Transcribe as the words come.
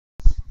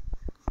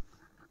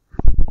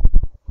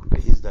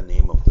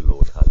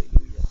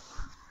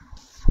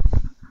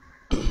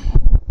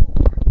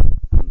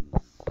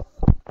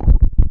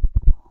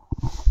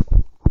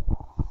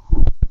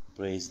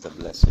Praise the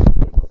blessed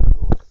name of the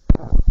Lord.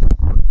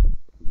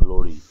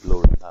 Glory,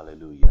 glory,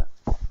 hallelujah.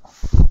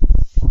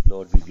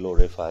 Lord, we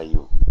glorify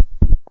you.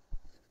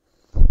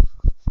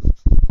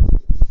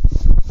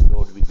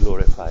 Lord, we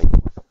glorify you.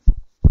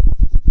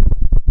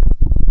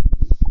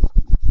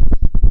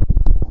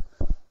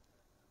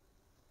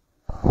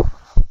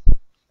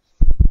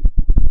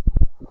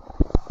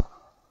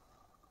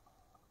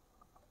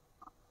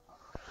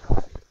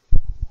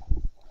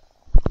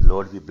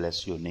 Lord, we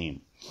bless your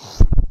name.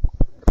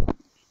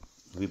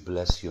 We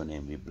bless your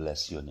name, we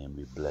bless your name,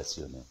 we bless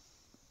your name.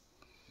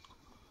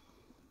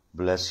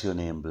 Bless your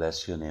name,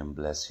 bless your name,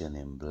 bless your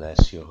name,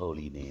 bless your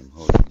holy name,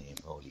 holy name,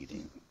 holy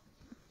name.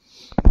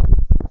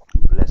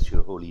 Bless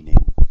your holy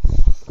name.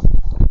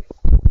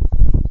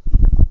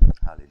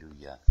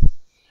 Hallelujah.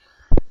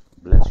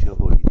 Bless your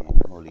holy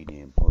name, holy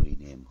name, holy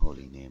name,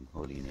 holy name,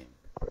 holy name.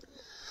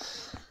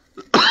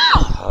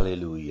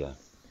 Hallelujah.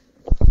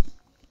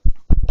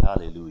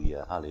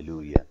 Hallelujah,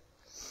 hallelujah.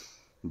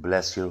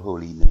 Bless your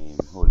holy name,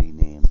 holy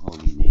name,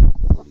 holy name,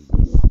 holy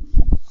name.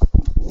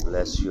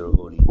 Bless your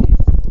holy name,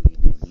 holy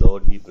name.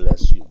 Lord, we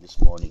bless you this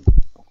morning.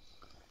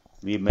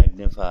 We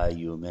magnify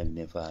you,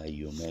 magnify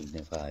you,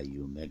 magnify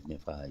you,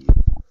 magnify you.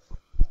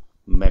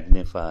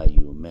 Magnify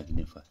you,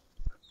 magnify.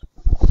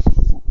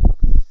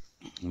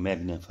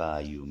 Magnify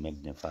you,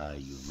 magnify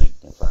you,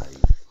 magnify you.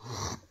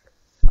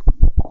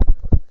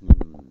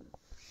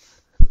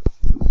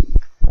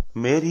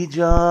 मेरी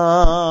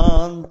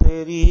जान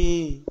तेरी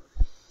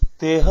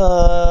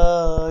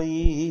तिहाई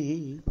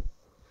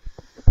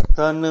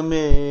तन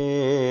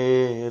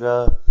मेरा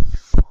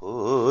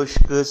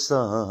खुश्क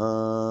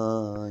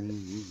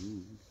साई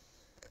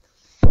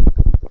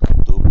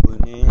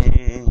तुमने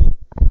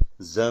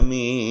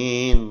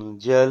जमीन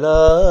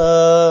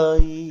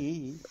जलाई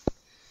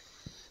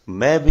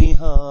मैं भी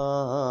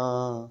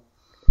हाँ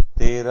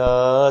तेरा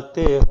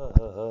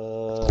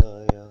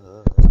तिहाया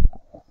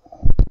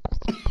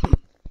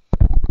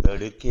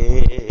तड़के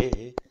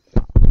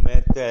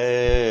मैं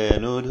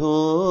तैनू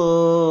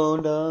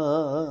ढूंढा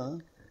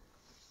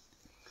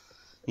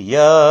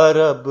या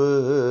रब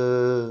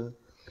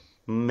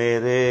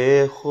मेरे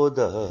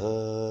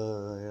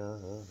खुदाया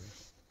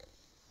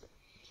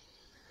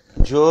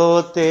जो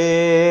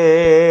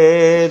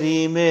तेरी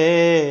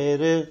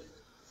मेहरबानी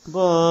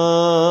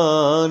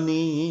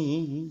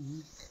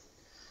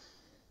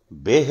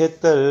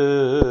बेहतर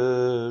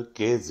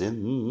के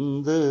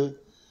जिंदगानी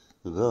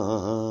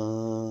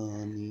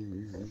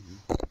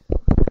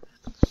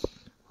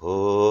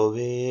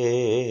होवे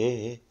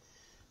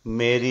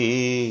मेरी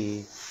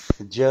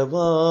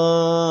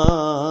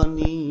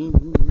जवानी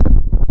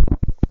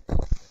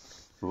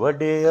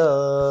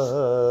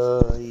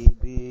वड्याई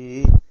भी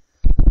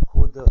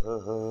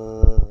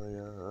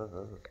खुदाया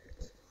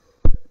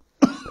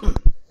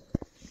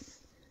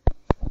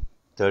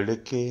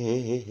तड़के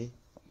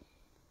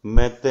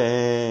मैं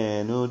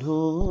तैनू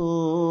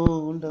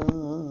ढूंढा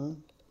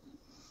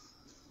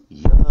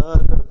या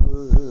रब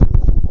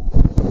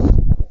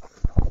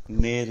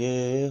मेरे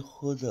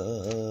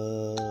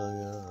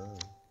खुदाया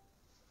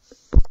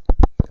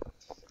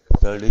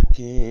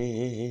तड़के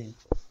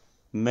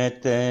मैं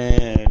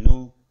तैनू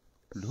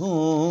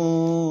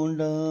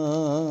ढूंढा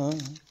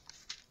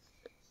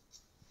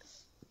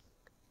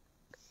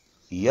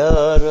या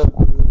रब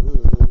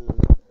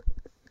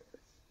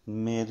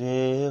मेरे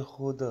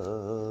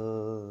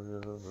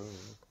खुदाया.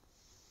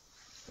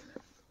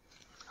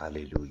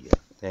 Hallelujah.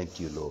 Thank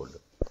you, Lord.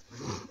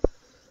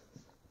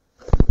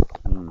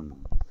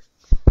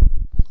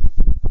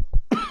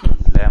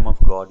 Lamb of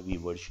God, we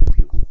worship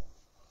you.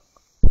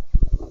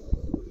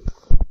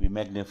 We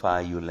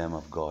magnify you, Lamb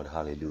of God.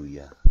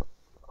 Hallelujah.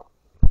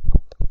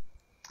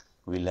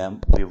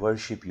 We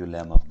worship you,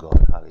 Lamb of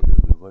God.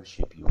 Hallelujah. We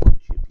worship you,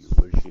 worship you,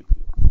 worship you.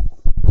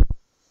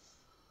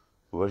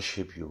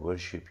 Worship you,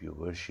 worship you,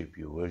 worship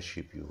you,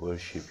 worship you,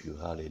 worship you.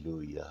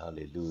 Hallelujah,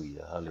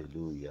 hallelujah,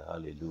 hallelujah,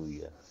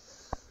 hallelujah.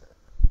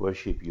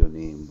 Worship your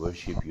name,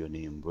 worship your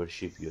name,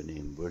 worship your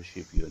name,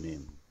 worship your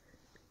name.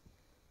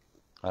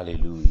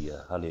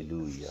 Hallelujah,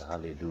 hallelujah,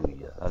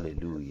 hallelujah,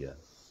 hallelujah.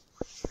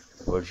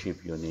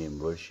 Worship your name,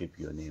 worship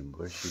your name,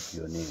 worship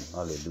your name.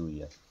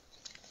 Hallelujah.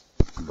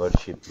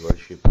 Worship,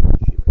 worship,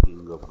 worship,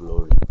 King of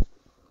glory.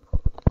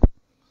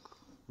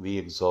 We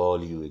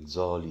exalt you,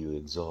 exalt you,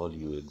 exalt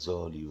you,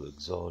 exalt you,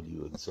 exalt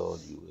you,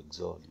 exalt you,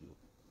 exalt you.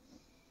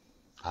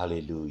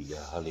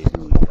 Hallelujah,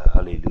 hallelujah,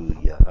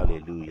 hallelujah,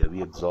 hallelujah.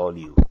 We exalt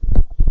you.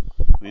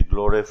 We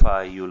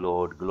glorify you,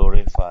 Lord.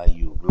 Glorify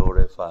you,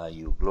 glorify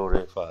you,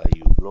 glorify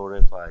you,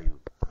 glorify you.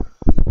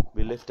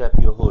 We lift up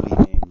your holy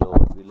name,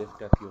 Lord. We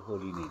lift up your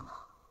holy name.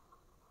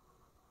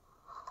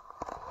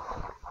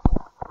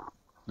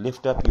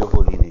 Lift up your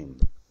holy name.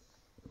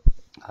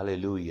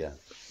 Hallelujah.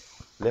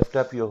 Lift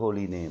up your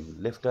holy name.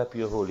 Lift up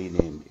your holy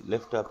name.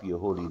 Lift up your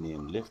holy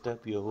name. Lift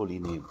up your holy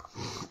name.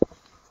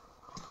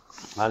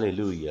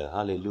 Hallelujah.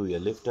 Hallelujah.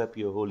 Lift up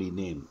your holy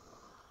name.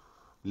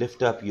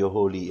 Lift up your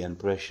holy and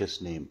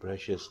precious name.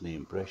 Precious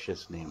name.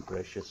 Precious name.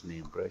 Precious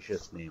name.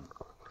 Precious name.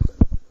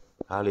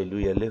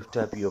 Hallelujah. Lift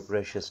up your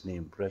precious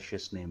name,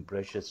 precious name,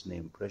 precious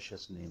name,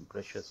 precious name,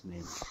 precious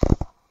name.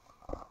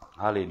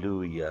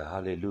 Hallelujah,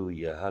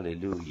 hallelujah,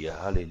 hallelujah,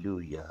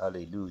 hallelujah,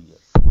 hallelujah.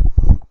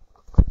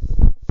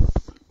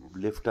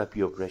 Lift up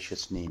your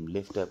precious name,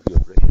 lift up your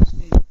precious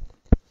name.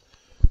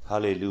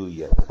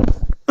 Hallelujah.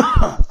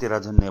 तेरा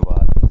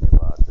धन्यवाद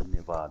धन्यवाद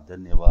धन्यवाद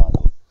धन्यवाद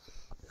हो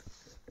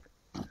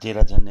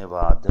तेरा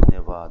धन्यवाद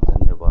धन्यवाद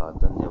धन्यवाद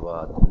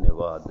धन्यवाद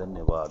धन्यवाद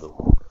धन्यवाद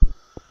हो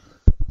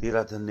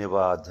तेरा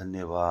धन्यवाद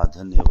धन्यवाद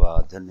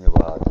धन्यवाद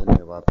धन्यवाद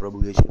धन्यवाद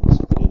प्रभु यीशु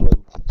मसीह तेरे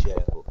लहू की जय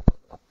हो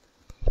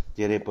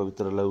तेरे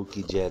पवित्र लहू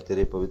की जय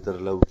तेरे पवित्र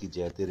लहू की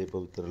जय तेरे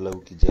पवित्र लहू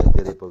की जय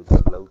तेरे पवित्र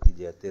लहू की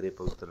जय तेरे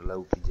पवित्र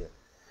लहू की जय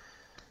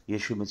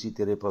यीशु मसीह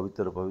तेरे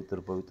पवित्र पवित्र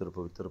पवित्र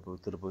पवित्र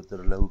पवित्र पवित्र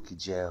लहू की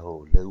जय हो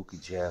लहू की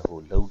जय हो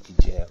लहू की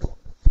जय हो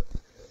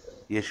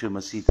यीशु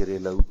मसीह तेरे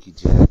लहू की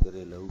जय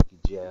तेरे लहू की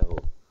जय हो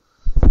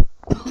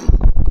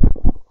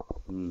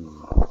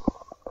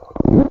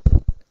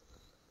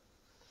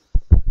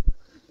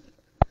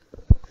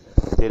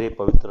तेरे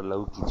पवित्र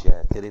लहू की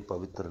जय तेरे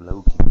पवित्र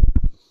लहू की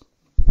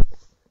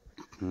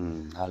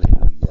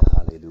hallelujah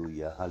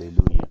hallelujah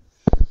hallelujah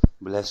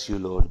Bless you,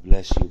 Lord.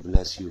 Bless you,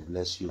 bless you,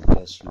 bless you,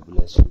 bless you,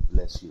 bless you,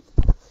 bless you.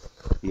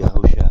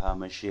 Yahushua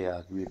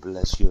HaMashiach, we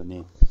bless your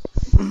name.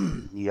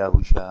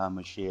 Yahushua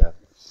HaMashiach,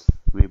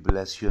 we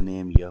bless your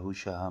name.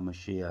 Yahushua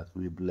HaMashiach,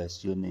 we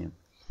bless your name.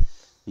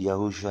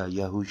 Yahusha,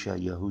 Yahusha,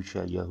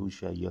 Yahusha,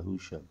 Yahusha,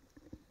 Yahusha.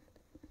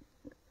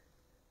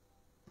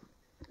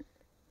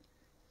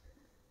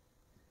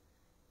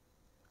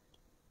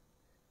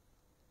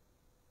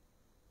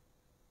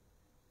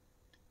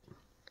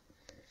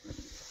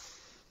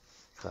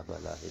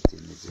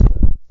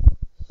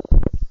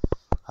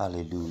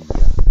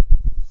 Hallelujah.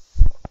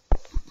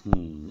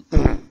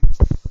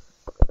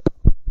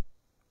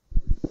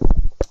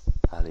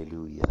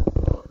 Hallelujah.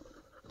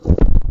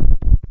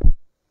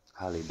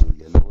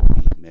 Hallelujah. Lord,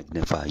 we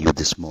magnify you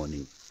this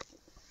morning.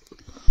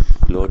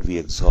 Lord, we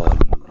exalt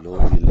you.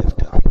 Lord, we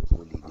lift up your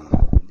holy name.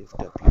 We lift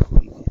up your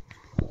holy name.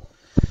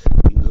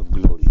 King of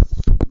glory.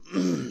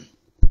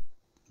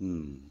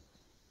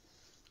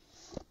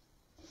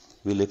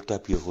 We lift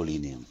up your holy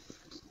name.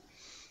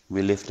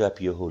 We lift up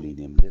your holy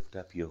name. Lift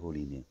up your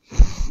holy name.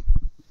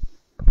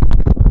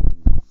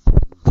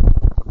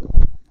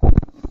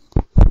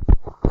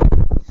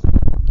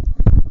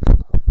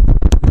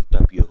 Lift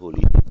up your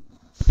holy name.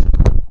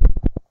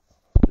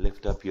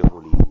 Lift up your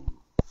holy name.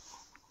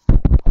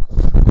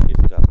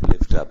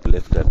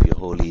 Lift up your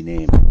holy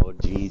name.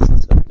 Lord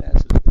Jesus of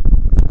Nazareth.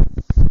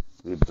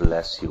 We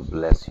bless you,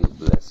 bless you,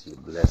 bless you,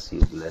 bless you,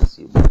 bless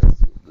you,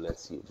 bless you,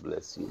 bless you,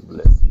 bless you,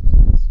 bless you, bless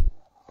you.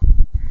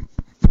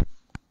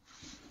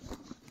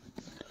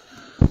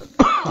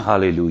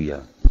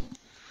 Hallelujah.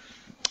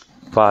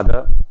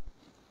 Father,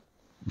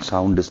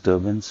 sound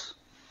disturbance.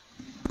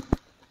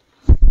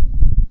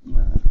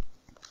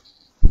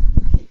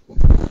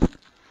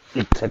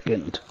 A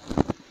second.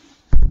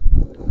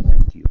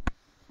 Thank you.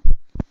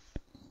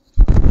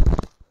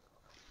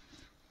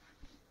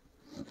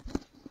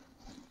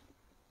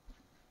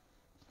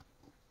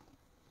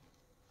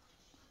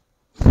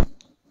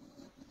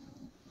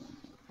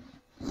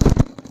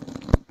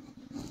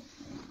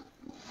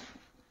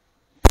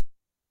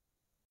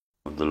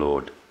 Of the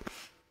Lord.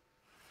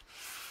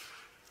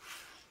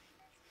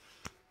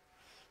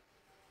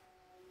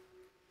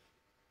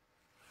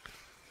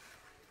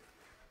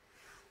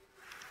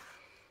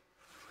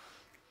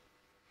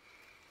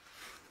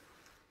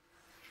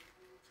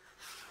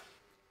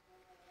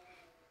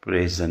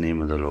 Praise the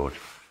name of the Lord.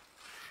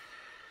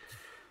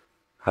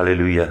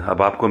 Hallelujah.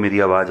 अब आपको मेरी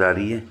आवाज आ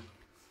रही है?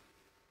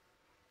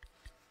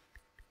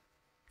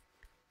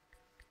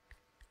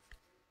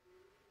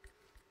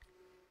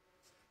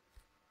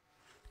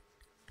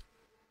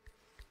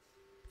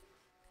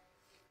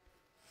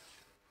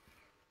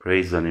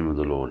 Praise the name of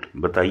the Lord.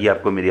 बताइए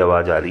आपको मेरी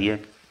आवाज आ रही है?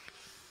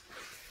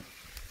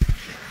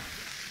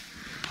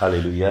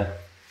 Hallelujah.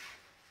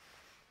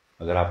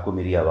 अगर आपको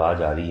मेरी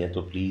आवाज आ रही है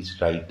तो please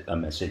right a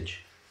message.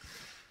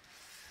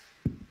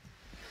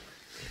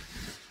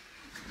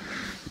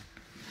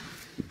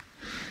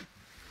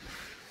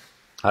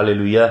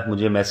 Hallelujah.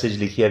 मुझे मैसेज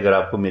लिखिए अगर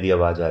आपको मेरी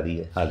आवाज आ रही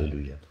है.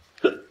 Hallelujah.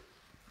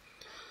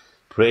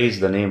 Praise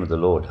the name of the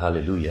Lord.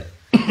 Hallelujah.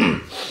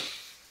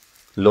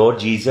 Lord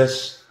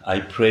Jesus,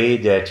 I pray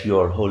that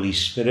your Holy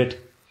Spirit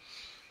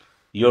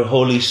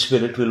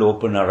will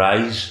open our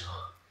eyes.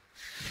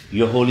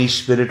 Your Holy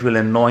Spirit will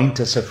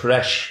anoint us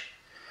afresh.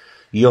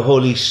 Your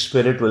Holy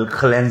Spirit will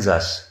cleanse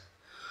us.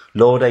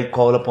 Lord, I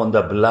call upon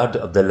the blood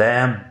of the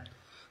Lamb.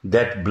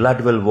 That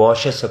blood will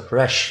wash us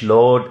afresh,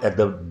 Lord, at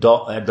the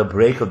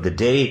break of the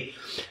day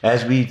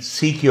as we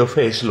seek your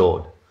face,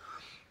 Lord.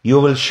 You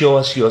will show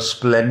us your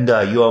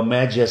splendor, your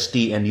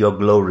majesty, and your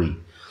glory.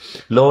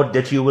 Lord,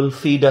 that you will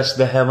feed us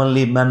the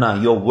heavenly manna,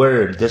 your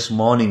word this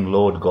morning,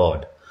 Lord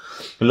God.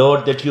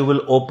 Lord, that you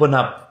will open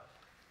up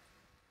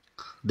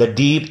the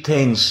deep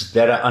things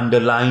that are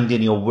underlined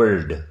in your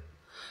word.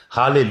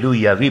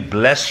 Hallelujah. We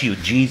bless you,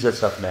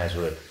 Jesus of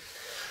Nazareth.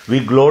 We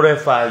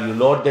glorify you,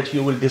 Lord, that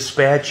you will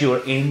dispatch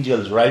your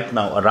angels right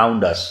now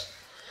around us.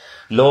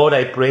 Lord,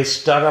 I pray,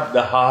 stir up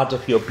the heart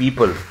of your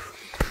people.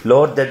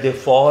 Lord, that they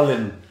fall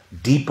in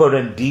deeper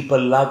and deeper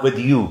love with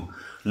you.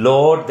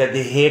 Lord, that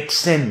they hate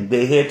sin,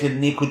 they hate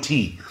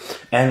iniquity.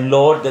 And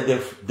Lord, that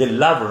they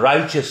love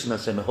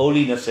righteousness and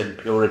holiness and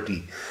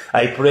purity.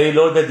 I pray,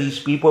 Lord, that these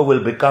people will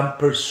become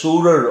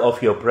pursuer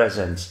of your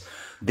presence.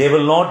 They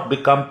will not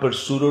become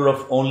pursuer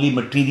of only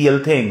material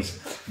things,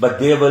 but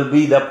they will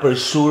be the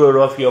pursuer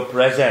of your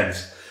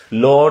presence.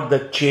 Lord,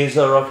 the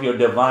chaser of your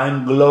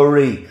divine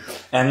glory.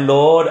 And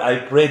Lord, I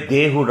pray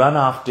they who run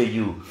after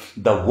you,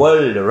 the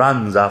world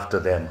runs after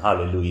them.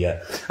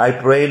 Hallelujah. I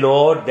pray,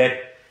 Lord,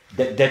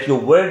 that your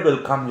word will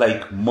come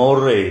like more,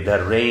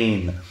 the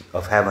rain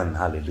of heaven.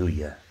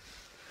 Hallelujah.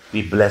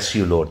 We bless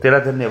you, Lord. तेरा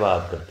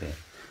धन्यवाद करते हैं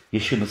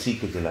यीशु मसीह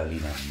के जलाली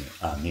नाम में.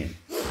 आमीन.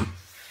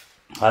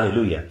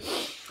 Hallelujah.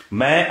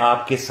 मैं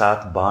आपके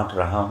साथ बांट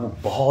रहा हूं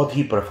बहुत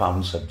ही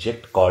profound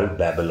subject called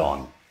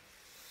Babylon.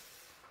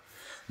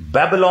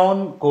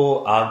 Babylon को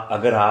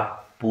अगर आप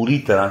पूरी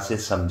तरह से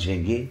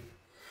समझेंगे,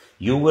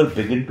 you will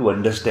begin to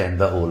understand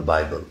the whole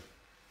Bible.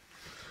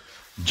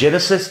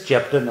 Genesis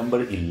chapter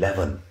number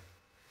 11.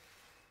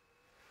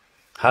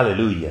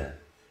 Hallelujah.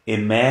 A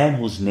man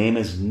whose name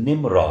is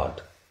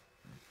Nimrod.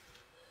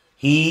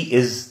 He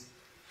is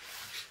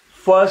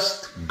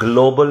first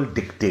global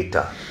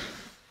dictator.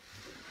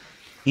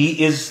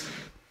 He is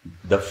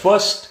the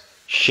first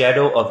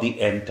shadow of the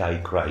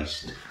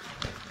Antichrist.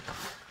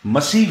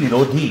 मसीह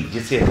विरोधी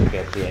जिसे हम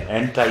कहते हैं,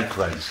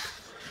 Antichrist.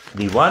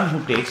 The one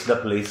who takes the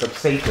place of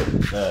Satan.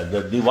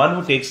 The one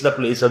who takes the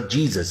place of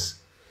Jesus.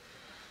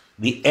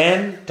 The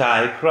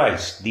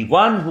Antichrist. The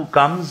one who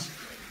comes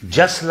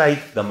just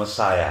like the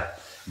Messiah,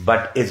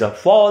 but is a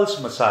false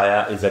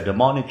Messiah, is a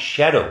demonic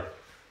shadow.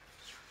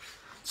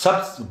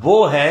 सब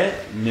वो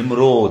है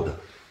Nimrod.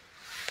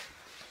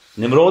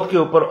 Nimrod के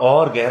ऊपर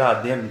और गहरा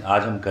अध्ययन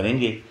आज हम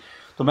करेंगे.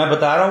 तो मैं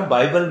बता रहा हूं,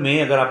 बाइबल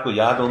में अगर आपको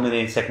याद हो,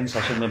 मैंने सेकंड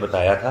सेशन में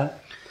बताया था,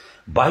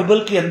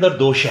 बाइबल के अंदर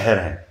दो शहर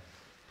हैं.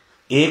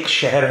 एक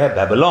शहर है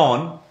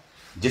बेबीलोन,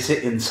 जिसे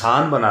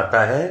इंसान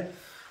बनाता है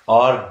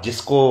और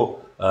जिसको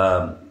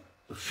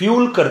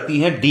फ्यूल करती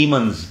हैं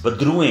डीमंस,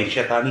 बदरुएं,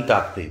 शैतानी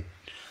ताकतें.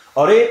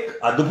 और एक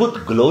अद्भुत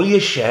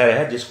ग्लोरियस शहर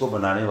है जिसको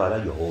बनाने वाला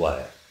यहोवा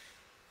है.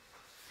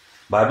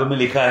 बाइबल में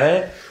लिखा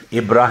है,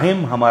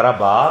 इब्राहिम हमारा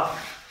बाप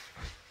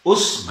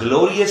उस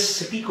ग्लोरियस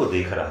सिटी को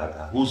देख रहा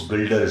था, whose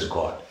builder is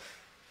God.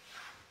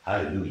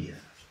 Hallelujah.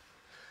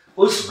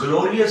 उस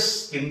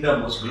ग्लोरियस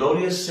किंगडम, उस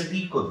ग्लोरियस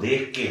सिटी को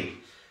देख के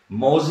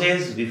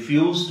Moses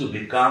refused to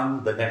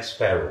become the next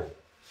Pharaoh.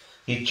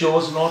 He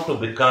chose not to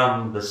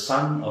become the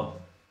son of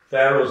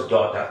Pharaoh's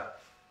daughter.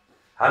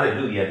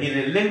 Hallelujah. He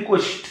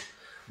relinquished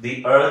the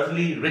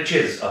earthly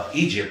riches of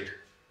Egypt,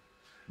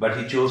 but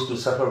he chose to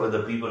suffer with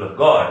the people of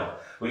God.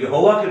 वो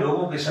यहोवा के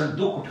लोगों के संग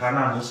दुख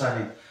उठाना मूसा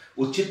ने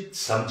उचित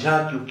समझा,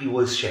 क्योंकि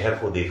वो इस शहर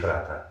को देख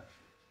रहा था.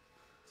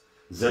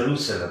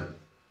 जेरूसलम.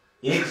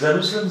 एक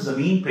जेरूसलम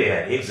जमीन पे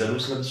है, एक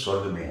जेरूसलम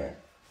स्वर्ग में है.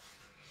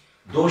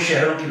 दो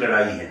शहरों की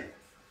लड़ाई है.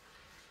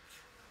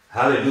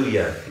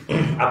 हालेलुया.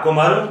 आपको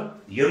मालूम,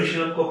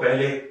 यरूशलेम को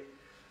पहले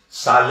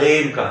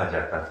सालेम कहा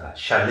जाता था,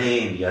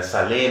 शालेम या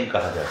सालेम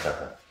कहा जाता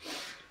था.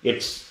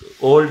 It's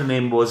old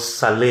name was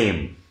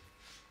Salem.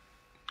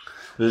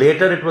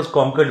 Letter it was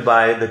conquered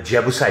by the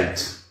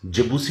जेबूसाइट्स.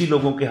 जबूसी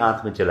लोगों के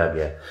हाथ में चला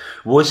गया.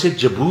 वो इसे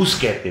जबूस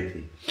कहते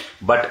थे,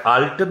 but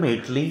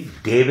ultimately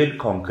David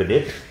conquered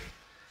it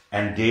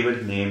and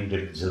David named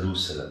it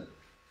Jerusalem.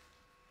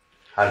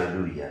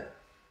 Hallelujah.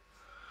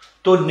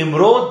 तो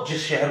निम्रोद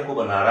जिस शहर को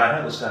बना रहा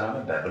है उसका नाम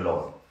है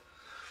बेबीलोन.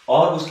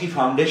 और उसकी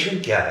फाउंडेशन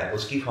क्या है?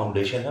 उसकी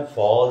फाउंडेशन है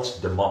फॉल्स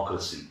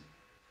डेमोक्रेसी.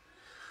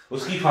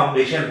 उसकी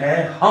फाउंडेशन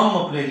है हम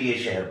अपने लिए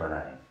शहर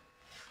बनाएं,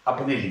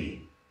 अपने लिए.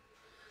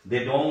 They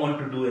don't want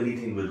to do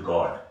anything with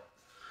God.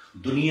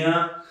 दुनिया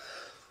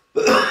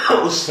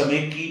उस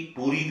समय की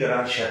पूरी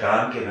तरह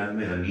शैतान के रंग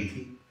में रंगी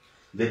थी.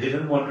 They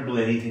didn't want to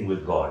do anything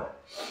with God.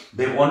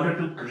 They wanted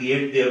to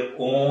create their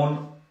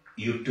own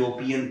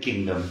utopian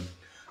kingdom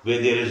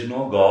where there is no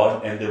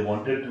God, and they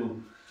wanted to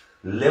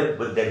live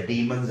with the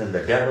demons and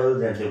the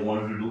devils, and they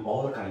wanted to do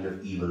all kind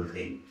of evil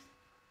things.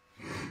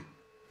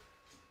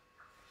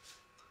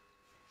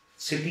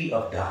 City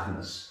of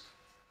darkness.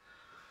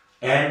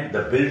 And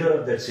the builder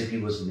of that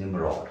city was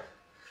Nimrod.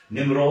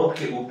 Nimrod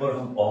के ऊपर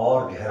हम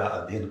और गहरा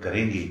अध्ययन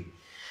करेंगे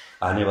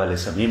आने वाले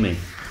समय में.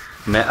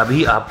 मैं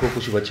अभी आपको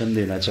कुछ वचन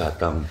देना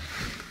चाहता हूं.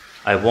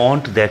 I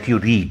want that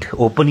you read.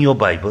 Open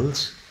your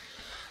Bibles.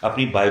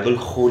 अपनी बाइबल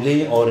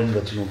खोलें और इन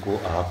वचनों को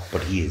आप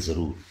पढ़िए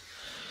जरूर.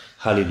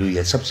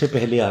 हालेलुया. सबसे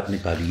पहले आप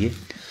निकालिए,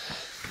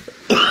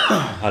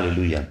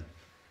 हालेलुया,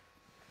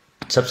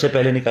 सबसे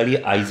पहले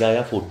निकालिए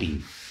आइजाया 14.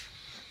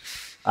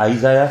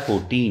 आइजाया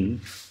 14,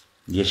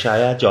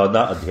 यशाया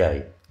 14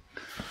 अध्याय.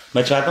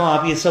 मैं चाहता हूं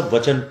आप ये सब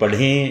वचन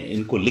पढ़ें,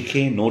 इनको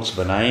लिखें, नोट्स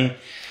बनाएं.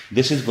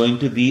 This is going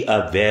to be a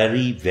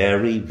very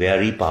very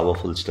very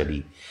powerful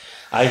study.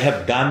 I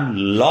have done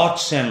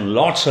lots and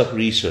lots of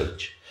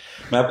research.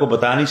 मैं आपको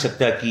बता नहीं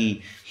सकता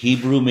कि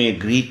हिब्रू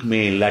में, ग्रीक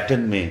में, लैटिन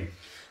में,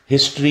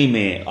 हिस्ट्री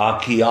में,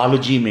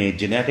 आर्कियोलॉजी में,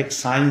 जेनेटिक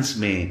साइंस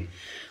में,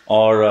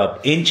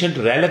 और एंशंट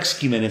रेलिक्स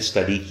की मैंने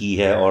स्टडी की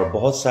है, और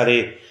बहुत सारे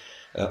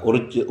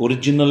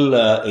ओरिजिनल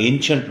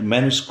एंशंट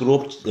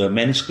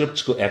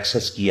मैन्युस्क्रिप्ट्स को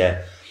एक्सेस किया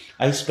है.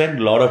 I spend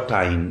lot of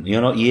time,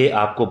 ये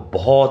आपको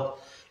बहुत,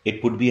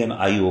 it would be N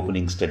I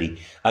opening study.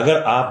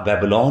 अगर आप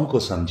बेबीलोन को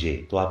समझे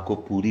तो आपको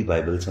पूरी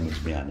बाइबल समझ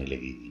में आने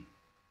लगेगी.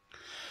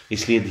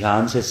 इसलिए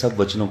ध्यान से सब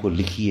वचनों को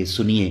लिखिए,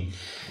 सुनिए.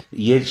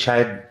 ये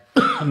शायद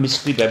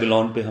मिस्ट्री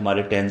बेबीलोन पे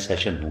हमारे 10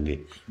 सेशन होंगे.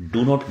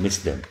 Do not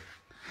miss them.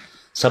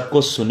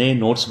 सबको सुने,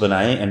 नोट्स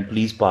बनाएं, and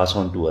please pass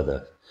on to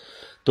other.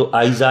 तो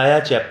आइजाया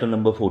चैप्टर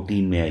नंबर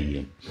 14 में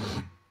आइए.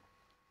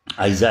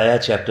 आइजाया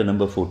chapter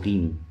number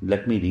 14,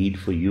 let me read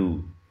for you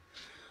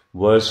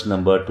verse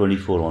number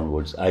 24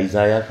 onwards.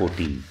 आइजाया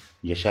 14,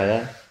 यशाया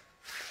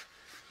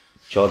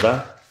 14.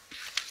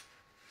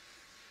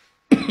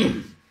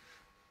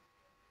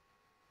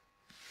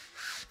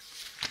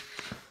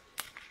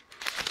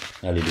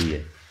 हालेलुया.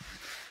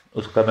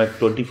 उसका मैं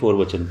 24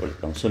 वचन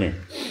पढ़ता हूं, सुने.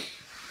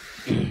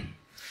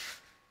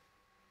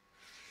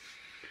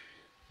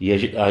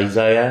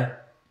 आइजाया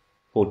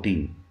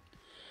 14.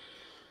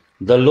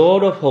 The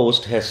Lord of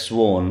hosts has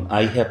sworn,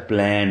 I have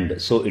planned,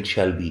 so it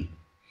shall be.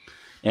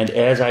 And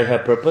as I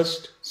have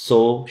purposed, so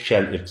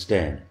shall it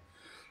stand,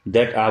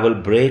 that I will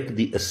break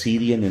the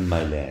Assyrian in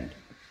my land.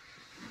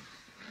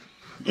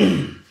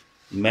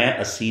 मैं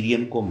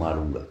Assyrian को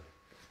मारूंगा.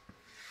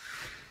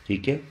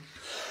 ठीक है.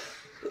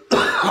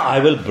 I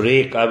will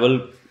break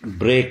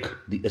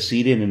the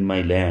Assyrian in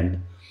my land.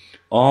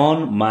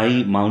 On my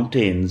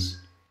mountains,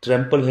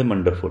 trample him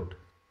underfoot.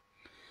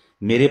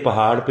 मेरे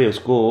पहाड़ पे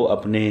उसको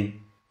अपने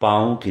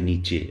पाँव के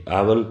नीचे.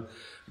 I will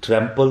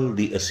trample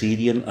the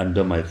Assyrian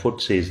under my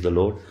foot, says the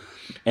Lord,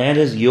 and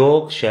his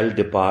yoke shall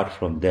depart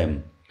from them,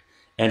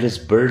 and his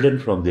burden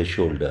from their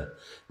shoulder.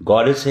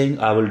 God is saying,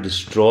 I will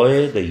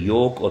destroy the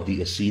yoke of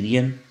the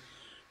Assyrian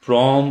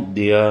from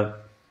their,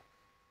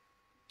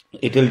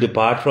 it will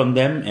depart from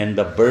them, and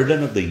the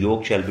burden of the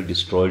yoke shall be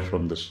destroyed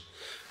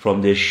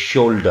from their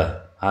shoulder.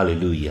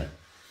 Hallelujah.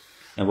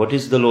 And what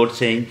is the Lord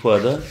saying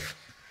further?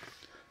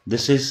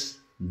 This is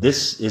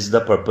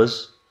the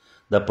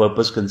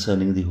purpose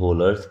concerning the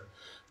whole earth.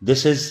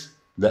 This is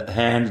the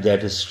hand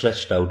that is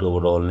stretched out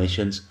over all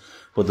nations,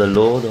 for the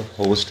Lord of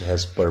hosts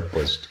has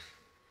purposed.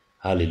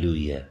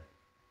 Hallelujah.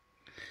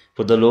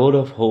 For the Lord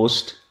of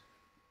hosts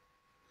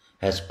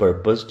has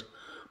purposed.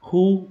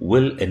 Who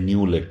will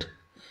annul it?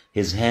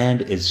 His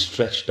hand is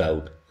stretched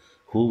out.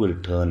 Who will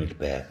turn it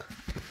back?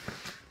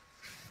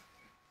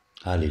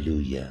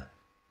 Hallelujah.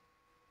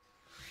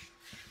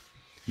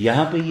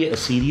 यहां पे ये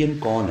Assyrian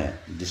कौन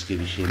है जिसके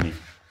विषय में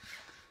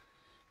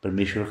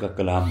परमेश्वर का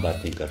कलाम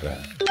बातें कर रहा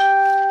है?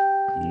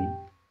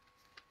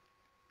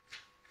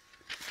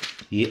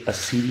 ये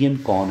असीरियन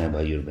कौन है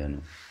भाई और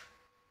बहनों?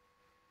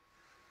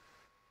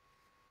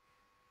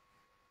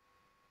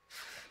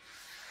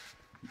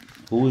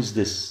 Who is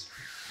this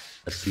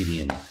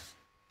Assyrian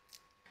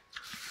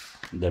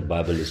that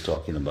Bible is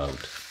talking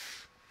about?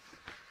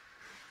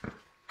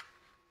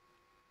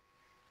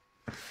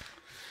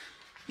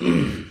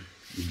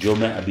 जो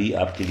मैं अभी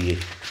आपके लिए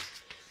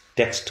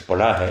टेक्स्ट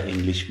पढ़ा है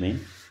इंग्लिश में,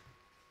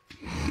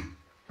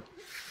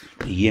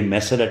 ये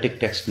मैसोरेटिक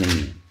टेक्स्ट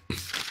नहीं है.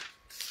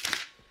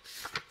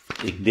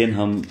 एक दिन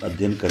हम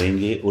अध्ययन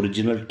करेंगे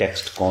ओरिजिनल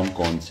टेक्स्ट कौन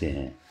कौन से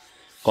हैं,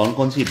 कौन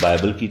कौन सी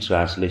बाइबल की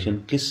ट्रांसलेशन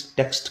किस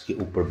टेक्स्ट के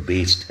ऊपर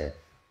बेस्ड है.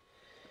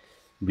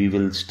 We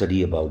will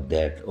study about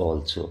that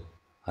also.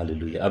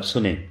 Hallelujah. अब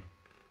सुने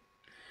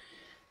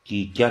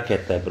कि क्या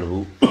कहता है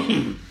प्रभु.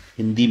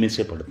 हिंदी में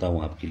से पढ़ता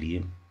हूं आपके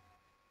लिए,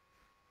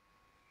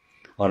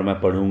 और मैं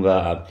पढ़ूंगा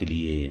आपके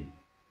लिए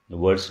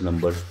वर्स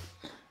नंबर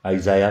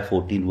आइजाया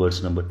 14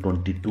 वर्स नंबर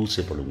 22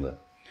 से पढ़ूंगा.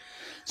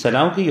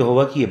 सेनाओं के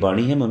यहोवा की ये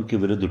वाणी है, मैं उनके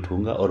विरुद्ध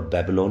उठूंगा और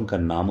बेबीलोन का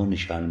नाम और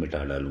निशान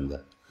मिटा डालूंगा,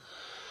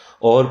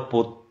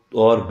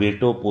 और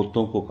बेटों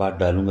पोतों को काट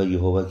डालूंगा.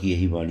 यहोवा की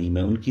यही वाणी.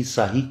 मैं उनकी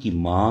साही की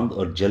मांद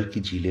और जल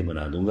की झीलें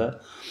बना दूंगा.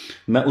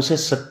 मैं उसे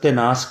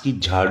सत्यानाश की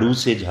झाड़ू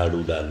से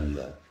झाड़ू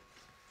डालूंगा.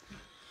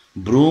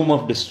 Broom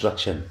of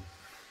destruction.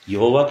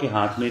 यहोवा के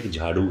हाथ में एक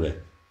झाड़ू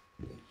है,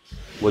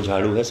 वो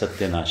झाड़ू है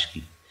सत्यानाश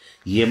की.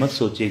 ये मत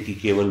सोचें कि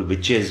केवल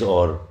विचेज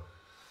और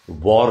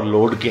वॉर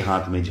लोड के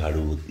हाथ में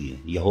झाड़ू होती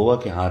है. यहोवा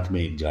के हाथ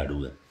में एक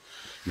झाड़ू है,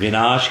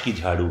 विनाश की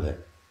झाड़ू है.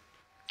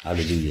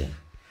 हालेलुया.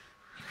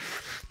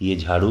 ये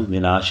झाड़ू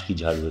विनाश की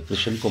झाड़ू है.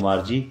 कृष्ण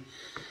कुमार जी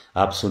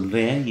आप सुन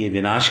रहे हैं, ये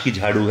विनाश की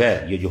झाड़ू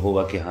है, ये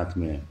यहोवा के हाथ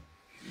में है.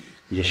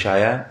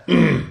 यशाया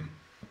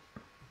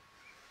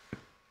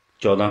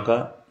 14 का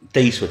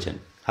 23 वचन.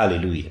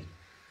 हालेलुया.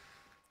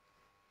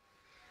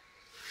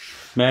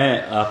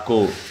 मैं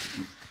आपको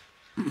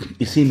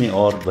इसी में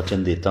और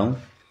वचन देता हूं.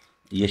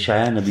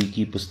 यशाया नबी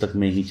की पुस्तक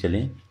में ही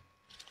चलें.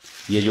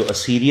 ये जो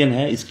असीरियन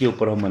है इसके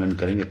ऊपर हम मनन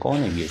करेंगे. कौन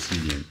है ये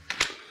असीरियन?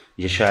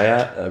 यशाया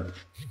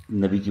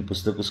नबी की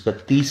पुस्तक, उसका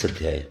 30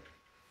 अध्याय.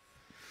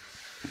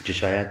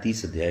 यशाया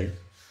 30 अध्याय,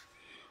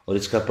 और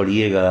इसका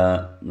पढ़िएगा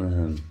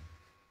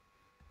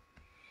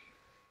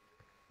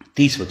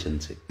 30 वचन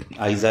से.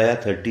 आइजाया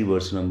 30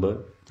 वर्स नंबर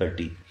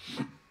 30.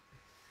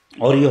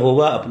 और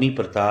यहोवा अपनी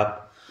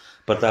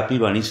प्रतापी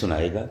वाणी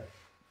सुनाएगा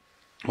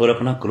और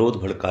अपना क्रोध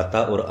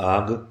भड़काता और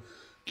आग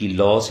की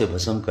लौ से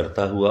भस्म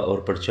करता हुआ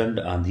और प्रचंड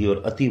आंधी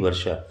और अति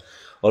वर्षा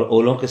और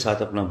ओलों के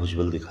साथ अपना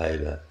भुजबल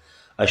दिखाएगा।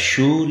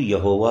 अश्शूर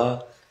यहोवा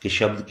के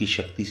शब्द की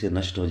शक्ति से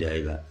नष्ट हो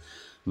जाएगा,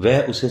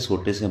 वह उसे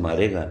सोटे से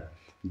मारेगा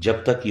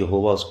जब तक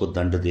यहोवा उसको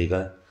दंड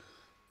देगा।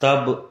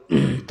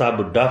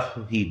 तब डफ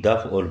ही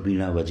डफ और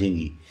बीना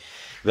बजेंगी,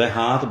 वह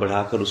हाथ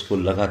बढ़ाकर उसको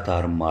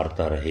लगातार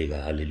मारता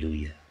रहेगा।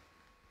 Hallelujah.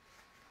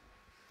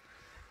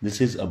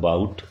 This is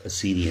about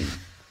Assyrian.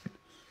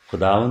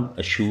 खुदावंद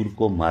अशूर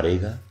को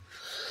मारेगा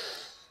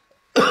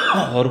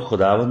और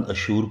खुदावंद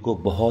अशूर को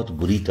बहुत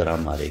बुरी तरह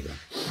मारेगा।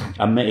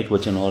 अब मैं एक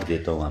वचन और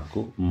देता हूं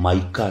आपको,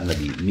 मीका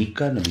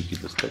नबी की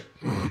पुस्तक,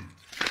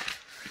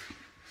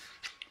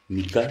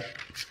 मीका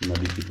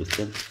नबी की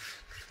पुस्तक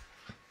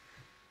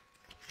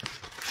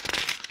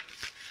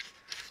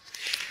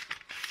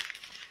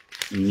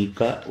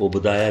मीका,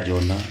 ओबदाया,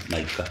 जोना,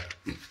 माइका,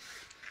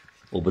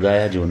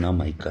 ओबदाया, जोना,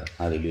 माइका।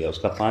 हालेलुया।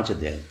 उसका 5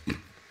 अध्याय,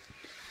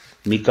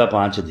 मीका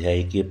 5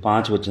 अध्याय के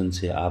 5 वचन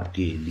से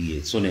आपके लिए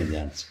सुने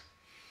ध्यान से।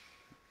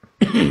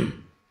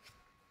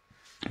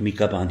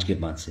 मीका 5 के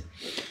 5 से,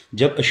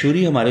 जब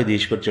अशूरी हमारे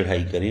देश पर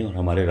चढ़ाई करें और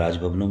हमारे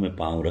राजभवनों में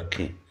पांव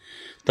रखें,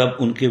 तब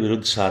उनके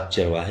विरुद्ध 7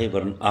 चरवाहे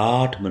वरन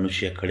 8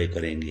 मनुष्य खड़े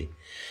करेंगे।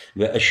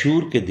 वह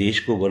अशूर के देश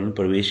को वरन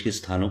प्रवेश के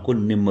स्थानों को,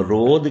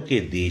 निम्रोद के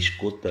देश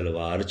को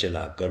तलवार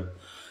चलाकर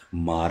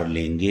मार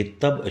लेंगे।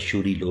 तब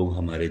अशूरी लोग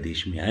हमारे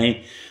देश में आए,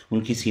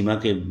 उनकी सीमा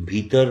के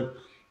भीतर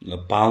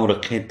पांव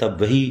रखें,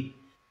 तब वही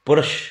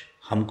पुरुष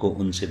हमको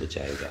उनसे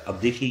बचाएगा। अब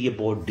देखिए, ये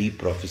बहुत डीप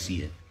प्रोफेसी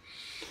है।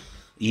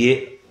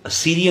 ये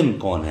असीरियन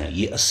कौन है?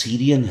 ये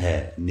असीरियन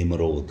है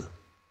निम्रोद।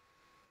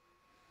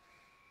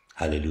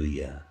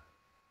 हालेलुया।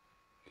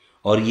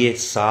 और ये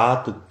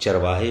 7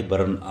 चरवाहे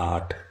वरन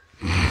 8।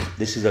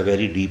 This is a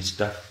very deep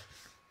stuff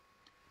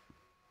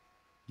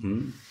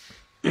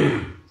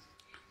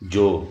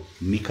जो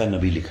मीका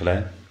नबी लिख रहा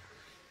है।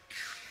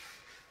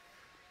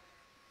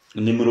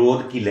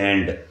 निम्रोद की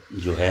लैंड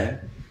जो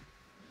है,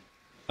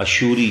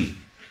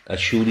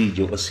 अशूरी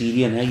जो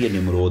असीरियन है, ये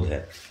निम्रोद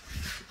है।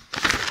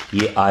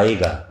 ये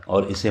आएगा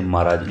और इसे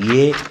मारा।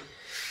 ये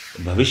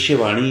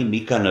भविष्यवाणी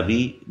मीका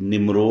नबी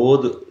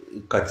निम्रोद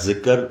का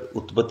जिक्र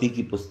उत्पत्ति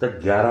की पुस्तक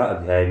 11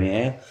 अध्याय में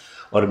है,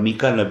 और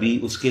मीका नबी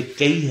उसके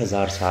कई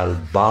हजार साल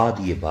बाद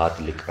ये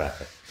बात लिख रहा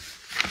है।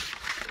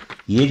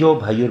 ये जो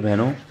भाई और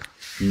बहनों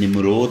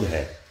निम्रोद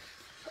है,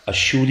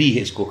 अशूरी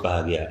है, इसको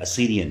कहा गया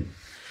असीरियन।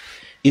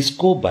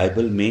 इसको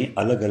बाइबल में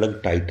अलग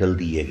अलग टाइटल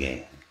दिए गए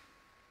हैं।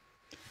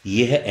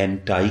 यह है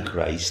anti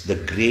Christ,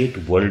 the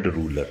great world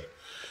ruler.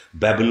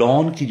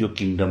 Babylon की जो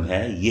किंगडम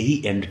है,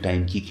 यही एंड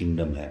टाइम की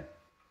किंगडम है।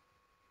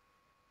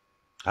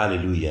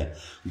 हालेलुया।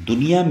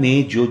 दुनिया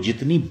में जो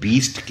जितनी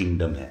बीस्ट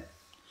किंगडम है,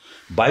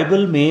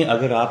 बाइबल में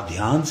अगर आप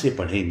ध्यान से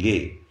पढ़ेंगे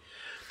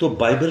तो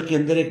बाइबल के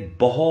अंदर एक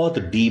बहुत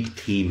डीप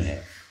थीम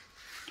है।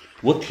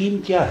 वो थीम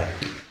क्या है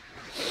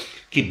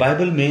कि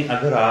बाइबल में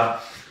अगर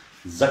आप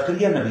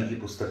जकरिया नबी की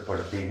पुस्तक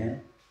पढ़ते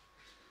हैं,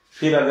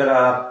 फिर अगर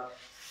आप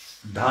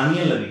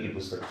दानियल नबी की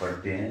पुस्तक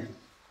पढ़ते हैं,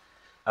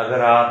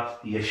 अगर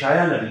आप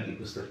यशाया नबी की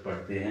पुस्तक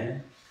पढ़ते हैं,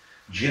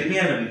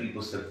 यिर्मयाह नबी की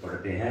पुस्तक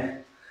पढ़ते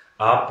हैं,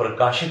 आप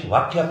प्रकाशित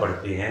वाक्य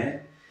पढ़ते हैं,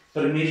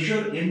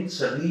 परमेश्वर इन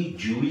सभी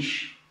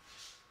जूइश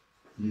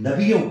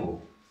नबियों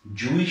को,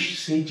 जूइश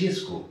सेजेस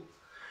को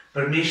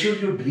परमेश्वर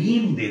जो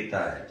ड्रीम देता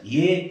है,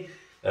 ये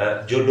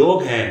जो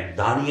लोग हैं,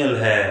 दानियल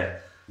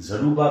है,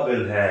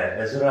 जरूबाबिल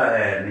है, एजरा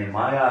है,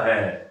 नेमाया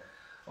है,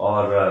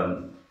 और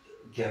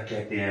क्या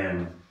कहते हैं,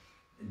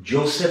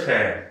 जोसेफ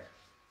है,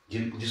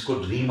 जिसको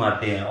ड्रीम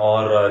आते हैं,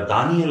 और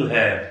दानियल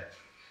है,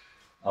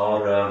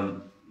 और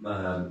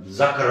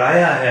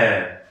जकराया है,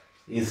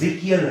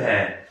 इज़िकियल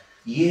है।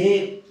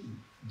 ये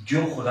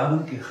जो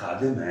खुदावंद के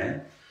खादिम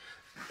हैं,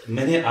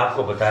 मैंने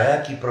आपको बताया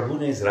कि प्रभु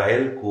ने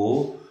इज़राइल को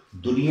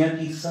दुनिया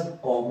की सब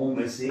कौमों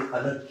में से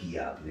अलग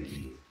किया अपने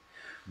लिए।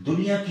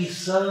 दुनिया की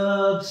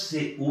सबसे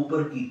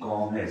ऊपर की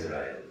कौम है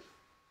इज़राइल।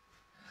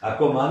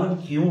 आपको मालूम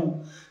क्यों?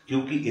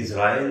 क्योंकि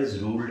Israel is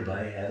ruled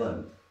by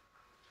haven.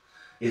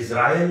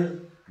 Israel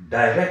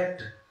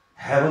direct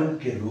haven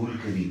के रूल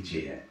के नीचे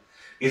है।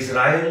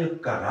 इज़राइल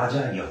का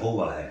राजा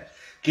यहोवा है।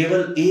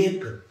 केवल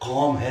एक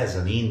कौम है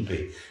जमीन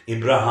पे,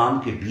 इब्राहिम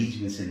के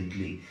बीच में से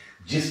निकली,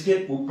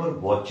 जिसके ऊपर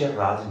वॉचर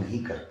राज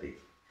नहीं करते।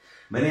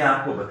 मैंने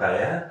आपको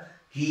बताया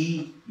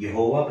कि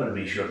यहोवा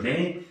परमेश्वर ने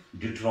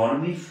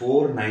डिट्रोनॉमी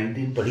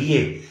 4:19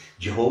 पढ़िए।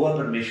 यहोवा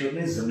परमेश्वर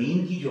ने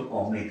जमीन की जो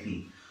कौमें थी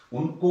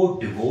उनको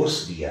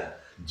डिवोर्स दिया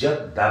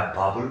जब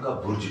बाबुल का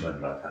बुर्ज बन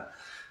रहा था।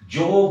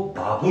 जो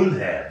बाबुल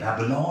है,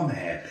 बेबीलोन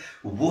है,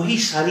 वही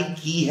सारी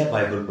की है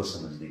बाइबल को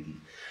समझने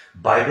की।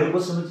 बाइबल को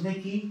समझने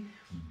की,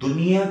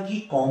 दुनिया की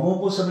कौमों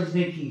को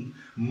समझने की,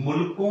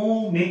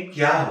 मुल्कों में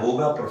क्या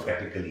होगा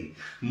प्रोफेटिकली,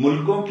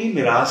 मुल्कों की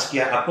मिरास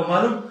क्या। आपको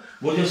मालूम,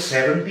 वो जो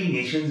 70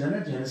 नेशंस है ना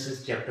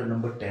जेनेसिस चैप्टर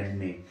नंबर 10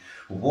 में,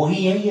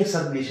 वही है ये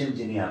सब नेशन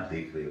जिन्हें आप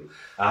देख रहे हो।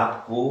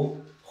 आपको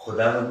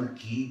खुदावंद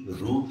की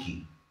रूह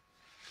की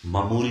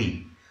ममूरी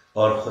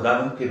और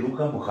खुदावंद के रूह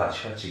का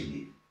मुखाशफा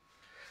चाहिए।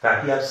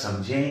 ताकि आप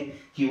समझें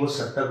कि वो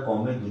 70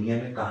 कौमें दुनिया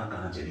में कहां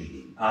कहां चली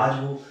गई।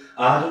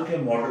 आज उनके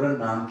मॉडर्न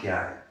नाम क्या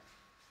है?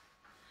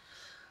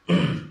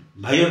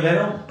 भाइयों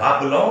बहनों,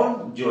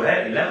 बाबुलोन जो है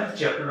 11th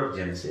chapter of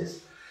genesis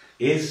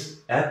is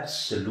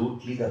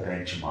absolutely the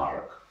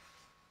benchmark.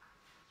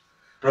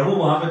 प्रभु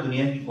वहां पे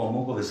दुनिया की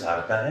कौमों को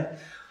विसारता है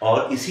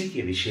और इसी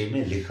के विषय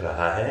में लिख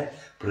रहा है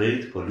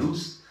प्रेरित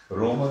पौलुस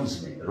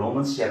रोमन्स में,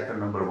 Romans chapter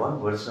number 1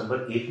 verse number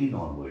 18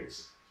 onwards,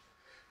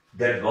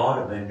 that God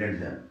abandoned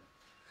them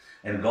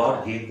and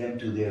God gave them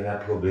to their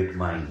reprobate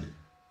mind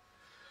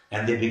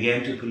and they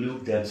began to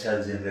pollute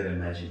themselves in their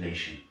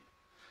imagination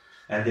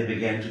and they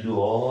began to do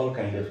all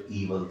kind of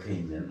evil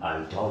things and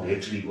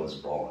idolatry was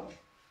born.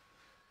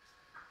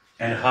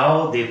 And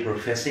how they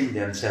professing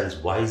themselves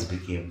wise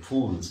became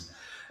fools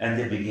and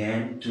they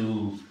began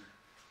to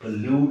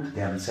pollute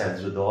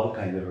themselves with all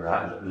kind of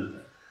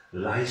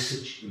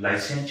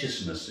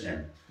licentiousness and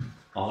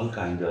all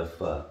kind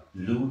of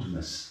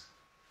lewdness,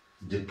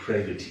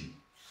 depravity.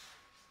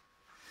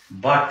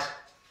 But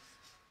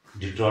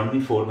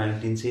Deuteronomy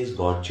 4:19 says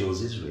God chose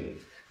his way.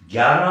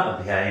 11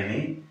 अध्याय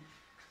में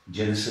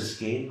genesis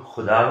के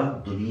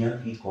खुदावंद दुनिया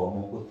की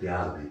कौमों को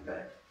त्याग देता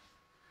है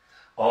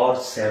और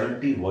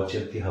 70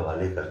 वॉचर के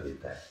हवाले कर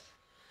देता है।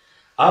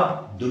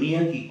 अब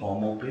दुनिया की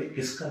कौमों पे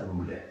किसका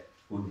रूल है?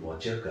 उन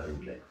वॉचर का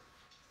रूल है।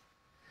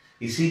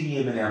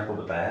 इसीलिए मैंने आपको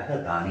बताया था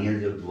दानियल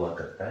जब दुआ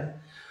करता है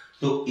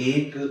तो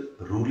एक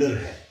रूलर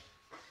है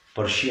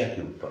पर्शिया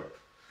के ऊपर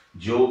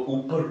जो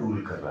ऊपर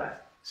रूल कर रहा है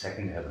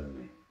सेकंड हेवन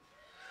में।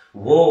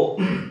 वो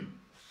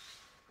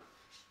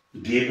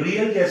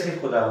गैब्रियल जैसे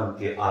खुदावंद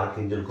के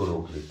आर्कएंजल को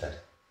रोक लेता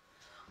है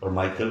और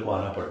माइकल को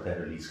आना पड़ता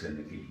है रिलीज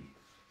करने के लिए।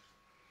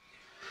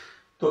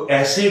 तो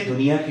ऐसे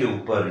दुनिया के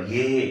ऊपर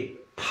ये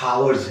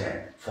पावर्स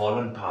हैं,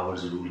 फॉलन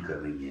पावर्स रूल कर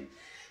रही हैं।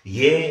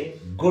 ये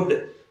गुड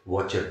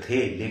वॉचर थे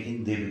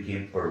लेकिन they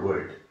became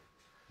pervert,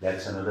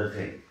 that's another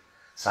thing.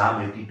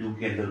 साम 82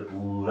 के अंदर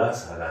पूरा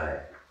सारा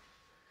है,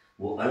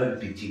 वो अलग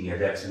टीचिंग है,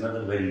 that's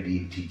another very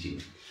deep teaching.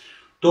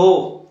 तो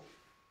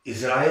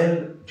इज़राइल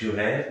जो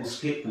है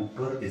उसके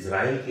ऊपर,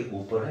 इज़राइल के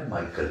ऊपर है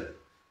माइकल।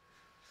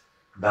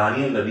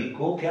 दानियल नबी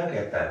को क्या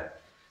कहता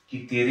है कि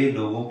तेरे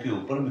लोगों के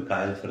ऊपर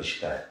मिकाएल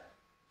फरिश्ता है।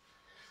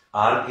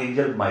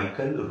 Archangel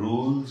Michael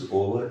rules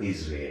over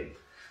Israel,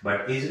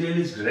 but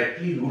Israel is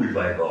directly ruled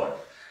by God.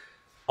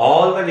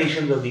 All the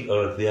nations of the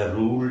earth, they are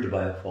ruled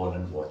by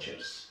fallen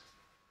watchers.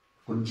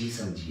 कुंजी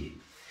समझिए,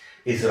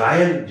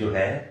 इज़राइल जो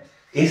है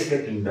is the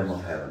kingdom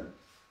of heaven,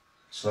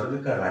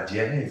 स्वर्ग का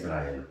राज्य है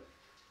Israel,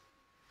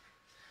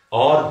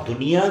 और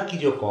दुनिया की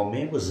जो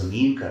कौमें वो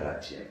जमीन का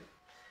राज्य है।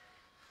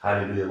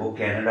 हालेलुया। वो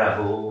कनाडा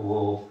हो, वो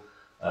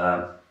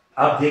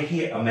अब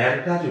देखिए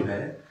अमेरिका जो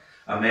है,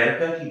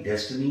 अमेरिका की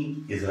डेस्टिनी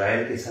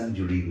इज़राइल के संग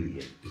जुड़ी हुई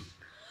है।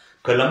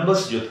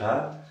 कोलंबस जो था,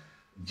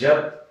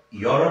 जब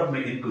यूरोप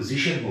में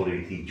इंक्विजिशन हो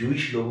रही थी,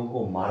 जूइश लोगों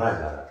को मारा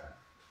जा रहा था,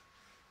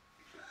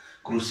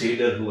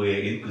 क्रूसेडर हुए,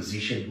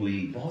 इंक्विजिशन हुई,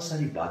 बहुत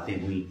सारी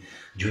बातें हुई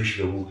जूइश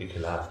लोगों के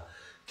खिलाफ।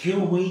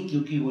 क्यों हुई?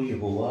 क्योंकि वो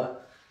यहोवा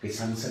के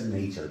संग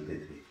नहीं चलते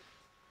थे।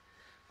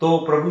 तो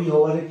प्रभु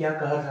यहोवा ने क्या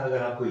कहा था?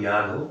 अगर आपको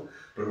याद हो,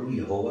 प्रभु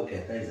यहोवा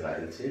कहता है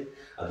इज़राइल से,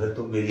 अगर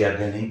तुम मेरी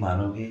आज्ञा नहीं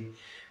मानोगे,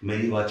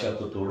 मेरी वाचा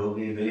को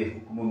तोड़ोगे, मेरे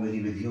हुक्मों, मेरी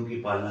विधियों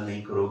की पालना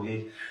नहीं करोगे,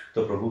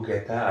 तो प्रभु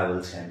कहता है I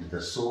will send the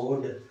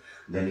sword,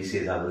 then he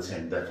says I will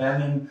send the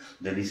famine,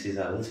 then he says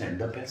I will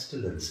send the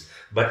pestilence,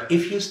 but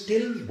if you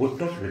still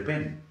would not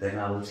repent, then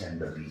I will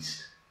send the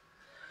beast.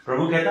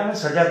 प्रभु कहता है मैं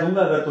सजा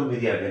दूंगा अगर तुम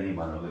मेरी आज्ञा नहीं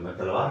मानोगे, मैं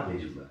तलवार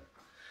भेजूंगा।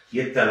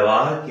 ये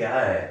तलवार क्या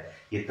है?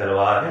 ये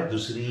तलवार है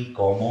दूसरी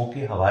कौमों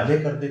के हवाले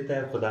कर देता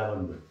है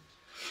खुदावंद।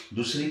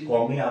 दूसरी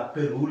कौमें आप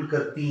पे रूल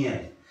करती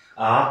हैं,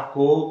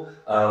 आपको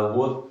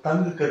वो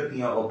तंग करती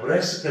हैं,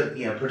 ऑप्रेस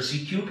करती हैं,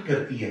 परसिक्यूट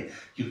करती हैं,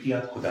 क्योंकि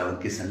आप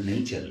खुदावंद के संग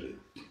नहीं चल रहे हो।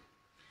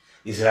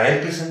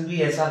 इज़राइल के संग भी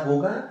ऐसा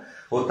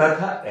होता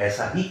था,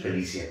 ऐसा ही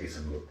कलीसिया के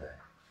संग होता है।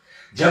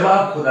 जब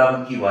आप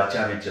खुदावंद की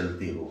वाचा में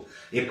चलते हो,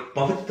 एक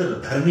पवित्र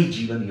धर्मी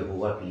जीवन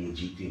यहोवा के लिए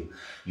जीते हो,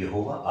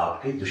 यहोवा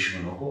आपके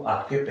दुश्मनों को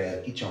आपके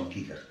पैर की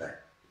चौकी करता है।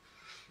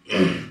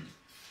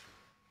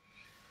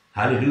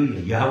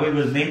 Hallelujah. Yahweh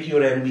will make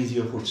your enemies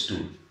your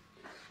footstool.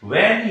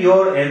 When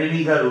your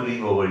enemies are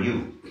ruling over you,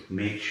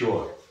 make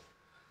sure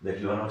that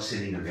you are not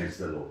sinning against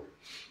the Lord.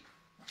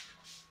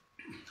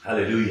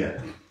 Hallelujah.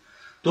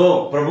 तो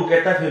प्रभु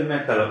कहता फिर मैं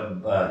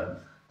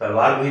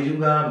तलवार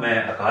भेजूंगा, मैं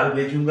अकाल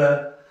भेजूंगा,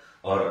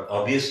 और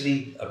ऑब्वियसली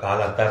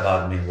अकाल आता है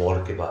बाद में, वॉर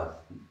के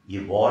बाद। ये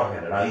वॉर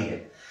है, लड़ाई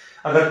है।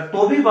 अगर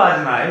तो भी बाज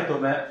ना आए तो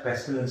मैं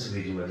पेस्टिलेंस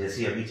भेजूंगा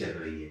जैसी अभी चल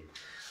रही है।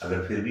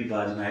 अगर फिर भी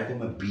बाज ना आए तो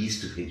मैं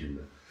बीस्ट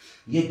भेजूंगा।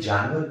 ये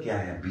जानवर क्या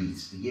है?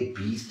 बीस्ट। ये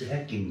बीस्ट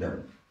है किंगडम,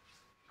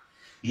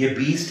 ये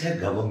बीस्ट है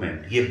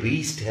गवर्नमेंट, ये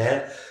बीस्ट है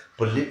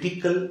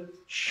political,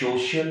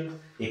 social,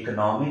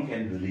 economic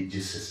and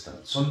religious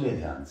system. सुन ले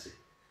ध्यान से,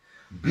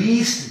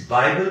 बीस्ट,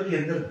 बाइबल के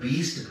अंदर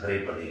बीस्ट भरे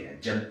पड़े हैं,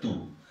 जंतु,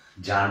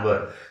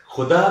 जानवर।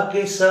 खुदा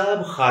के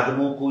सब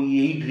खादमों को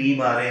यही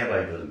ड्रीम आ रहे हैं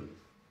बाइबल में।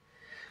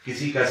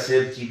 किसी का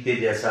सिर चीते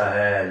जैसा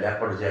है,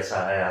 लेपर्ड जैसा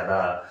है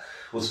आधा,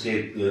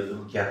 उसके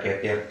क्या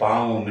कहते हैं,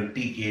 पांव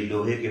मिट्टी के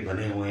लोहे के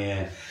बने हुए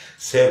हैं,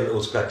 सिर,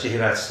 उसका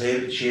चेहरा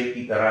शेर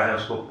की तरह है,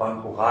 उसको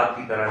पंख हाथ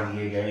की तरह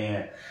दिए गए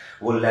हैं,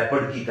 वो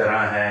लेपर्ड की तरह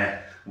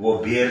है, वो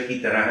बियर की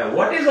तरह है।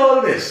 What is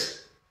all this?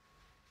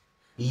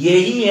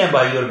 यही है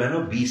भाई और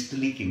बहनों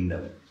बीस्टली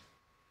किंगडम।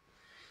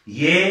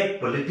 ये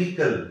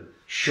पॉलिटिकल,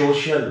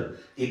 सोशल,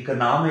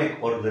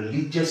 इकोनॉमिक और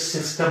रिलीजियस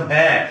सिस्टम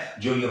है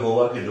जो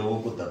यहोवा के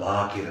लोगों को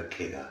दबा के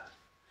रखेगा।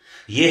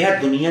 ये है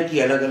दुनिया की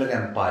अलग अलग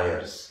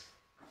एम्पायर्स,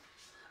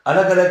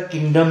 अलग अलग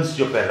किंगडम्स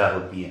जो पैदा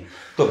होती हैं।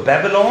 तो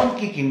बेबीलोन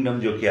की किंगडम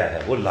जो क्या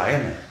है, वो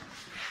लायन है।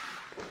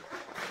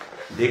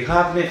 देखा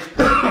आपने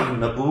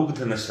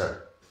नबूकदनेस्सर,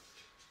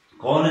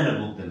 कौन है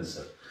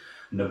नबूकदनेस्सर?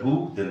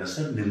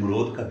 नबूकदनेस्सर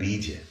निम्रोद का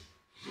बीज है,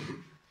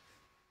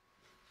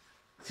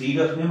 सीड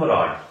ऑफ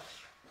निम्रोद।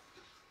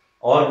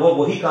 और वो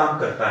वही काम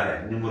करता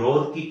है,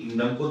 निम्रोद की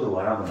किंगडम को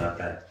दोबारा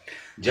बनाता है।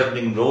 जब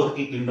निम्रोद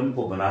की किंगडम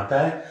को बनाता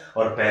है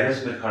और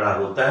पैलेस में खड़ा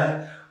होता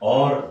है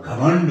और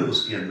घमंड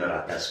उसके अंदर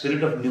आता है,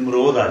 स्पिरिट ऑफ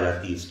निम्रोद आ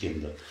जाती है इसके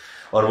अंदर,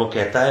 और वो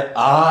कहता है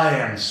I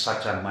am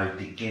such a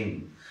mighty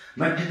king,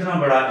 मैं कितना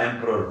बड़ा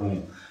एम्परर हूं,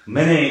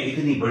 मैंने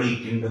इतनी बड़ी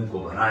किंगडम को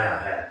बनाया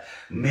है,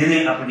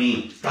 मैंने अपनी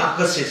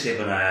ताकत से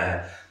बनाया है।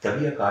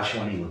 तभी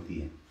आकाशवाणी होती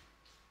है।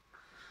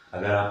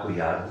 अगर आपको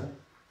याद हो,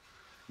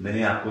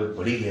 मैंने आपको एक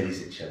बड़ी गहरी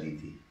शिक्षा दी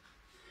थी।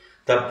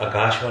 तब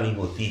आकाशवाणी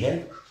होती है।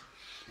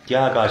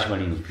 क्या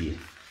आकाशवाणी होती है?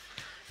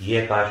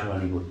 यह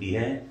आकाशवाणी होती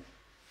है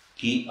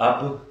कि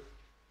अब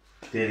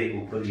तेरे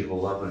ऊपर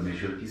यहोवा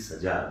परमेश्वर की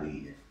सजा आ गई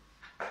है।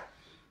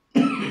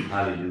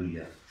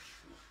 हालेलुया।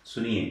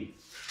 सुनिए,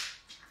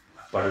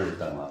 पढ़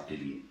देता हूं आपके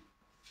लिए।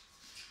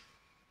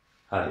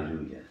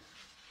 हालेलुया।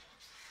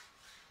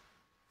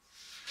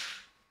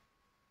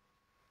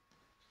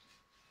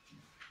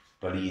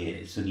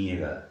 पढ़िए,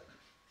 सुनिएगा।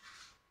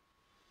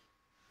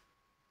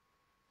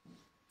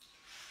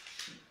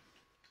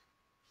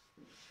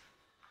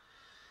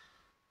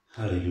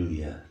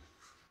 Hallelujah.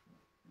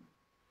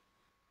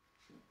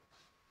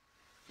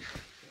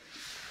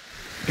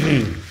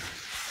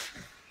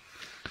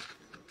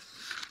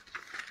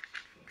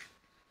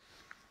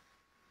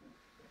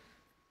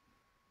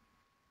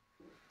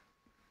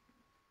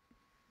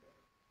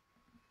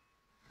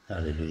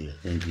 Hallelujah.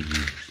 Thank you,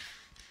 Jesus.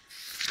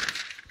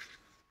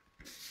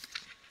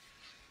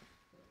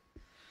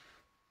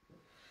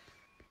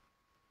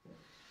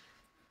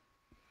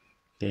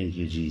 Thank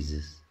you,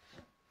 Jesus.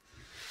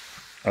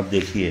 अब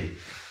देखिए,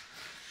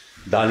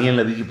 दानियल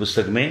नबी की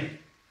पुस्तक में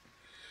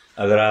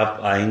अगर आप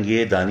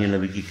आएंगे, दानियल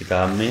नबी की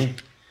किताब में,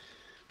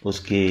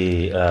 उसके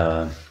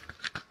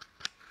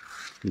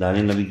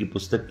दानियल नबी की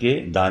पुस्तक के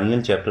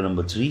दानियल चैप्टर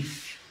नंबर 3,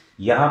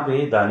 यहाँ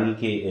पे दानियल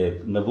के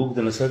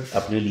नबूकदनेस्सर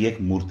अपने लिए एक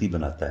मूर्ति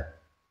बनाता है।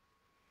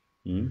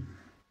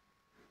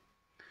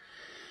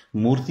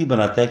 मूर्ति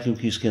बनाता है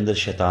क्योंकि उसके अंदर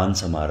शैतान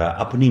समा रहा,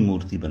 अपनी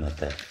मूर्ति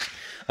बनाता है।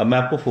 अब मैं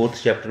आपको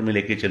 4th चैप्टर में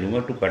लेके चलूंगा,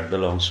 to cut the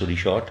long story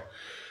short.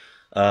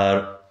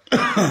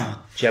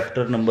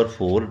 Chapter number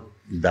 4,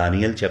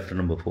 Daniel chapter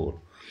number 4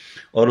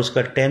 और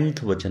उसका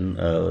 10th वचन,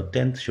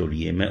 10th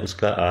छोड़िए, मैं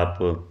उसका आप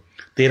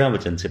 13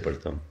 वचन से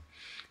पढ़ता हूँ।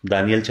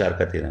 दानियल 4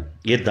 का 13।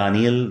 ये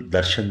दानियल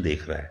दर्शन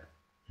देख रहा है।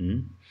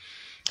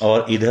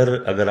 और इधर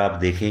अगर आप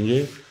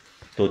देखेंगे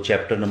तो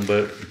चैप्टर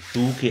नंबर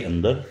 2 के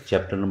अंदर,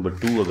 चैप्टर नंबर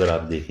 2 अगर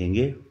आप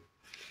देखेंगे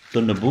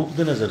तो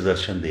नबूकदनेस्सर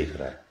दर्शन देख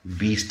रहा है,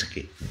 बीस्ट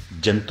के,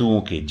 जंतुओं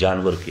के,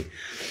 जानवर के।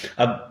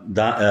 अब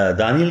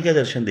दानियल क्या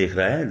दर्शन देख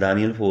रहा है?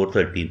 Daniel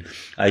 4:13,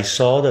 I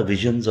saw the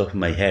visions of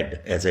my head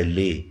as I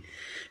ले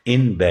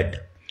in bed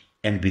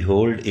and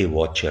behold A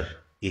watcher,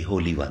 A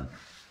Holi one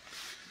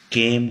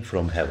came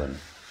from heaven.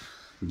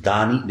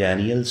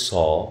 Daniel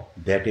saw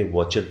that a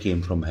watcher came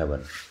from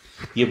heaven.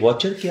 ये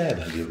वॉचर क्या है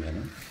भाइयों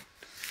बहनों?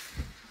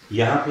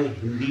 यहाँ पे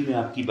हिंदी में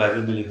आपकी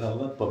बाइबल में लिखा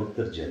होगा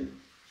पवित्र जन,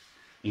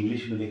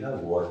 इंग्लिश में लिखा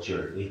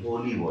वॉचर, ए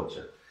होली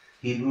वॉचर।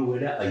 हिब्रू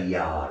वर्ड है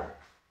अय्यार।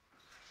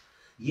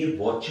 ये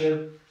वॉचर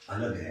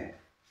अलग है,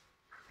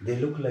 दे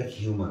लुक लाइक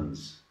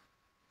ह्यूमंस।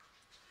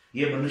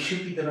 ये मनुष्य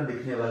की तरह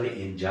दिखने वाले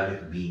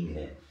एंजेलिक बीइंग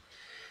है।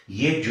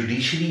 ये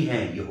जुडिशरी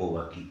है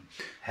यहोवा की।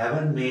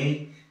 हेवन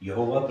में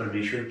यहोवा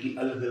परमेश्वर की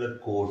अलग अलग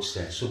कोर्ट्स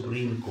हैं,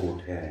 सुप्रीम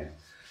कोर्ट है,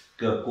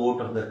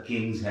 कोर्ट ऑफ द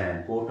किंग्स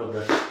है, कोर्ट ऑफ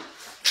द,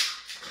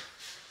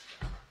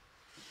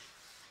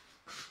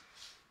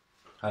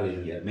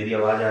 हालेलुया। मेरी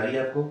आवाज आ रही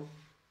है आपको?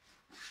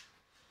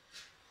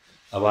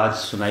 आवाज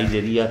सुनाई दे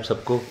रही है आप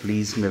सबको?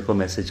 प्लीज मेरे को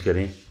मैसेज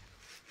करें।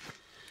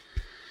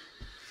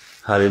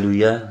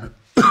 Hallelujah.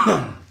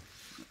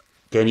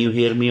 Can you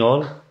hear me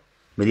all?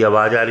 मेरी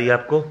आवाज आ रही है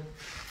आपको?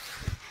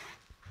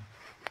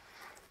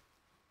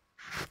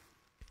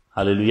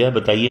 हालेलुया,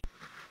 बताइए।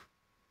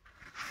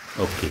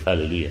 Okay,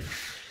 hallelujah.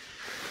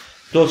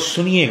 तो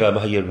सुनिएगा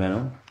भाई और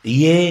बहनों,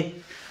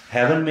 ये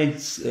हेवन में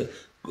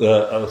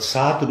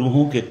 7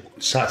 रूहों के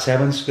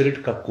 7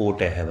 स्पिरिट का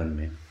कोर्ट है हेवन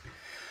में।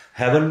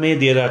 हेवन में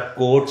there are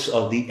courts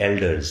of the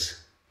elders,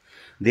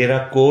 there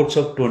are courts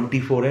of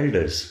 24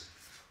 elders,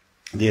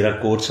 there are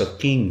courts of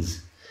Kings,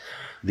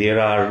 there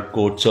are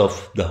courts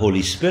of the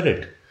Holi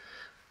spirit.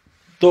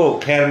 तो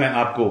खैर मैं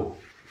आपको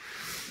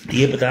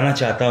ये बताना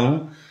चाहता हूं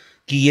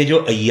कि ये जो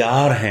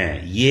अय्यार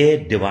हैं ये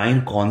डिवाइन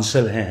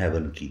काउंसिल हैं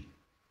हेवन की,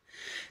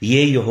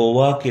 ये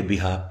यहोवा के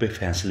बिहाफ पे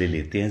फैसले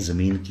लेते हैं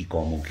जमीन की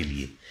कौमों के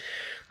लिए।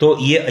 तो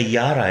ये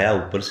अय्यार आया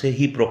ऊपर से,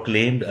 ही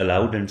प्रोक्लेम्ड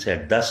अलाउड एंड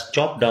सेड, दस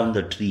chop down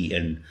the tree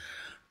and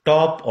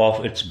top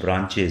of its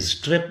branches,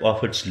 strip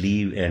of its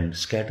leave and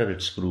scatter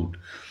it's fruit.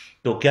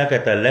 तो क्या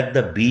कहता है, let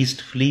the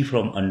beast flee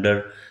from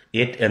under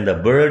it and the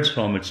birds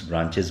from its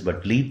branches,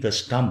 but leave the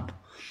stump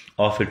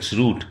of its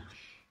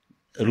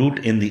root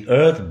in the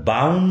earth,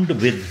 bound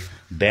with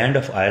band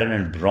of iron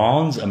and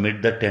bronze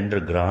amid the tender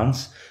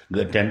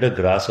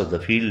grass of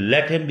the field.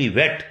 Let him be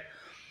wet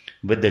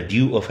with the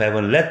dew of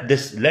heaven.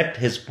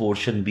 Let his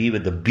portion be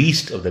with the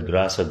beast of the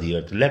grass of the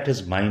earth. Let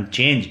his mind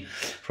change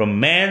from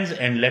man's,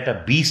 and let a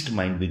beast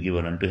mind be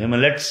given unto him.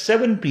 And let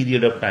 7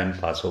 period of time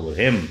pass over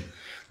him.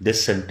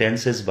 This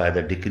sentence is by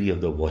the decree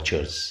of the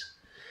watchers.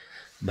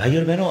 भाई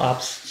और बहनों, आप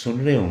सुन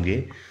रहे होंगे,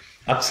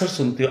 अक्सर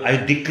सुनते हो, आई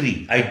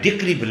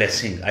decree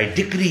blessing, आई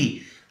decree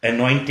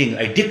anointing,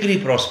 आई decree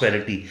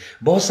prosperity.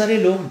 बहुत सारे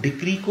लोग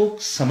डिक्री को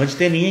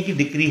समझते नहीं है कि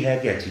डिक्री है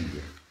क्या चीज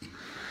है।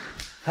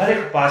 हर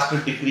एक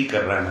पास्टर डिक्री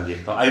कर रहा है, मैं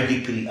देखता हूं आई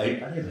डिक्री।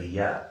 अरे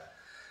भैया,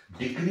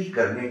 डिक्री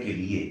करने के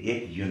लिए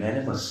एक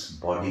यूनानिमस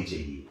बॉडी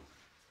चाहिए,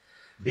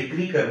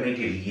 डिक्री करने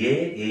के लिए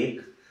एक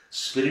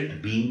स्पिरिट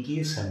बीइंग की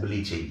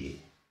असेंबली चाहिए।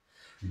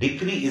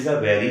 Decree is a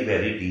very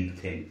very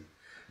deep thing.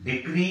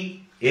 Decree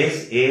is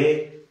a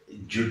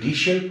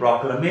judicial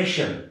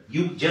proclamation.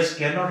 You just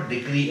cannot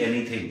decree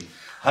anything.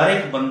 हर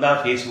एक बंदा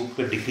फेसबुक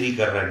पे डिक्री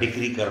कर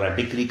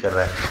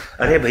रहा है।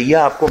 अरे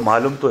भैया, आपको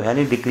मालूम तो है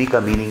नहीं डिक्री का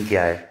मीनिंग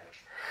क्या है,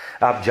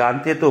 आप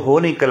जानते तो हो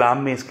नहीं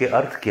कलाम में इसके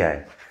अर्थ क्या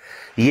है।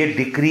 ये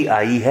डिक्री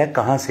आई है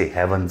कहां से?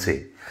 हेवन से।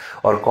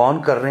 और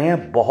कौन कर रहे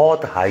हैं?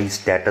 बहुत हाई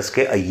स्टेटस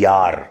के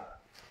अय्यार।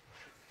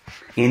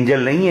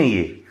 एंजल नहीं है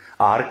ये,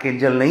 आर्क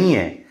एंजल नहीं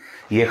है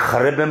ये,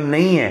 खरबम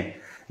नहीं है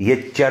ये,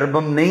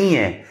 चरबम नहीं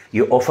है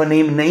ये,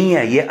 ओफनीम नहीं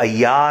है ये,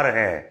 अय्यार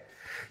है।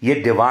 ये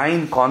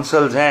डिवाइन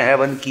काउंसिल्स हैं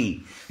हेवन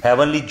की,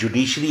 हेवनली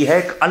जुडिशरी है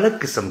एक अलग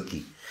किस्म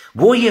की।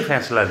 वो ये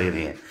फैसला ले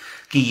रहे हैं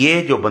कि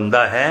ये जो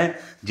बंदा है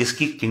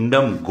जिसकी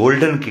किंगडम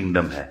गोल्डन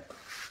किंगडम है,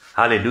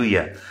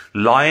 हालेलुया,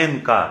 लॉयन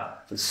का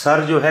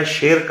सर जो है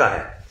शेर का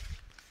है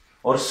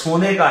और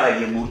सोने का है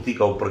ये मूर्ति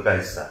का ऊपर का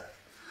हिस्सा।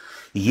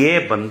 ये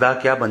बंदा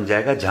क्या बन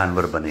जाएगा?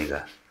 जानवर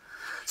बनेगा।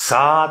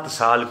 7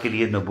 साल के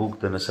लिए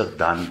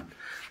नबूकदनेस्सर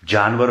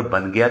जानवर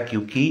बन गया,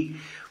 क्योंकि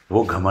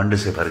वो घमंड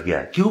से भर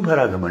गया। क्यों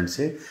भरा घमंड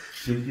से?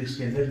 क्योंकि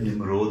उसके अंदर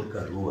निम्रोद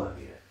का रूह आ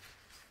गया।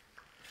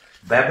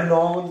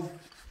 बेबीलोन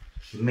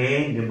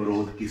में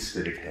निम्रोद की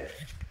स्पिरिट है।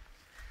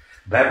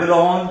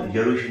 बेबीलोन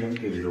यरूशलेम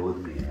के विरोध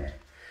में है।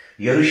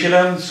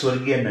 यरूशलेम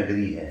स्वर्गीय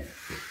नगरी है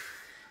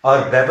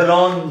और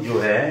बेबीलोन जो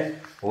है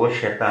वो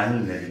शैतानी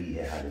नगरी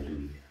है।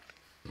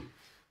 हालेलुया।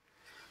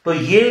 तो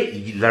ये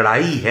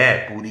लड़ाई है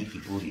पूरी की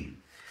पूरी।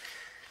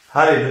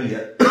 हालेलुया।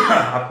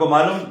 आपको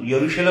मालूम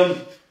यरूशलेम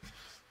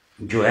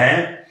जो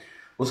है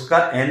उसका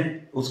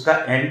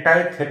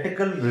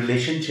एंटाइथेटिकल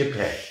रिलेशनशिप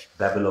है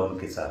बेबीलोन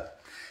के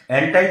साथ।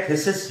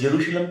 एंटाइथेसिस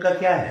यरूशलेम का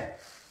क्या है?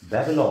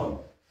 बेबीलोन।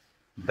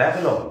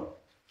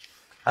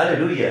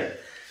 हालेलुया।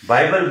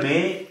 बाइबल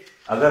में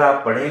अगर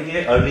आप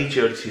पढ़ेंगे early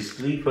church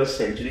history, 1st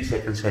century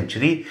 2nd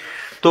century,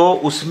 तो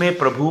उसमें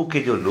प्रभु के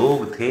जो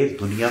लोग थे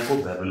दुनिया को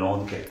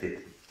बेबीलोन कहते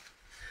थे।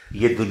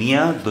 ये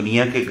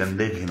दुनिया के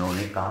गंदे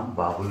घिनौने काम,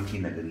 बाबुल की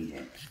नगरी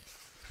है,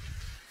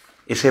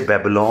 इसे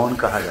बेबीलोन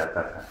कहा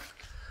जाता था।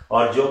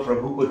 और जो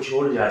प्रभु को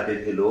छोड़ जाते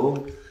थे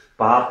लोग,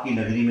 पाप की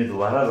नगरी में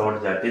दोबारा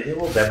लौट जाते थे,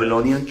 वो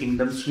बेबीलोनियन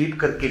किंगडम स्वीप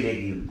करके ले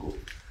गई उनको,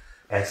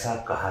 ऐसा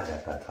कहा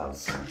जाता था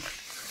उस समय।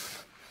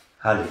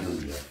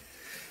 हालेलुया।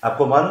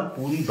 आपको मालूम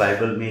पूरी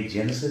बाइबल में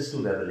जेनेसिस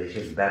टू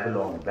रेवलेशन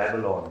बेबीलोन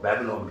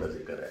का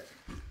जिक्र है।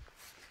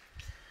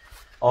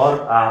 और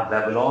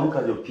बेबीलोन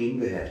का जो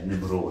किंग है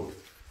निम्रोद,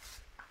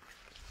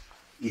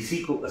 इसी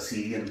को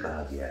असीरियन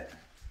कहा गया है।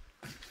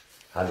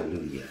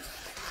 हालेलुया।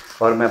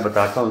 और मैं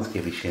बताता हूं इसके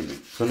विषय में,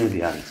 सुने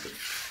ध्यान से।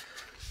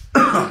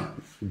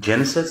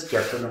 Genesis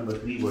chapter number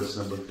 3 verse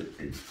number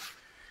 15,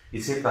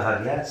 इसे कहा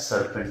गया है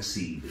सरपेंट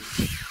सीड,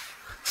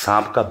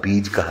 सांप का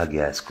बीज कहा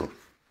गया इसको।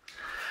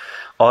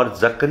 और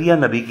जकरिया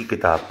नबी की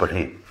किताब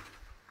पढ़ें,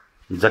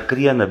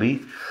 जकरिया नबी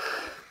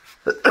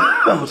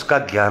उसका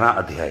 11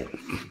 अध्याय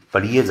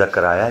पढ़िए।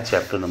 जकराया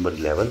chapter number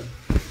 11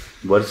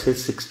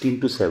 versus 16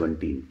 to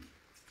 17।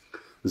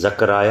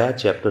 जकराया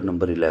chapter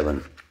number 11।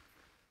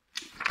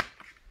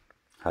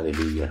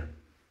 Hallelujah.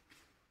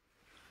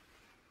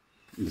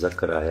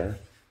 जकराया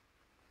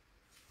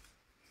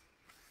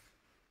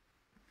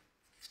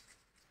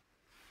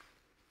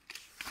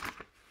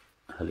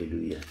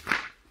hallelujah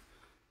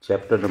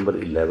chapter number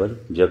 11,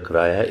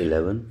 जकराया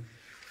 11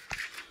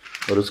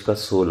 और उसका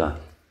 16।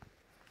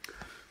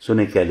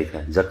 सुने क्या लिखा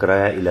है,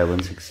 जकराया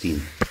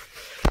 11:16।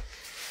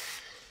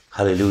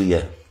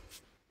 Hallelujah.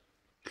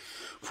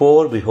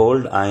 For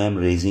behold, I am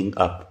raising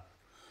up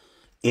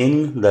in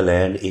the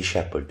land a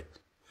shepherd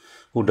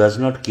who does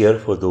not care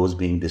for those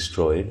being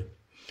destroyed,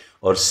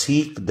 or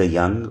seek the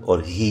young, or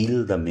heal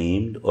the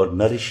maimed, or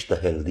nourish the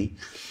healthy,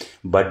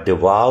 but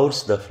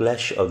devours the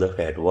flesh of the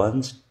fat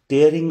ones,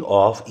 tearing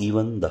off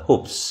even the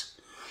hoofs.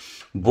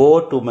 Woe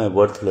to my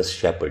worthless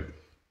shepherd,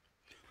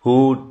 who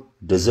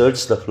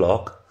deserts the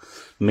flock.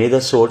 May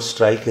the sword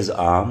strike his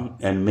arm,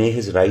 and may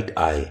his right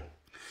eye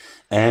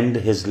and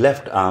his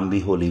left arm be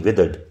wholly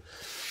withered,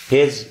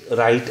 his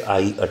right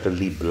eye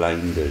utterly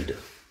blinded.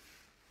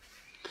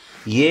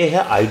 ये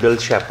है idol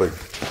shepherd,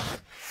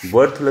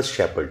 worthless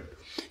shepherd.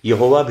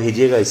 यहोवा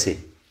भेजेगा इसे,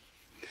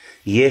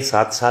 ये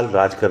 7 साल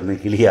राज करने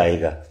के लिए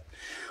आएगा.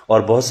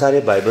 और बहुत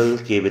सारे बाइबल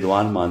के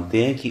विद्वान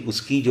मानते हैं कि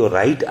उसकी जो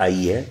राइट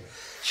आई है,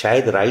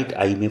 शायद राइट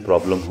आई में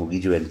प्रॉब्लम होगी,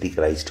 जो एंटी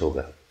क्राइस्ट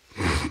होगा.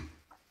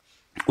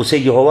 उसे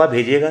यहोवा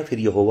भेजेगा, फिर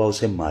यहोवा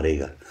उसे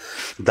मारेगा.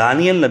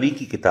 दानियल नबी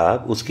की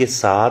किताब उसके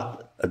 7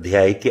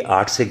 अध्याय के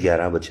 8 से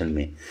 11 वचन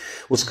में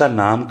उसका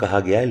नाम कहा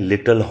गया है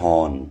लिटिल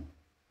हॉर्न.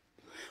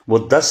 वो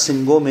 10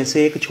 सिंगों में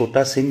से एक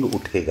छोटा सिंग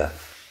उठेगा.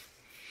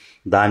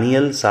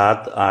 दानियल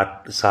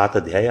 7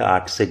 अध्याय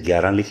 8 से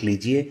 11 लिख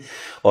लीजिए,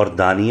 और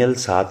दानियल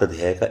 7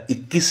 अध्याय का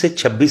 21 से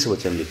 26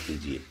 वचन लिख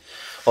लीजिए,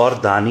 और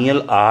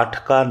दानियल 8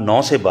 का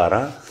 9 से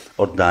 12,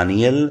 और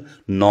दानियल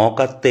 9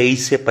 का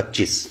 23 से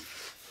 25.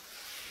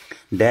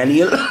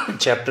 डैनियल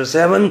चैप्टर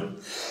 7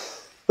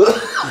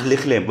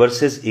 लिख लें,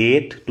 वर्सेस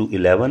 8 to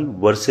 11,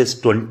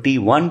 वर्सेस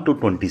 21 to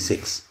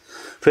 26.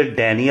 फिर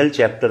Daniel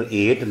chapter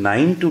 8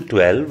 9 to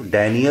 12,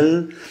 Daniel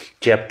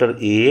chapter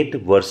 8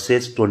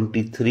 versus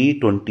 23,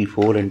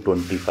 24 and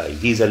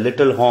 25. He is a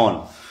little horn.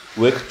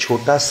 वो एक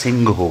छोटा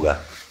सिंह होगा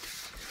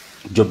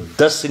जो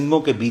 10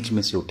 सिंगों के बीच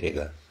में से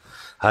उठेगा.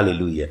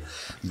 हालेलुया.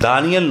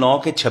 दानियल 9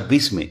 के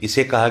 26 में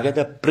इसे कहा गया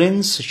था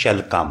प्रिंस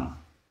शैल कम,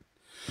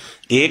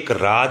 एक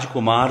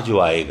राजकुमार जो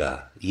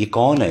आएगा. ये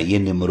कौन है? ये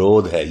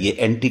निम्रोद है, ये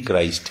एंटी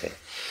क्राइस्ट है.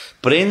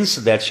 Prince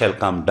that shell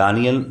come,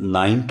 Daniel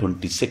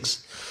 9:26.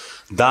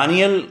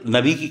 Daniel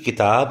नबी की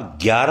किताब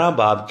 11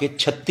 बाब के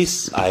 36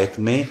 आयत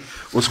में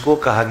उसको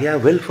कहा गया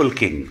विलफुल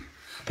किंग,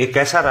 एक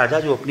ऐसा राजा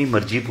जो अपनी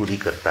मर्जी पूरी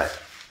करता है.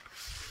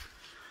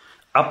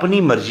 अपनी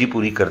मर्जी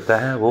पूरी करता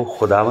है, वो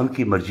खुदावन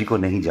की मर्जी को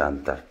नहीं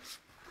जानता.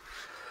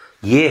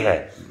 ये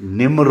है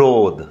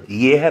निम्रोद,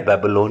 ये है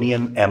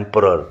बेबीलोनियन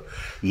एम्परर,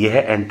 ये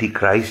है एंटी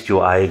क्राइस्ट जो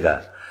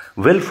आएगा.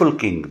 विलफुल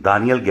किंग,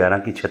 दानियल 11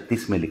 की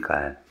 36 में लिखा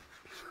है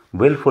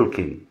विलफुल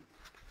किंग.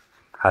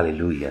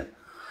 हालेलुया.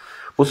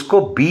 उसको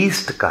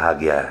बीस्ट कहा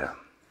गया है.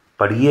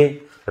 पढ़िए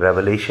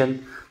revelation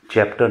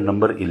chapter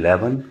number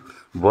 11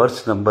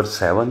 verse number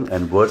 7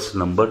 and verse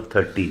number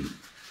 13.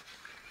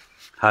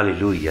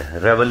 Hallelujah.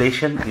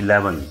 Revelation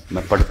 11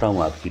 मैं पढ़ता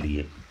हूं आपके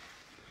लिए.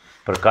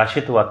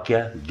 प्रकाशित वाक्य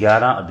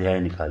 11 अध्याय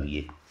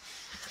निकालिए.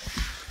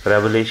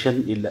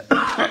 रेवलेशन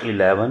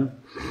 11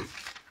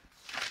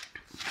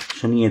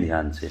 सुनिए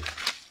ध्यान से.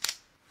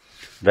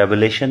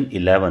 रेवलेशन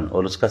 11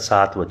 और उसका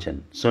 7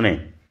 वचन सुने.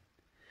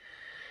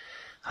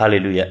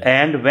 Hallelujah.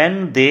 And when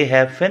they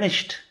have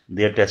finished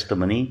their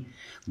testimony,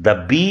 the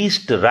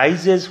beast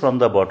rises from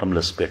the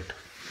bottomless pit.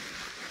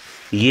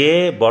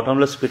 ये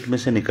bottomless pit में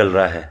से निकल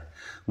रहा है.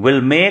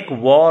 Will make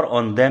war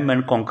on them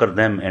and conquer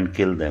them and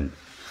kill them.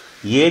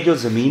 ये जो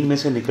जमीन में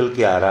से निकल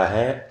के आ रहा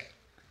है,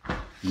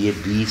 ये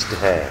बीस्ट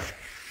है.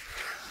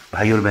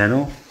 भाई और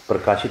बहनों,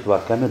 प्रकाशित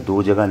वाक्य में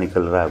 2 जगह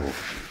निकल रहा है वो.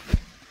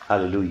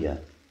 हालेलुया.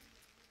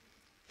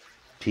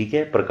 ठीक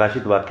है.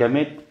 प्रकाशित वाक्य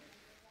में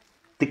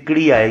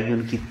तिकड़ी आएगी,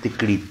 उनकी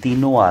तिकड़ी,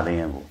 तीनों आ रहे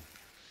हैं वो.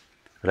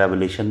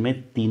 रेवलेशन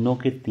में तीनों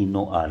के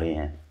तीनों आ रहे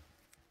हैं.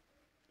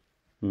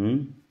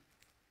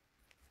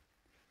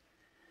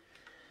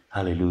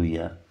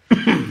 हालेलुया.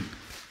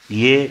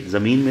 ये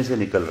जमीन में से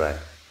निकल रहा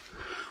है,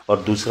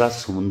 और दूसरा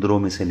समुद्रों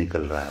में से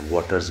निकल रहा है,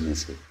 वाटर्स में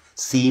से,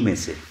 सी में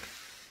से.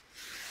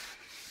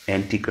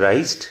 Anti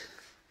Christ,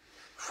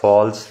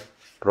 false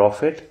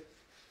profit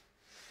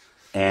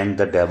and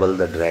the devil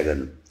the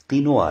dragon,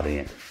 तीनों आ रहे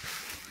हैं.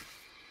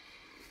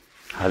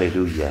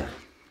 हालेलुया.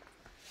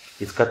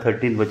 इसका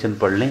 13 वचन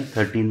पढ़ लें.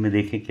 13 में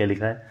देखें क्या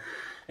लिखा है.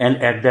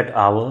 And at that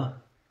our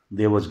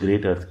there was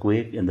great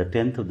earthquake, and the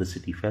 10th of the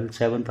city fell,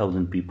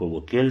 7,000 people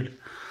were killed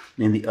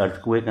in the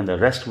earthquake, and the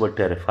rest were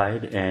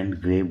terrified and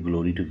gave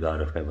glory to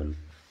God of heaven.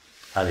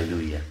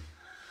 Hallelujah.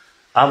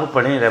 अब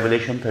पढ़ें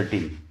revelation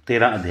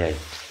 13 अध्याय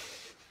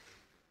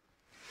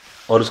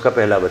और उसका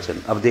पहला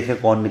वचन. अब देखें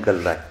कौन निकल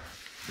रहा है.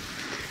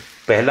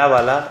 पहला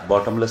वाला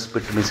बॉटमलेस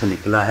पिट में से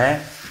निकला है,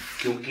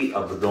 क्योंकि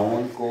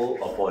अबदोन को,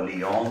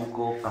 अपोलियोन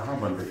को कहाँ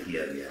बंद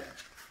किया गया है?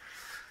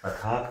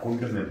 अथाह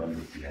कुंड में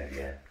बंद किया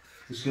गया है.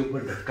 उसके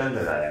ऊपर ढक्कन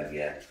लगाया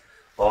गया है,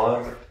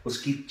 और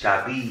उसकी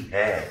चाबी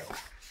है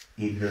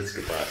एंजल्स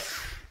के पास.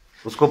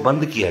 उसको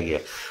बंद किया गया.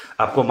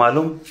 आपको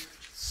मालूम,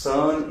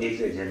 सर्न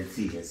एक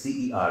एजेंसी है,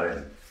 CERN,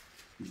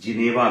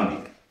 जिनेवा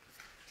में,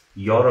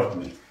 यूरोप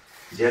में,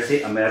 जैसे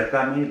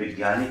अमेरिका में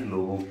वैज्ञानिक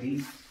लोगों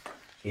की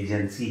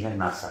एजेंसी है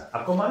नासा.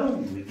 आपको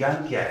मालूम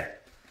विज्ञान क्या है?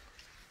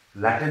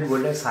 लैटिन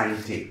वर्ड है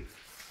साइंटिक,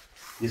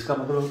 जिसका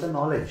मतलब होता है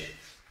नॉलेज.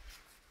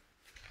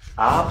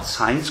 आप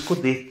साइंस को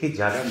देख के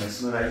ज्यादा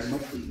मेस्मराइज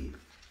मत होइए,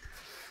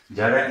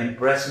 ज्यादा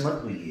इंप्रेस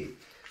मत होइए.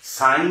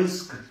 साइंस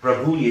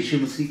प्रभु यीशु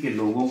मसीह के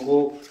लोगों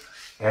को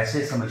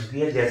ऐसे समझती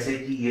है जैसे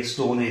कि ये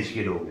स्टोन एज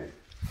के लोग हैं,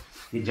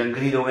 ये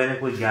जंगली लोग हैं,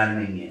 कोई ज्ञान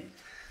नहीं है.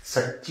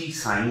 सच्ची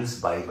साइंस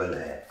बाइबल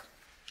है.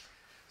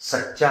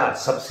 सच्चा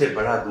सबसे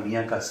बड़ा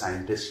दुनिया का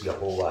साइंटिस्ट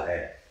यहोवा है।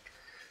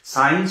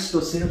 साइंस तो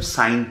सिर्फ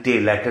साइंटे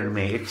लैटिन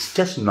में, it's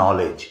just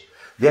knowledge,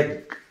 they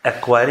are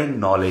acquiring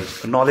knowledge,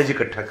 knowledge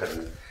इकट्ठा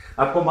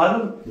करना। आपको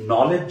मालूम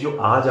नॉलेज जो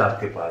आज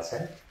आपके पास है,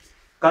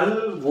 कल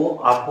वो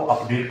आपको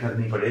अपडेट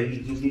करनी पड़ेगी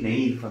क्योंकि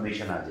नई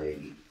इंफॉर्मेशन आ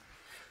जाएगी।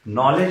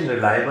 नॉलेज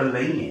रिलायबल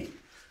नहीं है,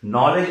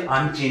 नॉलेज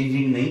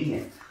अनचेंजिंग नहीं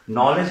है,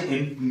 नॉलेज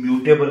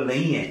इम्यूटेबल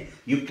नहीं है।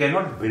 You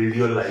cannot build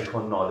your life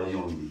on knowledge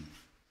only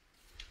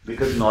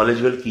because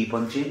knowledge will keep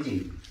on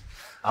changing.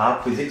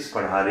 आप फिजिक्स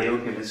पढ़ा रहे हो,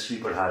 केमिस्ट्री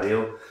पढ़ा रहे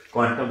हो,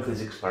 क्वांटम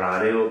फिजिक्स पढ़ा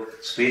रहे हो,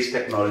 स्पेस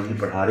टेक्नोलॉजी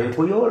पढ़ा रहे हो,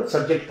 कोई और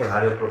सब्जेक्ट पढ़ा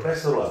रहे हो,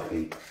 प्रोफेसर हो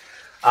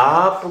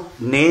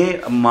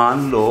आपने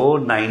मान लो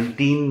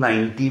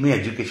 1990 में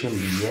एजुकेशन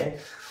ली है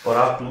और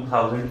आप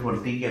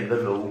 2020 के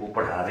अंदर लोगों को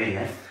पढ़ा रहे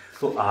हैं,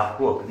 तो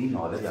आपको अपनी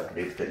नॉलेज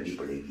अपडेट करनी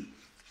पड़ेगी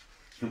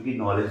क्योंकि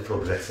नॉलेज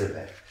प्रोग्रेसिव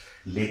है।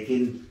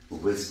 लेकिन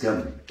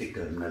विजडम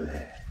इटर्नल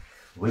है।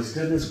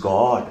 Wisdom is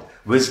God,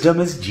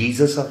 wisdom is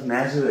Jesus of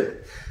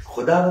Nazareth.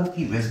 खुदावंत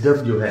की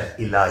विजडम जो है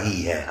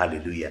इलाही है।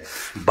 हालेलुया।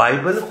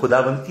 बाइबल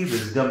खुदावंत की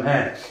विजडम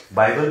है।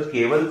 बाइबल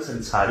केवल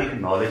संसारिक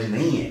नॉलेज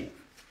नहीं है।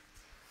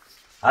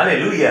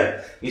 हालेलुया।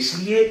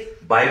 इसलिए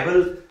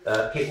बाइबल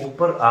के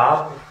ऊपर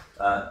आप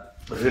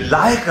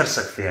रिलाय कर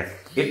सकते हैं।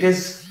 It is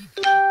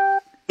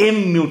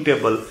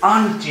immutable,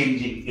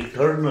 unchanging,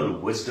 eternal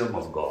wisdom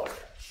of God.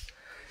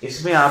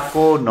 इसमें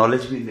आपको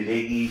नॉलेज भी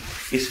मिलेगी,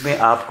 इसमें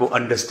आपको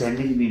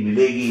अंडरस्टैंडिंग भी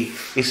मिलेगी,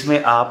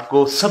 इसमें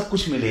आपको सब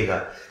कुछ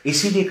मिलेगा।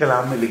 इसीलिए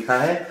कलाम में लिखा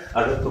है,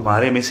 अगर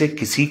तुम्हारे में से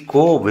किसी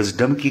को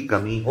विजडम की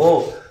कमी हो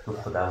तो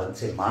खुदावंत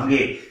से मांगे,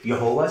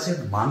 यहोवा से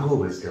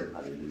मांगो विजडम।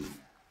 Hallelujah,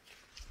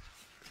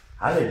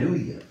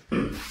 hallelujah.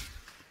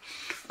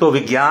 तो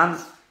विज्ञान,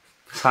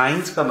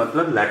 साइंस का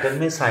मतलब लैटिन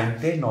में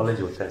साइंटे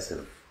नॉलेज होता है,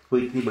 सिर्फ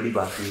कोई इतनी बड़ी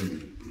बात नहीं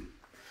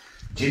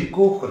है।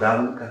 जिनको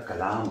खुदावंत का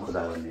कलाम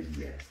खुदावंत ने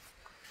दिया है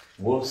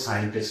वो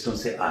साइंटिस्टों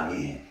से आगे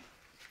हैं,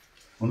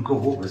 उनको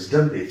वो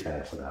विजडम देता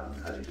है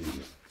खुदावंत।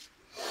 हालेलुया।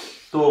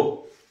 तो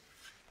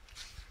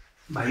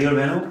भाई और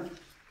बहनों,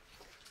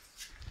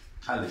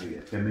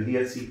 हालेलुया,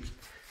 फेमिलियर सी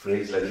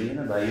फ्रेज लग रही है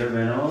ना, भाई और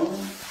बहनों,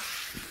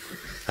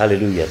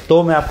 हालेलुया।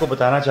 तो मैं आपको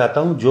बताना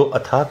चाहता हूं जो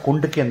अथाह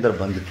कुंड के अंदर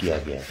बंद किया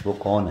गया है वो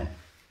कौन है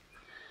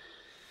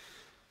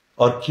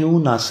और क्यों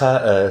नासा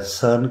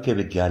सर्न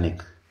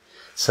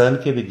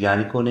के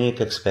वैज्ञानिकों ने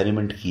एक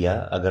एक्सपेरिमेंट किया,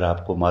 अगर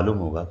आपको मालूम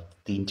होगा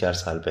 3-4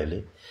 साल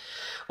पहले,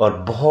 और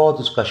बहुत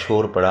उसका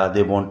शोर पड़ा।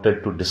 They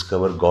wanted to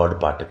discover God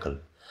particle.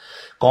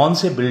 कौन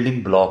से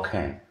बिल्डिंग ब्लॉक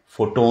हैं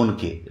फोटोन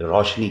के,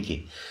 रोशनी के,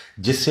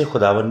 जिससे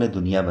खुदावन ने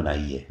दुनिया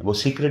बनाई है, वो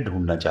सीक्रेट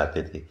ढूंढना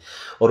चाहते थे।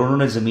 और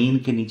उन्होंने ज़मीन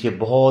के नीचे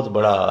बहुत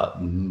बड़ा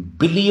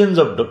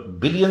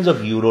बिलियंस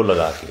ऑफ यूरो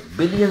लगा के,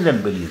 बिलियंस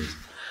एंड बिलियंस,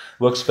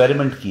 वो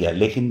एक्सपेरिमेंट किया,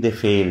 लेकिन they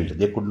failed,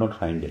 they could not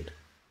find it.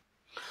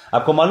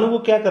 आपको मालूम वो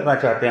क्या करना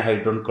चाहते हैं?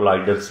 हाइड्रोन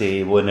कोलाइडर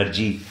से वो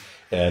एनर्जी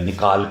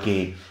निकाल के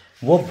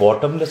वो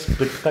बॉटमलेस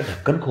पिट का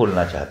ढक्कन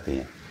खोलना चाहते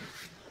हैं।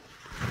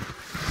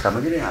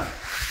 समझ रहे हैं आप?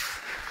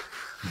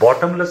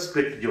 बॉटमलेस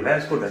पिट जो है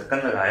उसको ढक्कन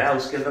लगाया,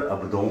 उसके अंदर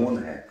अबदोन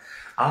है।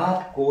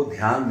 आपको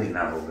ध्यान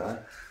देना होगा,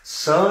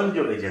 सर्न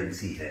जो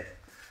एजेंसी है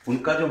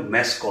उनका जो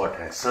मैस्कॉट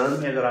है,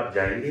 सर्न में अगर आप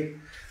जाएंगे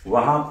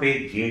वहां पे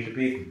गेट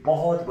पे एक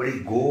बहुत बड़ी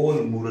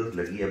गोल मूर्त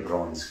लगी है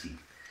ब्रॉन्ज की।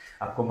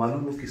 आपको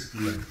मालूम वो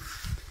किसकी है?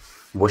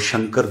 वो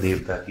शंकर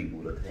देवता की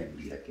मूर्त है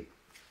इंडिया के।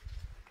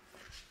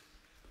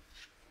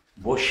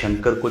 वो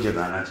शंकर को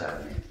जगाना चाह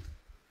रहे हैं।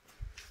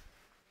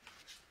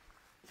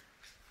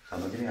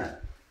 समझ रहे हैं?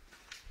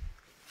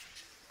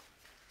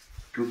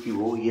 क्योंकि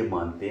वो ये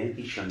मानते हैं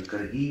कि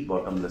शंकर ही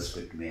बॉटमलेस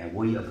पिट में है,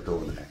 वही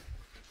अबदोन है,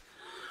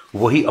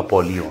 वही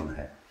अपोलियन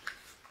है।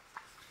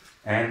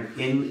 And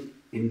in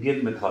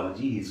Indian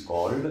mythology he is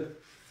called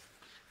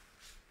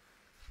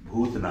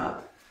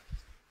Bhootnath,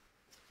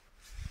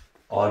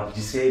 और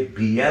जिसे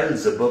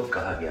बिएलज़ेबूब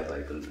कहा गया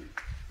बाइबल में।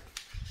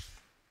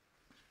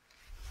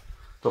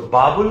 तो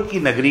बाबुल की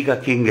नगरी का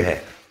किंग है।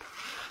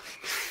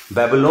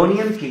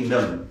 बेबीलोनियन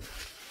किंगडम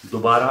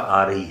दोबारा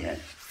आ रही है।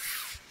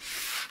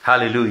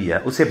 हालेलुया।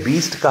 उसे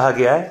बीस्ट कहा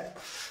गया है।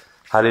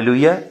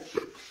 हालेलुया।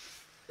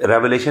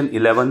 रेवलेशन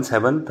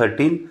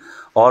 11:7-13,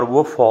 और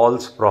वो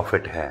फॉल्स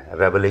प्रॉफिट है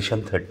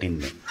रेवलेशन 13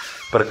 में।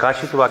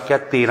 प्रकाशित वाक्या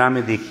 13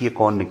 में देखिए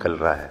कौन निकल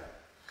रहा है,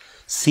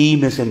 सी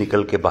में से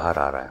निकल के बाहर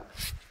आ रहा है।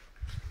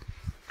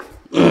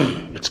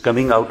 It's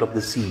coming out of the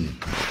C.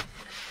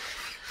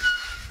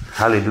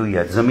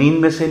 Hallelujah. जमीन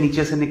में से,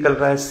 नीचे से निकल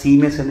रहा है, सी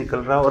में से निकल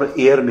रहा है, और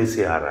एयर में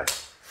से आ रहा है।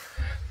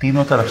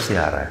 तीनों तरफ से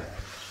आ रहा है।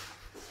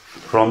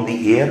 From the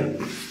air,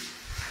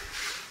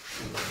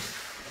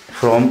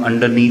 from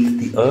underneath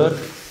the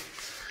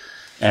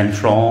earth and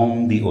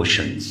from the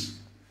oceans.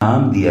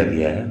 नाम दिया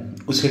गया है,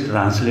 उसे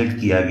ट्रांसलेट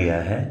किया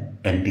गया है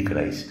एंटी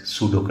क्राइस्ट,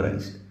 सूडो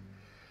क्राइस्ट।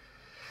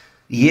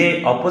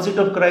 ये ऑपोजिट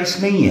ऑफ क्राइस्ट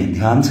नहीं है।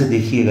 ध्यान से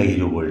देखिएगा, ये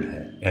जो वर्ड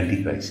है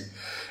एंटी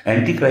क्राइस्ट।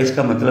 एंटी क्राइस्ट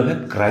का मतलब है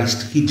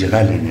क्राइस्ट की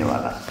जगह लेने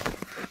वाला,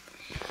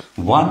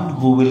 one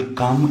who will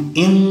come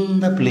in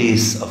the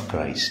place of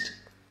Christ.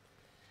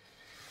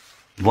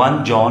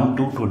 1 John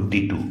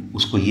 2:22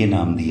 उसको ये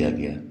नाम दिया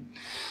गया।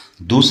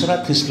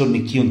 दूसरा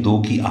थिस्सलुनीकियों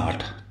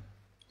 2:8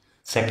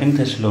 2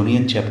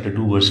 Thessalonians chapter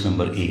 2 verse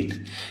number 8.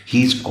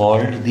 He is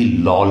called the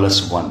lawless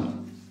one.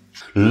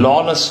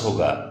 Lawless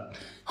होगा,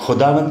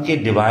 खुदावंद के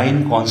डिवाइन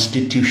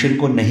कॉन्स्टिट्यूशन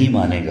को नहीं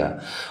मानेगा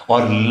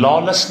और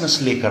लॉलेसनेस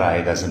लेकर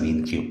आएगा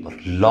जमीन के ऊपर,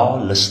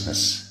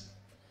 लॉलेसनेस।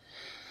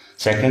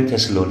 2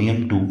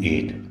 Thessalonians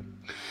 2:8।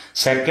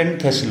 2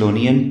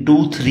 Thessalonians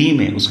 2:3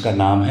 में उसका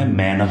नाम है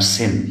मैन ऑफ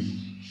सिन।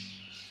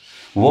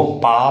 वो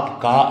पाप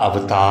का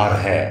अवतार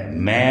है,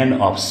 मैन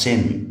ऑफ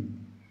सिन।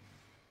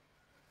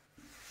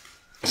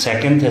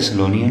 2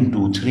 Thessalonians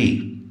 2:3।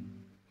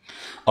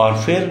 और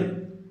फिर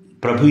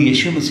प्रभु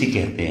यीशु मसीह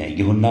कहते हैं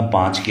यूहन्ना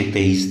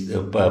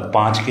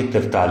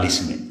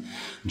 5:43 में,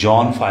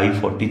 जॉन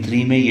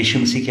 5:43 में यीशु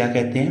मसीह क्या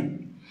कहते हैं?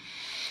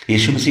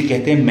 यीशु मसीह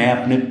कहते हैं, मैं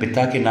अपने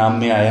पिता के नाम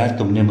में आया,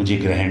 तुमने मुझे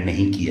ग्रहण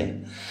नहीं किया,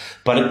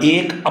 पर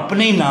एक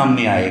अपने ही नाम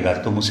में आएगा,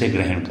 तुम उसे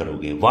ग्रहण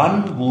करोगे।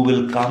 One who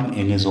will come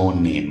in his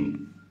own name.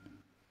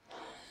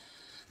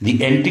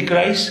 The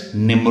Antichrist,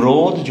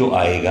 Nimrod जो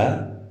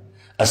आएगा,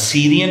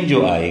 असीरियन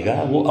जो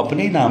आएगा, वो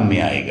अपने नाम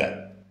में आएगा।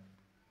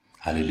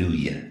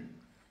 Hallelujah.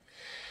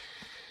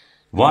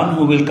 One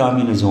who will come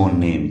in his own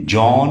name,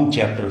 John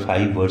chapter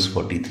 5 verse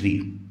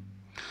 43।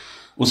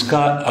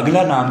 उसका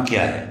अगला नाम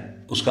क्या है?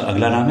 उसका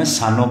अगला नाम है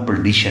सन ऑफ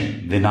परडिशन,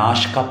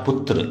 विनाश का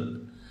पुत्र।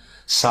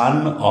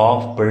 सन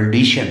ऑफ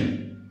परडिशन,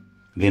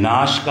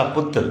 विनाश का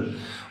पुत्र।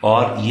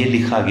 और यह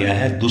लिखा गया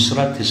है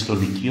दूसरा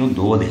थिस्सलुनीकियों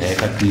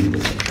 2:3।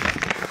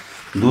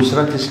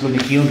 दूसरा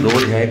थिस्सलुनीकियों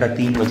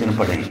 2:3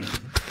 पढ़ें,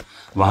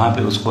 वहां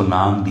पे उसको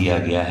नाम दिया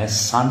गया है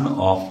सन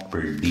ऑफ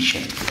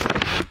परडिशन,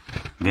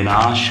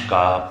 विनाश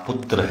का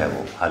पुत्र है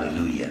वो।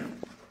 हालेलुया।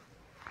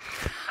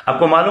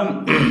 आपको मालूम,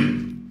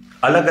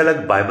 अलग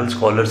अलग बाइबल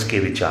स्कॉलर्स के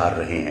विचार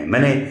रहे हैं।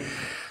 मैंने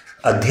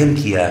अध्ययन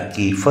किया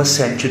कि फर्स्ट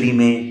सेंचुरी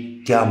में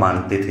क्या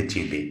मानते थे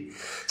चेले,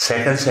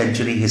 सेकंड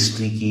सेंचुरी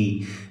हिस्ट्री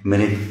की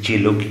मैंने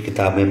चेलों की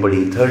किताबें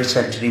पढ़ी, थर्ड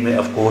सेंचुरी में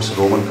ऑफ कोर्स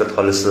रोमन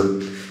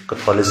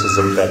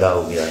कैथोलिसिज्म पैदा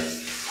हो गया।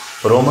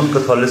 रोमन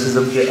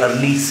कैथोलिसिज्म के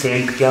अर्ली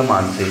सेंट क्या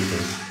मानते थे,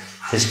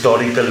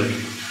 हिस्टोरिकल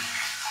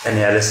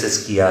एनालिसिस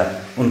किया,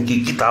 उनकी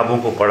किताबों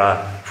को पढ़ा,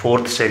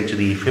 4th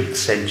सेंचुरी 5th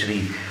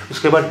सेंचुरी।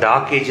 उसके बाद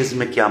डार्क एजेस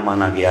में क्या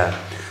माना गया,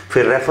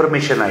 फिर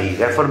रेफॉर्मेशन आई,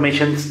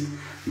 रेफॉर्मेशन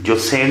जो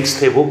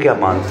सेंट्स थे वो क्या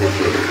मानते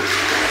थे।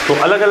 तो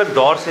अलग अलग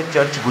दौर से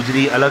चर्च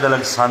गुजरी, अलग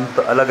अलग संत,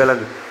 अलग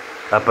अलग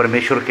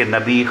परमेश्वर के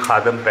नबी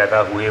खादम पैदा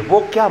हुए, वो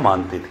क्या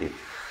मानते थे,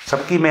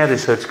 सबकी मैं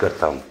रिसर्च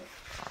करता हूँ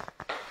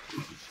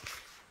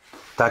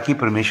ताकि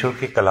परमेश्वर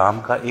के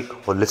कलाम का एक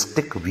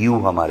होलिस्टिक व्यू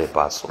हमारे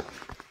पास हो।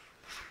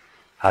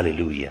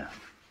 Hallelujah.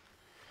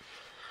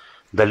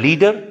 The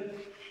leader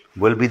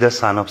will be the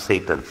son of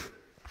Satan.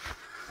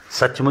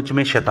 सचमुच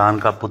में शैतान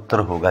का पुत्र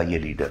होगा ये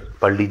लीडर।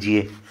 पढ़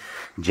लीजिए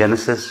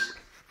जेनेसिस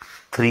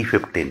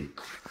 3:15।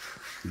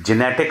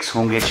 जेनेटिक्स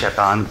होंगे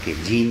शैतान के,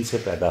 जीन से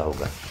पैदा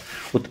होगा।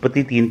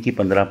 उत्पत्ति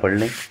 3:15 पढ़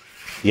लें।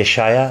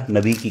 यशाया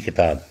नबी की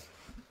किताब,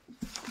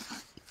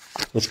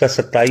 उसका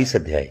 27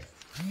 अध्याय।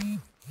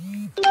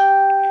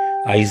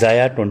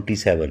 आइजाया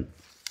 27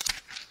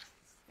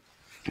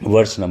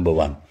 वर्स नंबर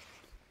 1।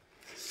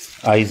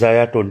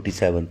 आइजाया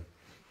 27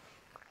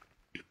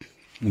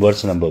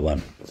 वर्स नंबर 1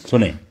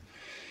 सुने।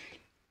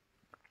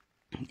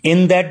 In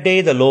that day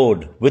the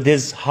Lord, with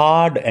his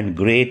hard and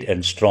great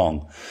and strong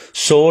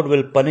sword,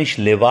 will punish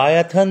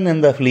Leviathan and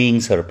the fleeing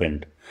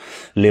serpent,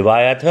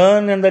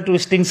 Leviathan and the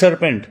twisting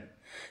serpent.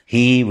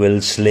 He will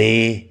slay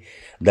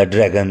the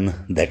dragon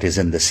that is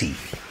in the sea.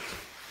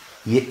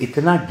 ये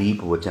इतना deep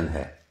वचन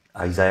है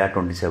आइजाया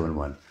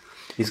 27:1।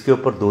 इसके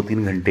ऊपर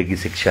 2-3 घंटे की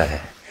शिक्षा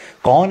है।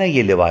 कौन है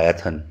ये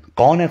लेवायाथन,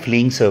 कौन है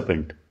fleeing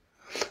serpent?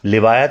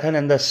 लेवायाथन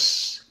and the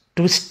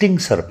twisting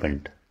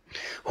serpent.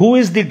 Who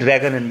is the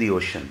dragon in the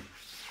ocean?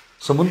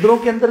 समुद्रों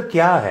के अंदर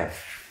क्या है?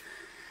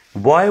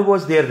 Why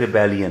was there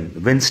rebellion?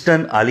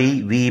 Winston Ali,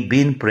 we've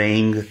been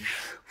praying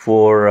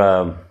for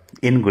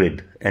Ingrid,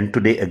 and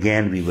today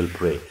again we will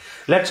pray.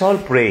 Let's all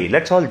pray.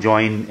 Let's all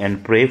join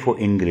and pray for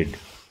Ingrid.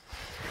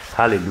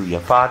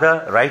 Hallelujah. Father,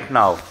 right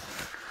now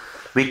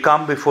we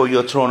come before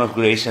your throne of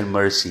grace and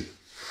mercy.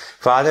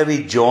 Father,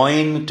 we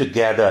join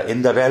together in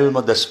the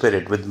realm of the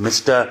Spirit with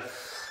Mr.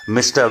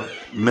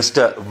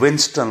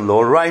 Winston,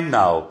 Lord, right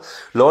now.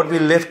 Lord, we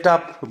lift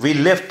up,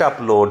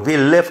 Lord, we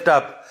lift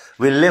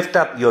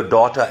up your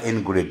daughter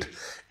Ingrid.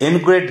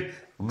 Ingrid,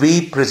 we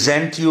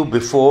present you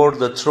before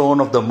the throne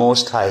of the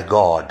Most High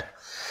God.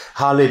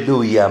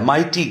 Hallelujah,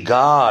 mighty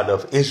God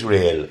of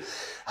Israel.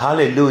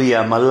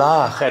 Hallelujah,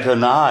 Malach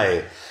Adonai.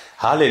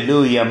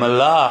 Hallelujah,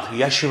 Malach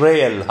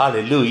Yashrael.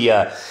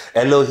 Hallelujah,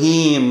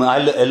 Elohim,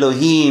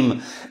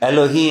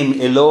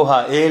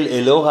 Eloha, El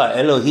Eloha,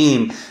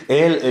 Elohim,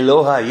 El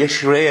Eloha,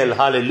 Yashrael.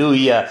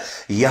 Hallelujah,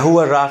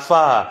 Yahuwah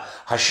Rapha.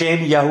 Hashem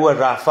Yahuwah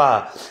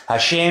Rapha,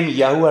 Hashem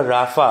Yahuwah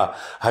Rapha,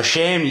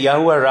 Hashem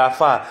Yahuwah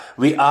Rapha.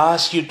 We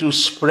ask you to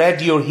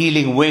spread your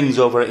healing wings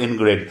over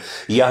Ingrid.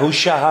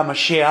 Yahusha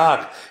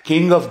HaMashiach,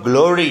 King of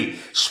Glory,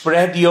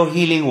 spread your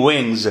healing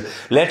wings.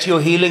 Let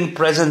your healing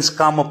presence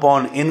come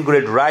upon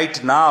Ingrid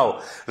right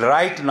now.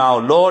 Right now,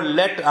 Lord,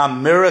 let a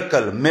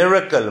miracle,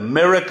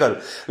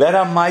 let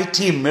a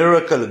mighty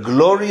miracle,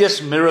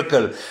 glorious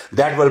miracle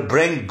that will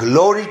bring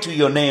glory to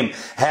your name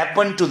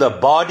happen to the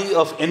body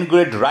of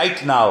Ingrid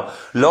right now.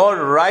 Lord,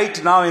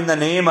 right now in the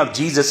name of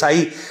Jesus,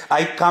 I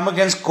come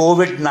against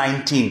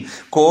COVID-19.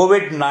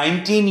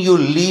 COVID-19, you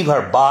leave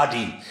her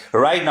body.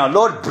 Right now,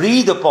 Lord,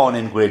 breathe upon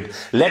Ingrid.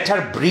 Let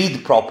her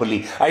breathe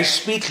properly. I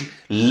speak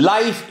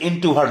life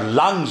into her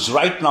lungs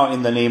right now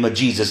in the name of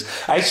Jesus.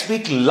 I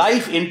speak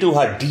life into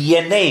her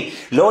DNA.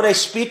 Lord, I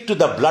speak to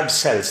the blood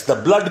cells, the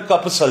blood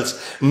corpuscles.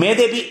 May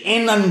they be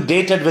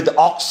inundated with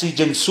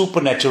oxygen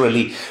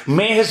supernaturally.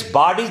 May his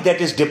body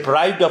that is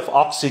deprived of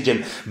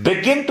oxygen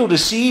begin to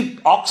receive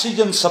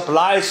oxygen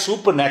supply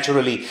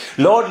supernaturally.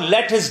 Lord,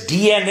 let his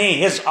DNA,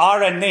 his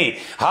RNA,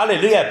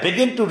 hallelujah,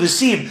 begin to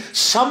receive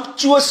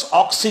sumptuous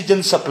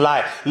oxygen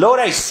supply. Lord,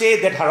 I say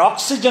that her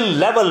oxygen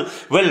level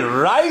will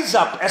rise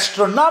up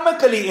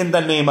astronomically in the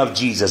name of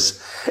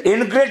Jesus.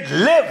 Ingrid,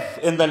 live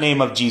in the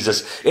name of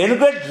Jesus.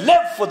 Ingrid,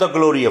 live for the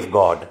glory of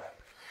God.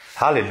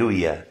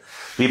 Hallelujah.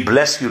 We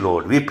bless you,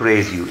 Lord. We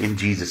praise you in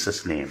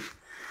Jesus' name.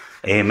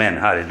 Amen.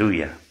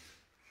 Hallelujah.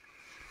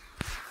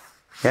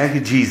 Thank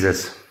you,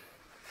 Jesus.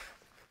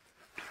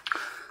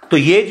 तो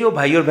ये जो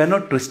भाई और बहनों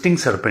twisting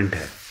serpent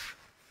है,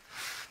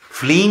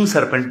 fleeing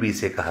serpent भी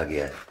इसे कहा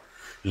गया है,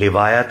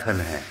 लेवायाथन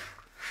है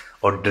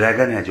और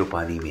ड्रैगन है जो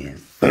पानी में है।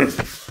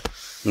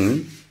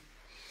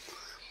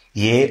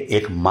 ये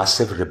एक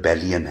मासिव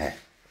रिबेलियन है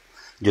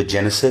जो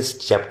genesis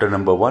chapter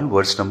number 1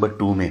 verse number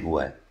 2 में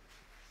हुआ है।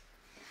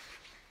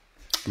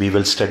 We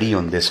will study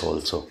on this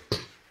also,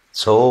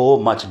 so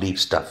much deep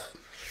stuff.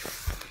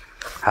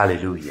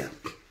 Hallelujah.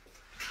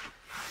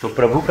 तो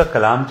प्रभु का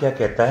कलाम क्या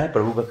कहता है?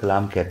 प्रभु का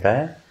कलाम कहता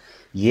है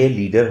ये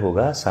लीडर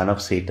होगा सन ऑफ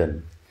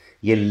सेटन,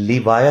 ये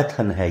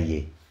लिवायथन है,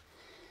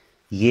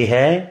 ये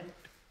है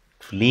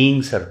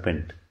fleeing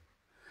serpent,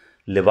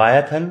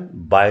 लिवायथन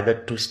by the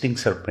twisting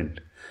serpent,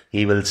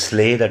 he will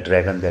slay the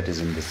dragon that is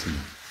in the C.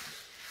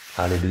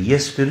 Hallelujah. ये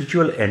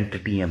स्पिरिचुअल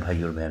एंटिटी है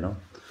भाई और बहनों।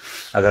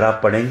 अगर आप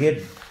पढ़ेंगे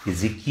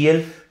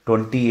इज़िकियल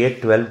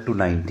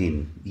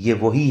 28:12-19, ये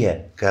वही है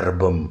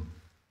कर्बम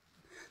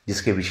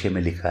जिसके विषय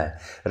में लिखा है।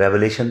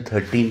 रेवलेशन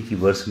 13 की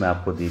वर्स में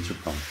आपको दे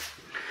चुका हूं।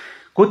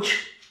 कुछ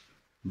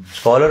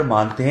स्कॉलर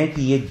मानते हैं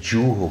कि ये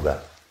जू होगा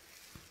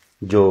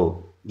जो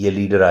ये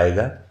लीडर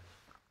आएगा,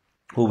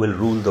 who will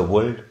rule the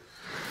world.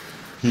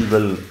 He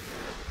will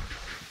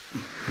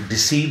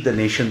deceive the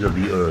nations of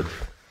the earth.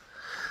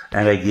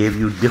 And I gave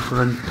you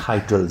different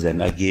titles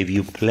and I gave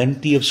you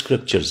plenty of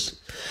scriptures.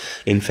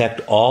 In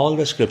fact, all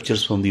the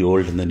scriptures from the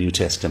Old and the New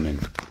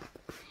Testament.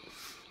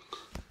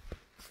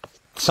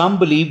 Some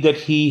believe that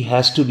he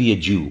has to be a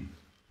Jew,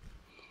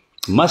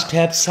 must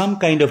have some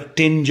kind of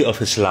tinge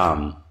of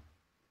Islam.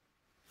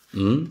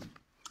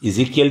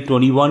 Ezekiel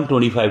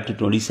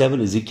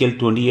 21:25-27, Ezekiel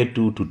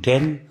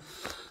 28:2-10,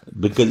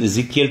 because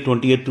Ezekiel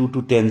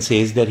 28:2-10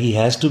 says that he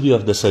has to be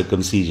of the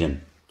circumcision.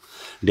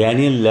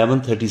 Daniel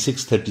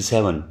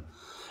 11:36-37.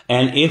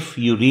 And if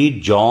you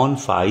read John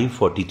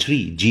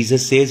 5:43,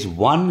 Jesus says,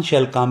 one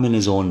shall come in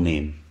his own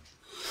name.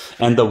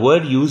 And the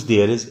word used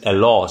there is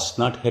allos,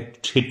 not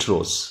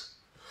heteros.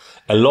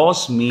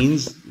 Allos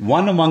means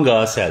one among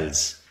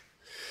ourselves.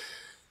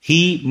 He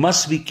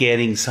must be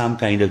carrying some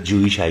kind of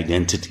Jewish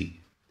identity,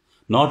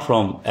 not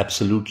from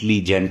absolutely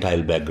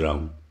Gentile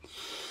background,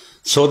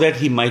 so that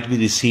he might be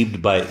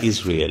received by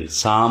Israel.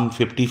 Psalm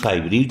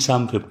 55, read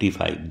Psalm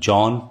 55,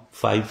 John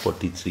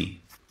 5:43.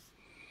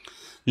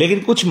 लेकिन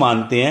कुछ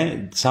मानते हैं,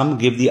 some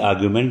give the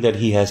argument that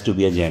he has to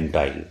be a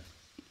Gentile.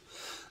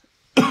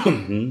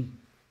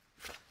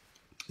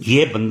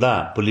 ये बंदा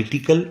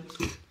political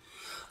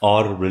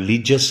और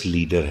religious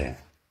leader है.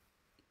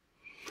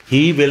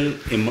 He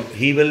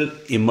will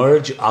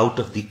emerge out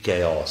of the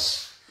chaos.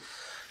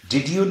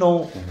 Did you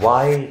know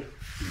why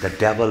the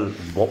devil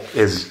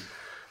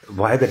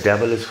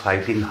is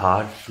fighting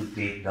hard to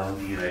take down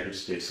the United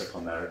States of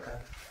America?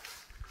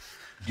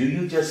 Do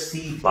you just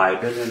see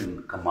Biden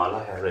and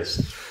Kamala Harris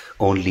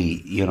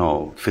only,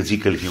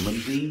 physical human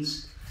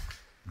beings?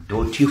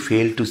 Don't you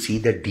fail to see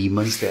the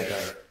demons that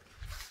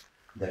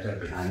are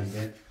behind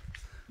them?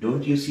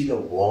 Don't you see the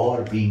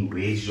war being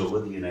waged over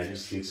the United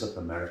States of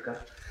America?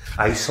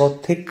 I saw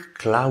thick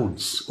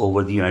clouds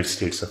over the United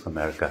States of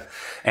America,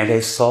 and I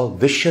saw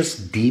vicious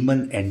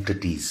demon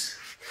entities.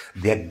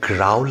 They're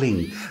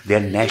growling,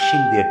 they're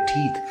gnashing their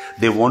teeth.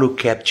 They want to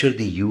capture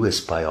the US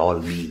by all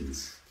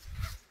means.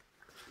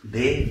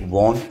 They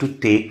want to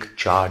take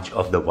charge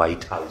of the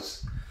White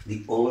House, the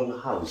Oval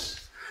House,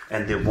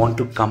 and they want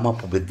to come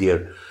up with their,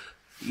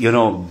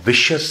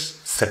 vicious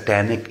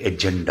satanic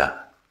agenda.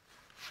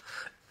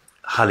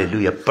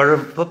 Hallelujah.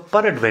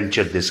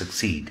 Peradventure they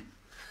succeed.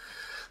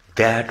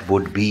 That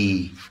would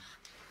be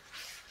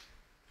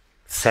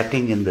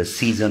setting in the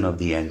season of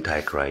the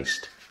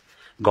Antichrist.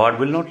 God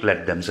will not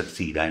let them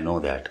succeed, I know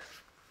that.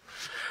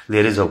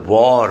 There is a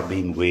war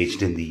being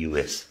waged in the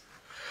US.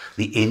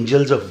 The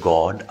angels of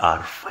God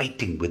are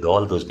fighting with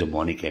all those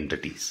demonic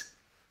entities.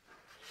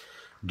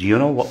 Do you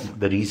know what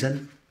the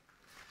reason?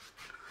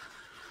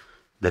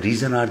 The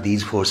reason are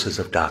these forces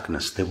of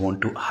darkness. They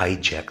want to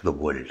hijack the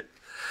world.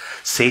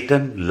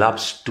 Satan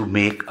loves to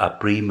make a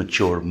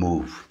premature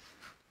move.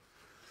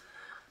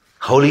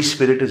 Holy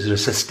Spirit is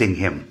resisting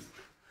him.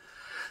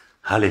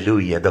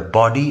 Hallelujah. The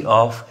body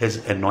of his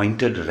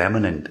anointed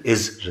remnant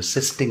is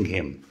resisting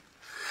him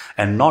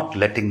and not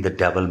letting the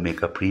devil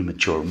make a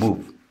premature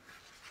move.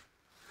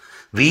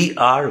 We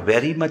are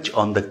very much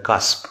on the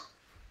cusp.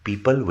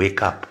 People,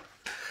 wake up.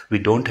 We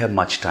don't have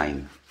much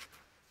time.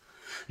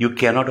 You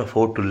cannot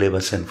afford to live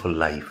a sinful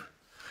life.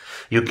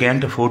 You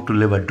can't afford to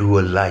live a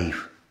dual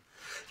life.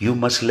 You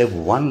must live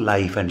one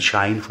life and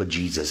shine for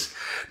Jesus.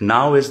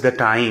 Now is the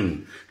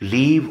time.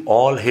 Leave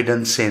all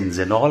hidden sins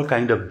and all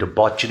kind of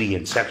debauchery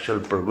and sexual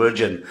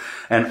perversion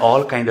and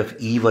all kind of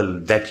evil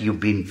that you've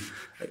been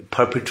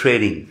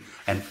perpetrating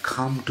and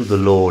come to the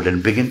Lord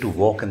and begin to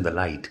walk in the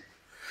light.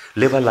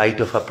 Live a light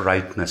of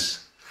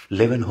uprightness.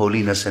 Live in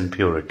holiness and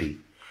purity.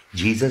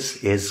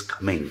 Jesus is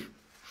coming.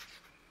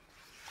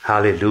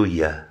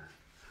 Hallelujah.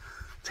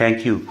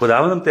 Thank you.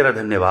 खुदावंद हम तेरा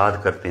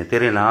धन्यवाद करते हैं,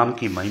 तेरे नाम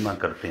की महिमा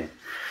करते हैं।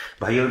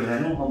 भाई और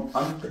बहनों, हम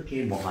अंत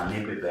के मुहाने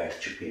पे बैठ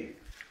चुके हैं।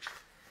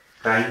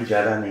 टाइम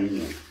ज्यादा नहीं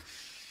है,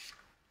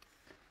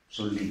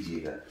 सुन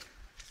लीजिएगा,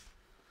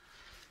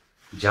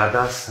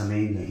 ज्यादा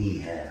समय नहीं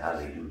है।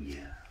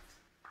 हालेलुया।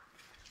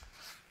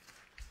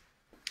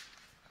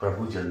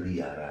 प्रभु जल्दी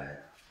आ रहा है।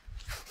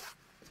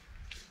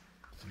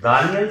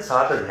 दानियल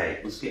 7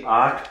 अध्याय उसके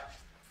 8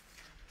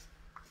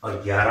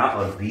 और 11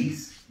 और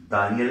 20,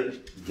 दानियल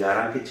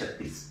 11 के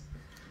 36,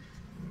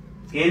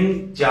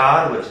 इन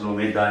 4 वचनों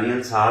में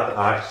दानियल 7,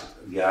 8,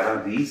 11,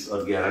 20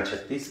 और 11,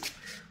 36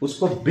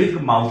 उसको बिग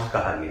माउथ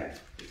कहा गया है।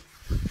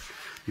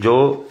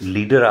 जो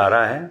लीडर आ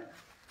रहा है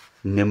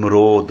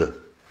निम्रोद,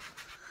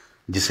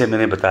 जिसे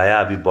मैंने बताया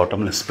अभी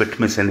बॉटमलेस पिट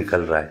में से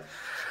निकल रहा है,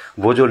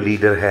 वो जो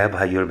लीडर है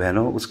भाई और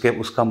बहनों,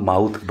 उसका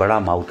माउथ बड़ा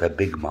माउथ है,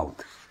 big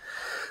mouth.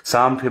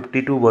 Psalm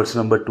 52 verse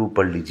number 2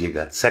 पढ़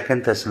लीजिएगा।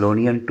 2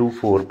 Thessalonian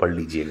 2:4 पढ़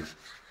लीजिएगा।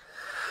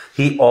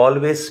 He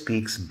always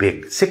speaks big।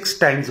 6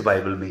 times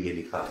Bible में ये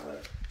लिखा हुआ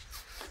है।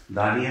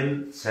 Daniel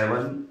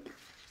 7,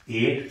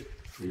 8,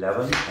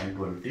 11 and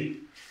 20,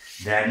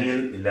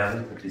 Daniel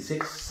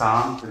 11:56,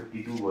 Psalm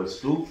 52 verse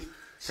 2,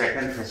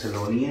 2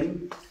 Thessalonian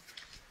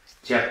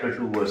chapter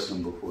 2 verse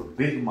number 4।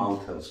 Big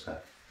mouth है उसका।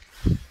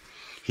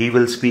 He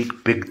will speak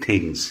big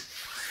things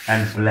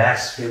and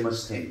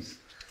blasphemous things।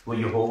 वो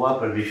यहोवा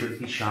परमेश्वर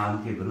की शान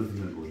के विरुद्ध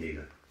में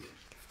बोलेगा।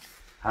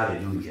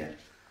 हालेलुया।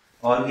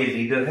 और ये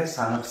लीडर है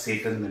सन ऑफ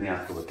सेटन, मैंने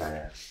आपको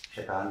बताया,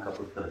 शैतान का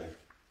पुत्र है।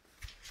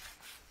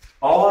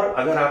 और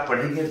अगर आप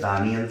पढ़ेंगे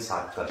दानियल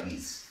 7 का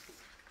 20,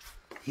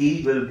 he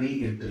will be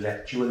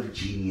intellectual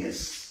genius.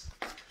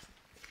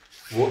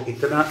 वो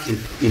इतना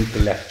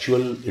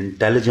इंटेलेक्चुअल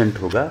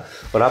इंटेलिजेंट होगा।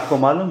 और आपको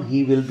मालूम,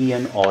 he will be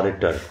N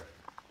orator.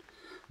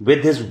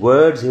 With his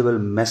words he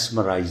will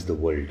mesmerise the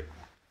world.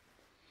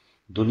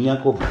 दुनिया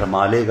को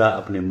भरमा लेगा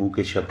अपने मुंह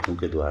के शब्दों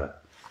के द्वारा।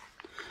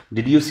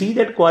 Did you see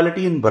that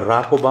quality in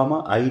Barack Obama?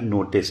 I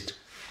noticed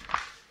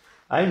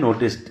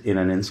in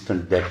an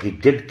instant that he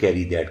did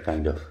carry that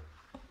kind of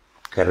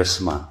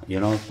charisma,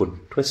 could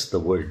twist the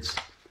words.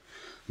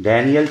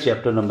 Daniel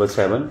chapter number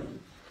 7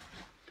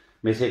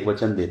 में से एक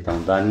वचन देता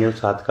हूं। दानियल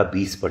 7 का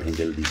 20 पढ़ें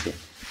जल्दी से।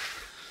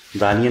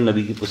 दानियल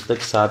नबी की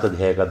पुस्तक 7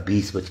 अध्याय का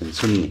 20 वचन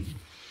सुनिए।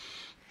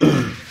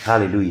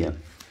 हालेलुया।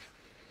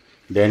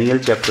 Daniel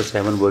chapter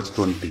 7 verse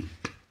 20,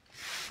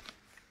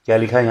 क्या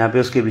लिखा है यहाँ पे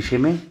उसके विषय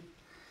में?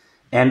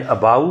 And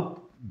about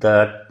the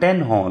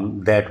 10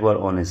 horn that were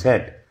on his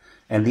head,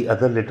 and the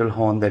other little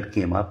horn that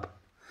came up,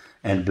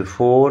 and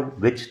before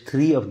which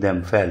 3 of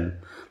them fell,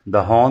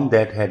 the horn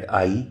that had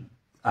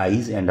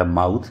eyes and a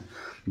mouth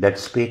that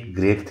spake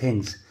great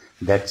things,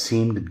 that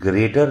seemed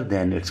greater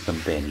than its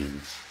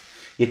companions।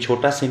 ये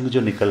छोटा सिंह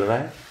जो निकल रहा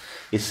है,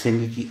 इस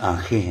सिंह की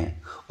आंखें हैं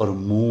और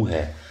मुंह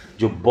है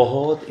जो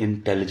बहुत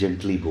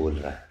इंटेलिजेंटली बोल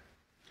रहा है,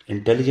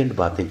 इंटेलिजेंट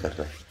बातें कर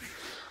रहा है।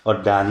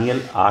 और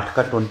दानियल 8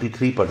 का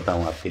 23 पढ़ता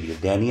हूं आपके लिए।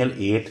 Daniel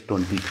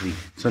 8:23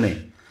 सुने।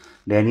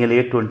 Daniel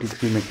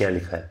 8:23 में क्या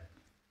लिखा है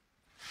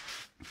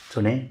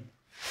सुने।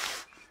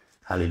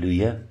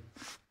 Hallelujah.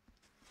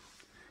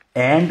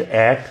 And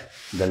at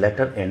the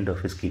latter end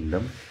of his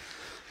kingdom,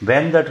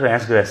 when the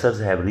transgressors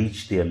have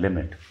reached their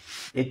limit,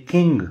 a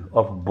king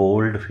of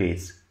bold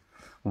face,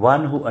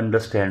 one who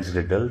understands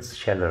riddles,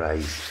 shall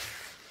arise।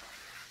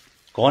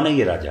 कौन है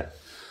ये राजा?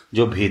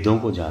 जो भेदों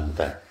को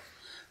जानता है,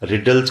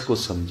 रिडल्स को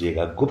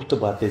समझेगा, गुप्त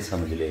बातें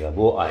समझ लेगा,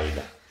 वो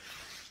आएगा।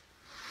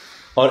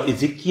 और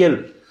इज़िकियल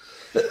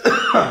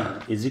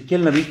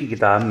नबी की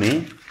किताब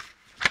में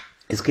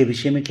इसके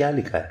विषय में क्या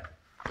लिखा है?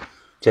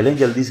 चलें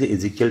जल्दी से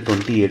इज़िकियल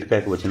 28 का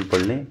एक वचन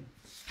पढ़ लें।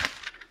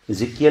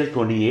 इज़िकियल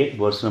 28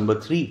 वर्स नंबर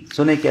 3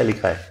 सुने क्या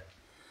लिखा है।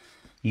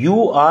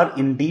 You are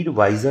indeed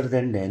wiser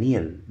than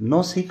Daniel.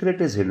 No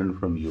secret is hidden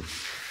from you.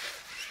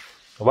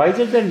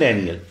 Wiser than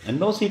Daniel, and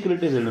no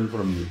secret is hidden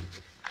from you.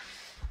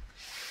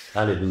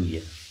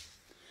 Hallelujah.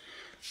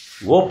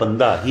 वो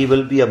बंदा, he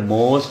will be a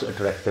most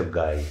attractive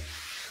guy.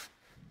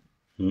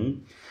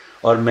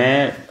 और मैं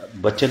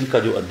वचन का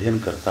जो अध्ययन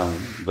करता हूँ,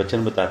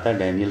 वचन बताता है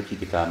डैनियल की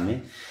किताब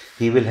में,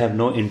 he will have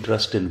no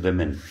interest in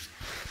women.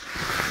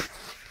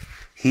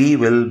 He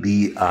will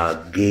be a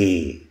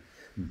gay,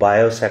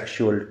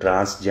 bisexual,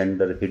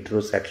 transgender,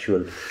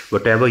 heterosexual,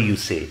 whatever you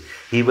say.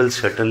 He will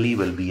certainly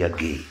be a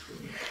gay.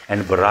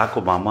 And Barack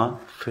Obama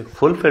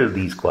fulfilled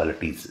these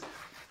qualities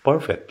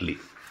perfectly.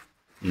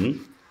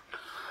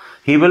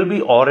 He will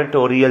be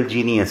oratorial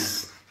genius.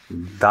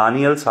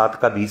 Daniel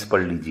 7:20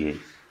 पढ़ लीजिए.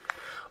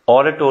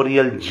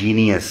 Oratorial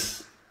genius.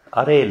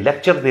 अरे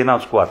lecture देना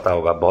उसको आता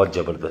होगा बहुत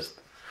जबरदस्त.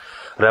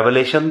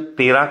 Revelation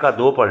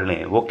 13:2 पढ़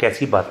लें, वो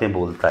कैसी बातें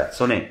बोलता है.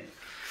 सुने,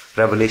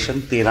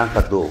 revelation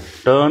 13:2.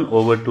 Turn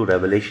over to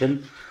revelation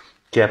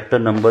chapter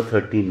number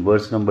 13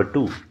 verse number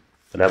 2.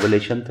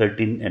 Revelation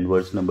 13 and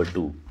verse number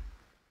 2.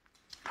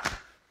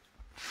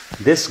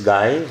 This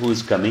guy who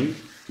is coming,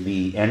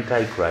 the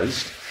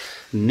Antichrist,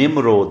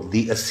 Nimrod,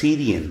 the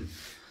Assyrian,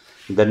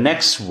 the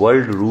next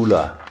world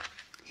ruler,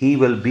 he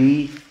will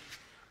be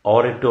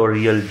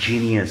oratorial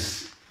genius.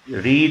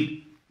 Read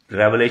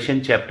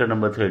Revelation chapter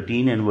number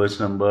 13 and verse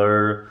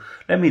number,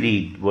 let me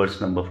read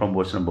from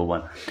verse number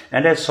 1.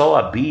 And I saw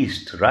a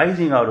beast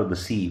rising out of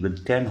the sea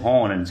with 10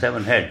 horns and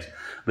 7 heads,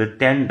 with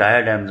 10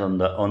 diadems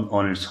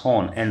on its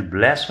horn, and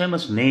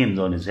blasphemous names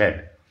on its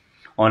head.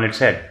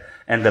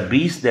 And the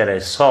beast that I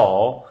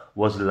saw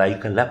was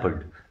like a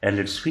leopard, and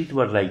its feet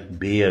were like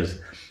bears,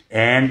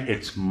 and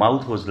its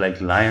mouth was like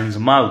lion's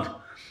mouth.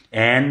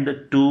 And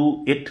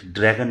to it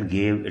dragon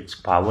gave its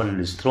power and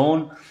his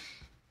throne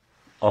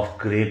of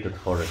great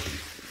authority.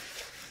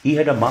 He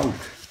had a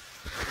mouth.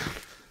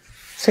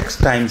 6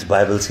 times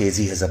Bible says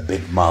he has a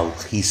big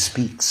mouth. He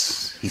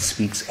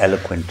speaks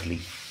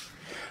eloquently.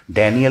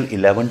 Daniel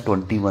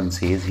 11:21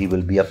 says he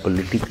will be a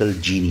political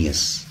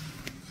genius.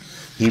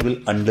 He will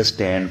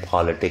understand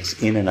politics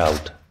in and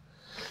out.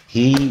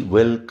 He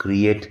will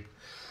create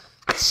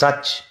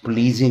such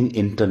pleasing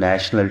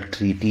international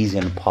treaties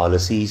and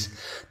policies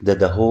that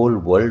the whole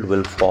world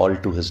will fall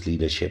to his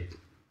leadership.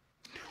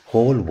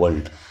 Whole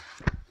world.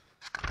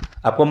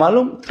 आपको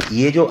मालूम,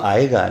 ये जो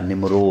आएगा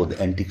Nimrod,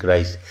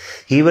 Antichrist,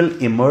 he will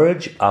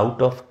emerge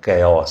out of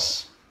chaos.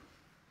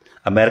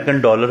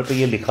 American dollar पे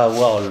ये लिखा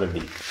हुआ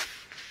already.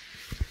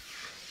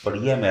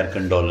 पढ़िए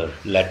अमेरिकन डॉलर,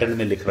 लैटिन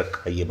में लिख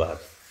रखा है ये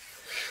बात.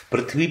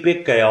 पृथ्वी पे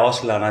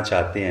कैओस लाना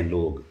चाहते हैं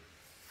लोग.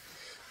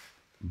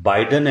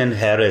 Biden and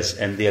Harris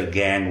and their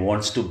gang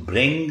wants to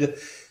bring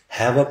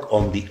havoc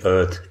on the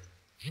earth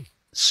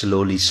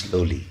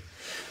slowly.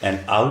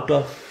 And out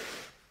of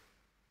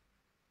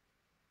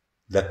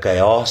the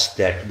chaos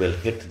that will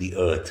hit the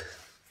earth,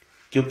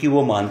 क्योंकि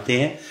वो मानते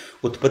हैं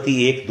उत्पत्ति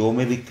 1:2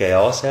 में भी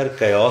कैओस है, और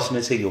कैओस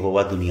में से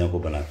यहोवा दुनिया को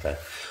बनाता है,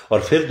 और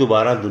फिर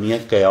दोबारा दुनिया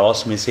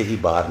कैओस में से ही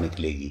बाहर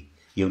निकलेगी.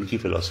 ये उनकी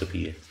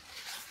फिलॉसफी है.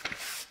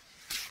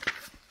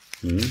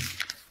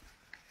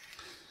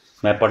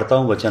 मैं पढ़ता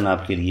हूं वचन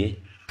आपके लिए.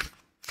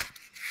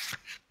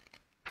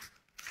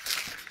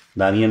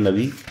 दानियल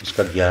नबी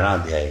उसका 11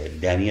 अध्याय है.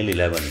 डैनियल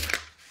 11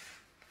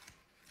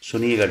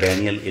 सुनिएगा.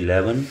 डैनियल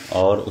 11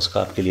 और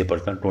उसका आपके लिए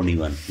पढ़ता हूं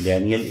 21.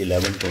 डैनियल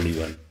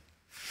 11:21.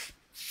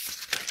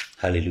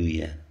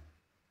 हालेलुया.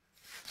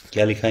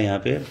 क्या लिखा है यहाँ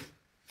पे?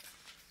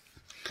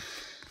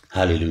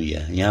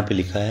 हालेलुया. यहाँ पे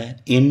लिखा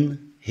है, in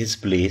his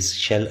place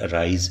shell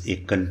arise A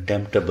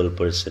कंटेम्प्टेबल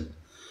person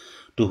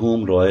to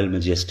whom royal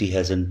majesty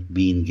hasn't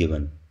been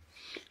given.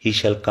 He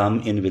shall come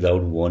in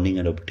without warning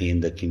and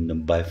obtain the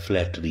kingdom by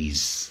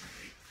flatteries.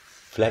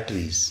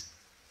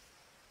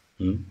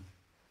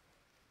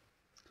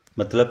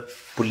 मतलब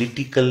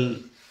पॉलिटिकल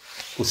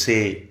उसे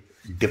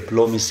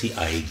डिप्लोमेसी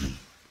आएगी.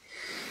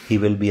 He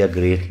will be a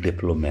great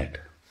diplomat.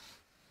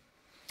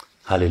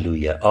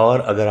 Hallelujah.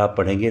 और अगर आप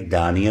पढ़ेंगे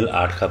Daniel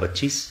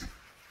 8:25,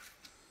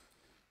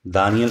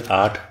 Daniel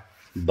 8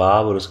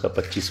 बाब और उसका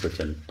 25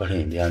 वचन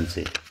पढ़ें ध्यान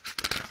से.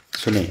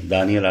 सुने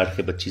दानियल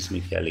 8:25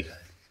 में क्या लिखा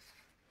है.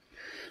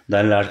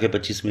 दानियल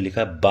 8:25 में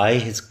लिखा, bye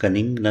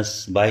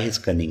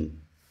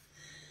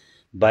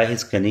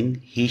his cunning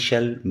he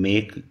shall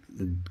make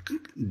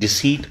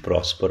deceit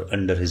prosper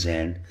under his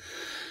hand,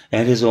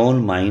 and his own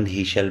mind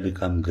he shall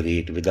become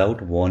great.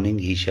 Without warning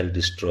he shall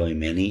destroy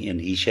many,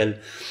 and he shall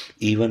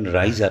even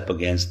rise up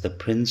against the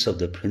prince of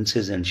the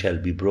princes, and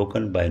shall be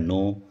broken by no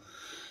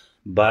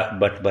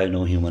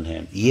human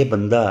hand. ये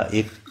बंदा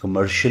एक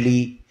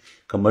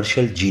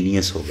commercial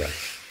genius होगा.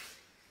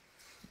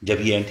 जब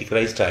ये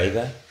Antichrist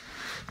आएगा,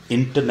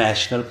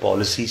 international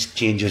policies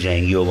change हो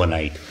जाएंगी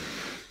overnight.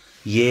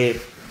 ये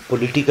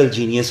पॉलिटिकल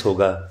जीनियस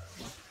होगा.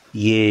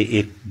 ये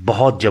एक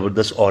बहुत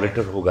ज़बरदस्त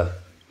ऑरेटर होगा,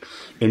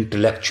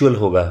 इंटेलेक्चुअल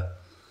होगा.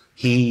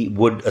 He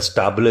would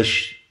establish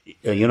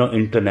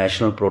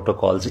international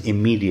protocols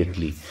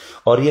immediately.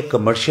 और ये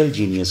कमर्शियल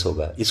जीनियस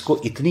होगा.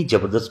 इसको इतनी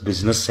ज़बरदस्त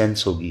बिजनेस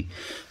सेंस होगी,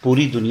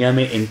 पूरी दुनिया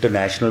में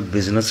इंटरनेशनल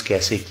बिजनेस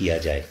कैसे किया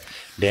जाए.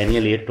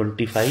 डैनियल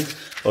 8:25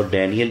 और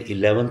डैनियल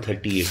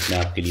 11:38 में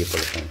आपके लिए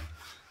पढ़ता हूँ।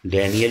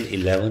 डैनियल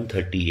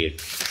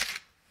 11:38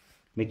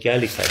 में क्या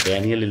लिखा है?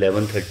 डैनियल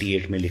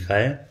 11:38 में लिखा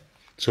है,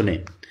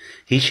 सुने।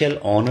 He shall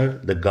honor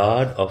the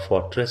guard of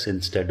fortress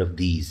instead of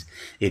these,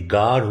 a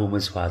guard whom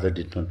his father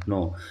did not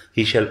know.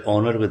 He shall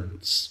honor with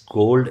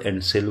gold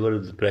and silver,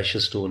 with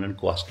precious stone and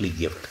costly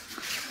gift.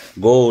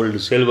 Gold,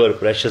 silver,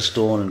 precious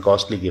stone and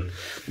costly gift.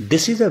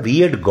 This is a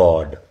weird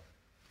God.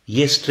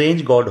 ये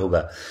strange God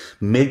होगा।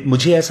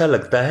 मुझे ऐसा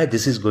लगता है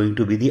this is going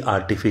to be the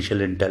artificial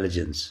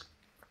intelligence.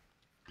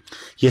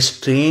 ये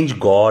strange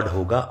God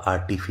होगा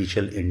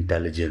artificial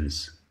intelligence,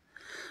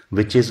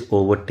 which is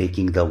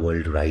overtaking the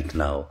world right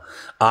now.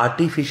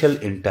 Artificial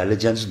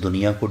intelligence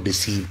दुनिया को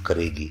deceive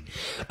करेगी.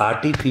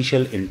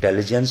 Artificial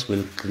intelligence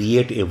will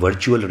create a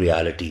virtual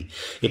reality,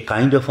 a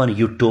kind of an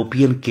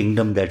utopian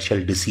kingdom that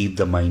shall deceive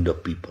the mind of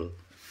people.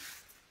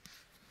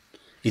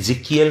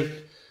 Ezekiel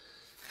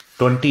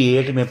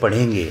 28 में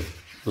पढ़ेंगे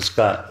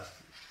उसका।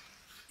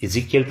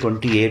 Ezekiel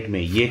 28 में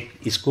ये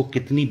इसको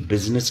कितनी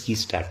बिजनेस की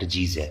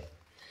स्ट्रैटेजीज है,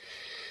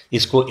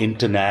 इसको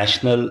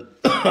इंटरनेशनल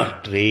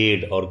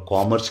ट्रेड और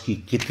कॉमर्स की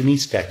कितनी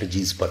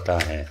स्ट्रैटेजीज पता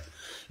है।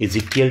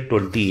 इज़िकियल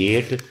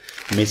 28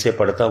 में से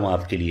पढ़ता हूँ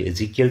आपके लिए।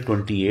 इज़िकियल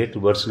 28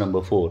 verse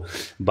number 4,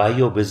 by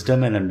your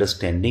wisdom and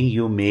understanding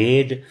you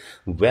made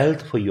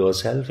wealth for your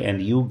self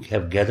and you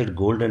have gathered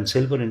gold and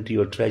silver into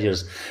your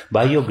treasures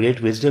by your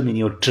great wisdom in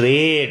your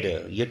trade.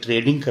 ये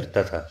trading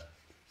करता था।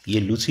 ये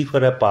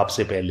Lucifer है पाप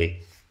से पहले,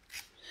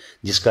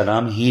 जिसका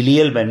नाम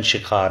हीलियल बेन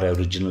शिखार है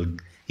ओरिजिनल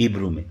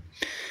हिब्रू में।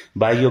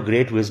 By your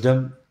great wisdom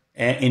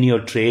in your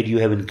trade you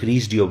have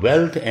increased your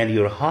wealth and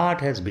your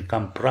heart has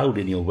become proud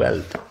in your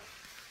wealth.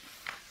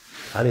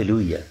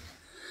 Hallelujah.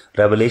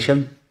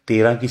 Revelation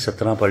 13 की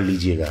 17 पढ़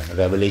लीजिएगा।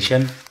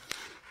 Revelation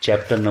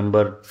chapter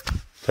number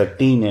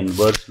 13 and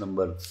verse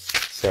number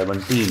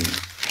 17.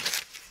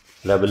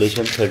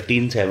 Revelation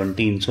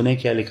 13:17 सुने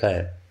क्या लिखा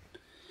है?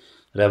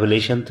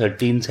 Revelation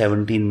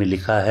 13:17 में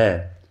लिखा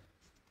है,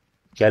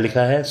 क्या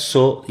लिखा है?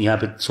 सो यहाँ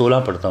पे 16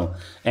 पढ़ता हूँ।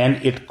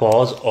 And it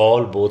cause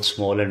all both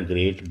small and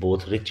great, both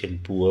rich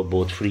and poor,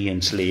 both free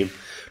and slave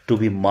to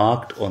be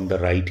marked on the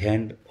right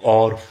hand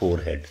और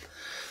फोरहेड।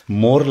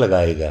 मोर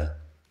लगाएगा,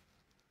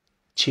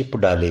 चिप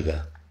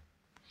डालेगा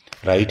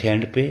राइट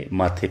हैंड पे,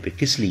 माथे पे।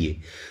 किस लिए?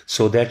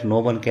 So that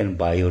no one can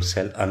buy और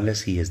cell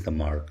unless he is the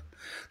mark,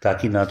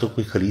 ताकि ना तो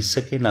कोई खरीद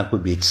सके ना कोई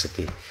बेच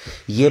सके।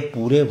 ये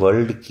पूरे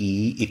वर्ल्ड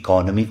की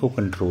इकोनॉमी को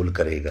कंट्रोल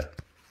करेगा,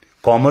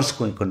 कॉमर्स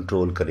को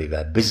कंट्रोल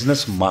करेगा,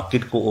 बिजनेस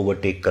मार्केट को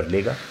ओवरटेक कर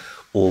लेगा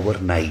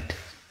ओवरनाइट।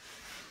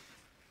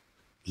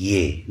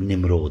 ये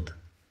निम्रोद।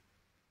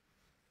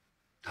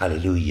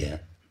 हालेलुया।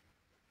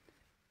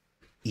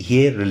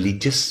 ये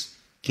रिलीजियस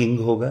किंग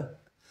होगा,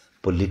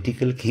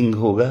 पॉलिटिकल किंग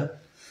होगा,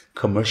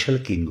 कमर्शियल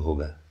किंग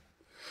होगा।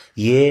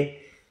 ये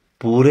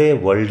पूरे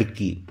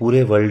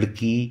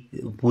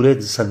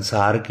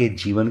संसार के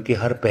जीवन के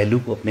हर पहलू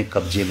को अपने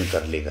कब्जे में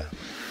कर लेगा।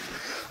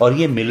 और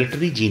ये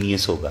मिलिट्री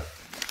जीनियस होगा।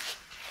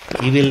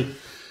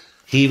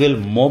 He will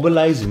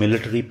mobilize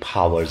military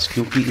powers,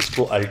 क्योंकि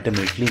इसको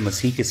अल्टीमेटली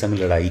मसीह के संग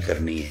लड़ाई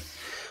करनी है।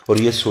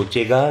 और ये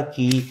सोचेगा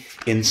कि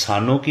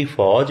इंसानों की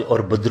फौज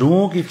और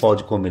बदरुओं की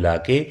फौज को मिला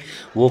के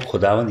वो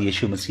खुदावंद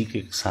यीशु मसीह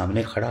के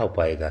सामने खड़ा हो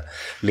पाएगा।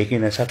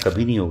 लेकिन ऐसा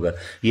कभी नहीं होगा।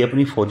 ये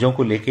अपनी फौजों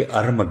को लेके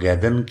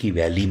अरमगैदन की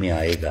वैली में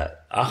आएगा।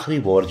 आखिरी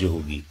वॉर जो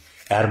होगी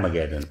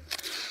अरमगैदन,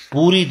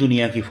 पूरी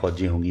दुनिया की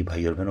फौजें होंगी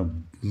भाई और बहनों,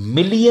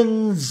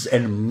 millions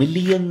and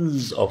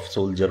millions of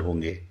soldier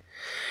होंगे।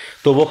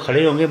 तो वो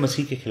खड़े होंगे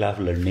मसीह के खिलाफ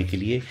लड़ने के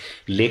लिए।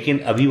 लेकिन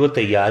अभी वो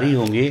तैयारी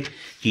होंगे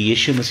कि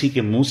यीशु मसीह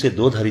के मुंह से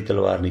 2 धारी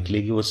तलवार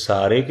निकलेगी, वो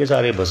सारे के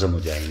सारे भस्म हो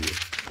जाएंगे।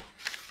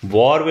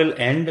 War will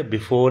and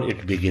before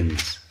it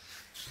begins.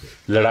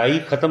 लड़ाई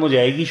खत्म हो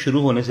जाएगी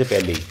शुरू होने से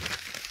पहले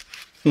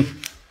ही।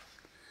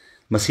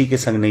 मसीह के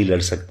संग नहीं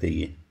लड़ सकते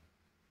ये।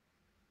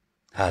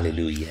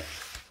 Hallelujah,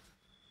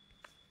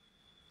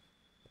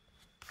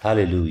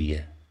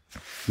 hallelujah.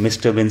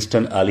 Mister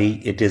Winston Ali,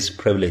 it is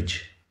privilege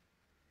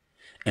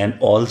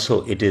and also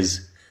it is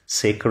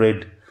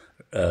sacred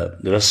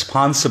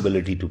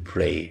responsibility to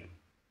pray.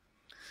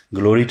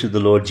 Glory to the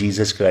Lord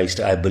Jesus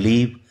Christ. I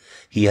believe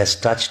he has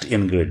touched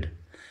Ingrid.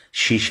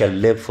 She shall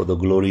live for the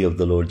glory of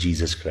the Lord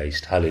Jesus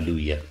Christ.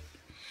 Hallelujah.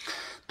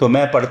 तो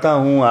मैं पढ़ता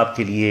हूं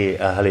आपके लिए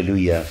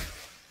hallelujah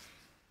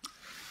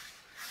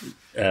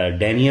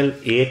Daniel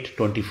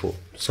 8:24।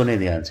 सुने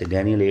ध्यान से,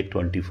 Daniel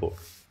 8:24।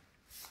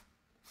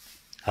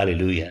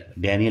 Hallelujah.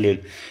 Daniel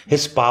 8,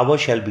 his power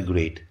shall be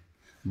great,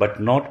 but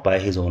not by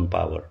his own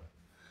power.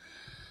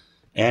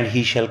 And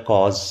he shall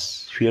cause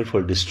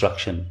fearful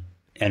destruction,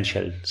 and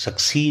shall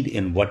succeed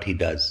in what he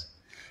does,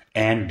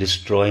 and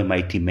destroy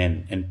mighty men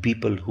and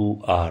people who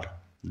are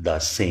the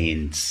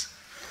saints.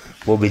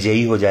 वो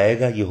विजयी हो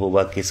जाएगा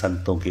यहोवा के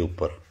संतों के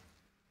ऊपर।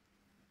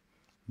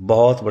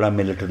 बहुत बड़ा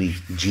मिलिट्री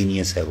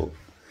जीनियस है वो।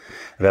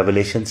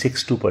 रेवलेशन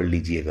 6:2 पढ़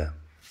लीजिएगा।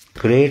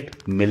 Great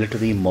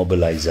military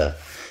mobiliser,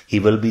 he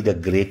will be the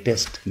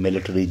greatest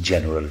military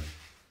general.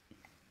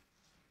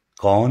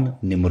 कौन?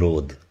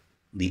 Nimrod.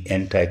 the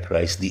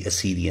Antichrist, the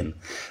Assyrian.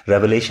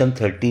 Revelation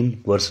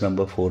 13 verse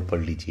number 4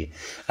 पढ़ लीजिए.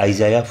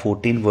 Isaiah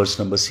 14 verse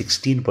number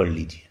 16 पढ़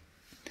लीजिए.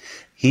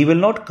 He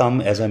will not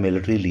come as a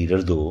military leader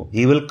though.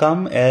 He will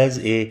come as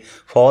a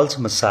false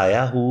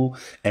Messiah who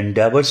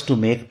endeavors to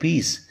make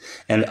peace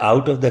and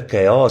out of the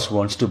chaos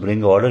wants to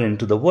bring order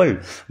into the world.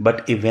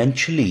 But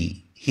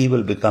eventually he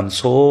will become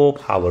so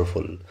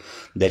powerful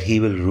that he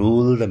will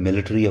rule the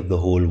military of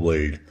the whole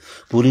world.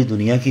 पूरी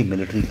दुनिया की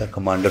military का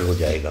commander हो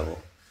जाएगा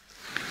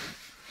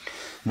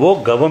वो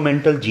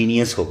governmental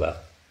genius होगा.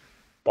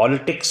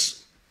 Politics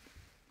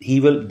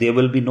there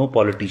will be no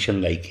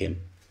politician like him.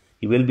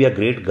 He will be a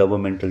great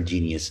governmental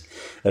genius.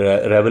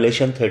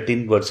 Revelation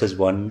 13 verses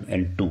 1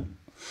 and 2.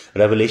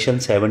 Revelation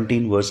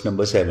 17 verse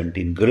number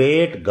 17.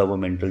 Great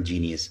governmental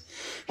genius.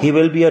 He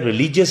will be a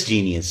religious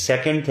genius.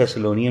 2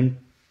 Thessalonians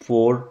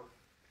 4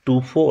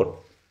 2 4.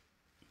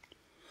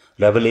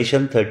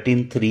 Revelation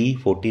 13 3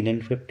 14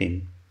 and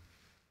 15.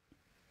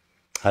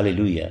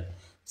 Hallelujah.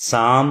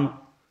 Psalm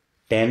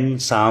 10,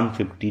 Psalm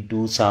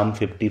 52, Psalm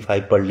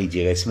 55 पढ़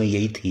लीजिएगा. इसमें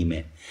यही theme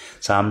है.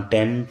 Psalm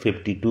 10,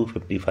 52,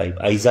 55.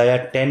 Isaiah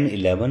 10,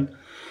 11,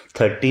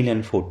 13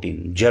 and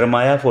 14.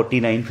 Jeremiah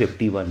 49,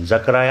 51.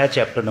 Zechariah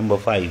chapter number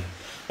 5.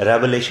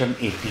 Revelation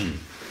 18.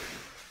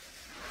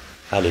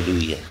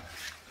 Hallelujah.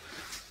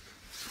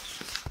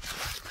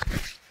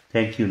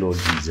 Thank you, Lord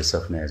Jesus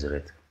of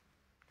Nazareth.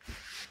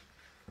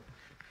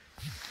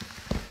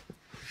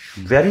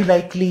 Very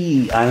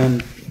likely, I am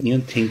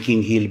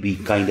thinking he'll be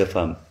kind of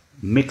a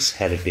mixed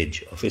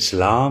heritage of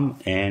Islam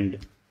and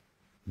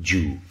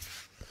Jew.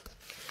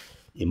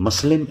 A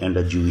Muslim and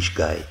a Jewish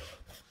guy.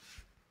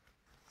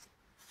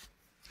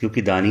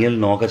 क्योंकि Daniel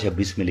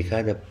 9:26 में लिखा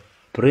है the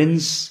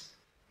Prince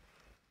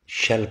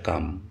shell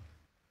come.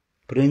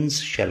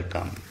 Prince shell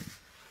come.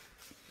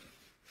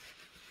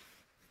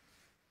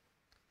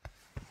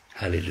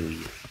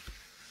 Hallelujah.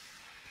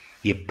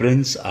 ये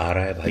Prince आ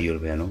रहा है भाई और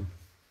बहनों.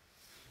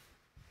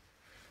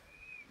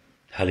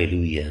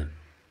 Hallelujah.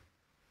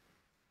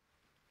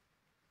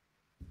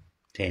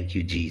 Thank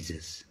you,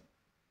 Jesus.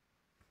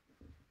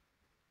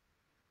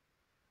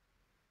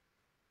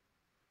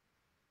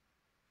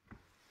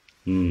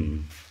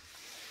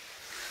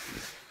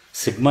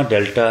 Sigma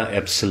delta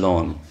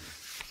epsilon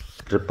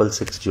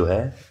 666 जो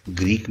है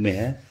ग्रीक में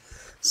है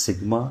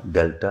सिग्मा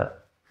डेल्टा.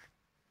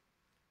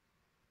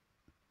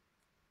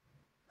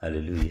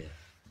 हालेलुया.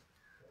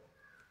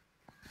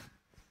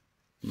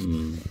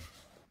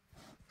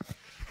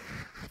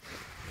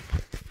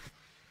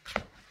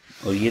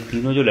 और ये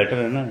तीनों जो लेटर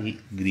है ना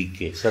ग्रीक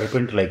के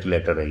सरपेंट लाइक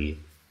लेटर है ये.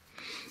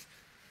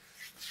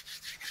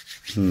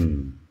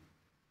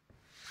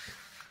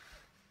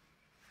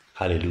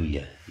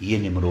 हालेलुया. ये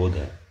निम्रोद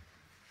है,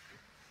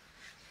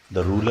 the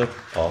ruler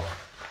of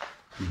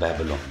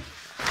Babylon,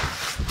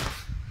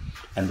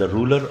 and the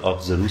ruler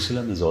of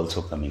Jerusalem is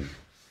also coming.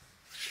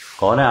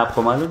 कौन है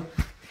आपको मालूम?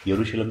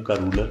 यरूशलेम का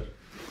ruler,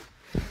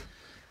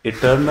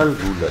 eternal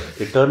ruler.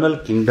 Eternal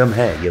kingdom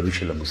है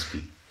यरूशलेम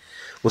उसकी.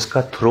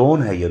 उसका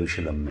थ्रोन है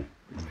यरूशलेम में,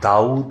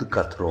 दाऊद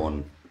का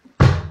थ्रोन.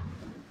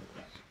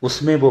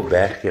 उसमें वो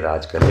बैठ के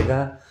राज करेगा.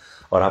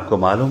 और आपको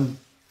मालूम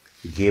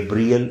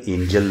गैब्रियल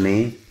एंजल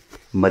ने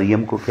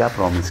मरियम को क्या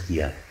प्रॉमिस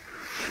किया है?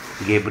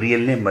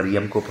 गैब्रियल ने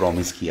मरियम को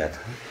प्रॉमिस किया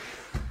था,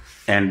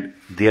 and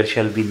there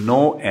shall be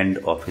no end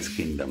of his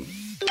kingdom.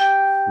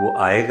 वो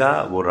आएगा,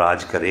 वो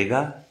राज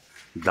करेगा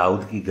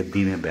दाऊद की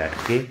गद्दी में बैठ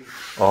के,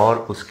 और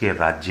उसके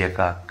राज्य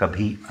का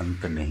कभी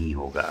अंत नहीं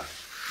होगा.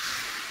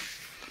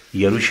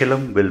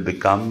 यरूशलेम will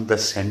become the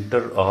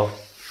centre of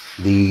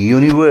the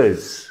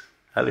universe.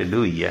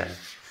 Hallelujah.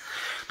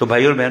 तो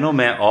भाई और बहनों,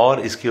 मैं और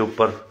इसके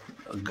ऊपर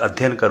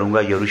अध्ययन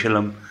करूंगा.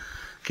 यरूशलेम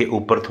के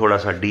ऊपर थोड़ा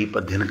सा डीप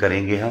अध्ययन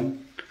करेंगे हम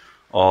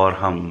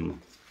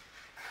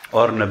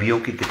और नबियों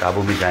की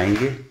किताबों में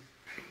जाएंगे.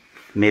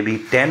 मे बी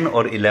 10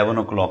 और 11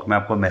 o'clock मैं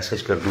आपको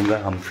मैसेज कर दूंगा.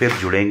 हम फिर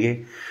जुड़ेंगे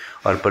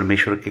और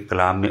परमेश्वर के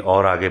कलाम में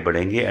और आगे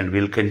बढ़ेंगे. And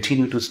will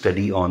continue to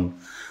study on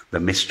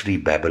the mystery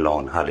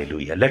Babylon.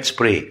 Hallelujah. Let's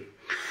pray.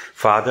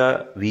 Father,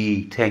 we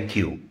thank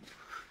you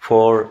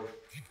for,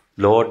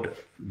 Lord,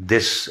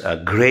 this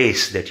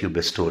grace that you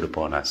bestowed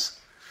upon us.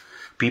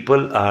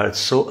 People are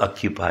so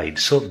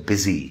occupied, so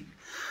busy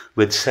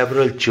with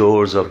several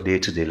chores of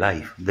day-to-day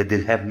life that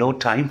they have no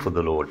time for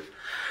the Lord.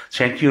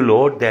 Thank you,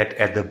 Lord, that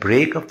at the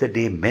break of the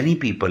day, many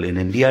people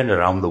in India and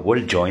around the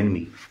world join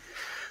me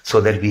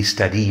so that we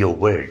study your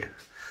word.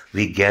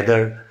 We gather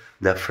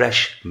the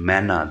fresh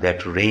manna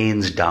that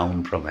rains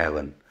down from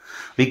heaven.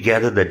 We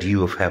gather the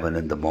dew of heaven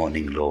in the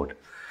morning, Lord.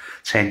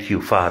 Thank you,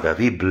 Father.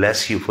 We bless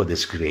you for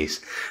this grace.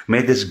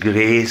 May this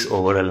grace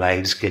over our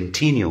lives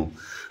continue,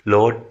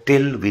 Lord,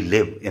 till we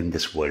live in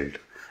this world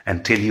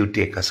and till you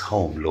take us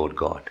home, Lord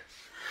God.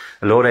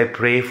 Lord, I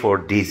pray for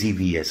Daisy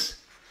V.S.,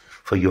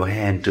 for your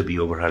hand to be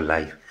over her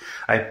life.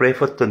 I pray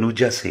for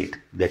Tanuja Seth,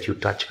 that you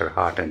touch her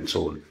heart and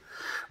soul.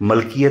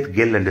 Malkiyat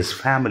Gill and his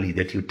family,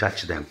 that you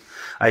touch them.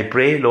 I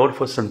pray, Lord,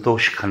 for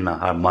Santosh Khanna,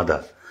 her mother,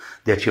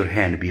 that your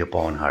hand be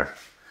upon her.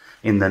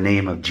 In the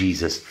name of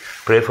Jesus.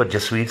 Pray for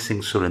Jasweer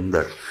Singh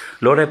Surinder.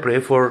 Lord, I pray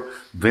for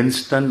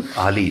Winston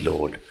Ali,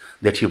 Lord,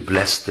 that you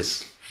bless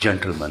this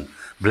gentleman,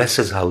 bless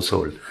his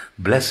household,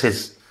 bless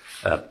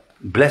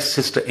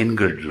Sister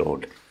Ingrid,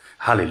 Lord.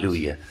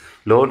 Hallelujah.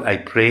 Lord, I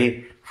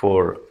pray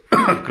for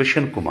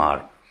Krishan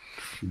Kumar.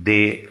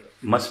 They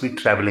must be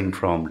traveling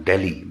from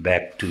Delhi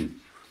back to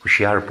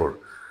Hoshiarpur.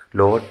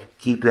 Lord,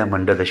 keep them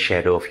under the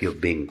shadow of your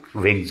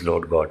wings,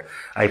 Lord God.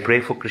 I pray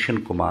for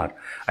Krishan Kumar.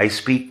 I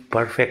speak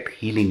perfect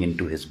healing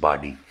into his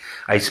body.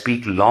 I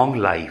speak long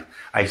life.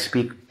 I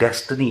speak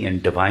destiny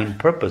and divine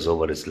purpose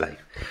over his life.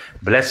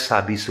 Bless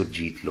Sabi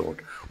Surjit,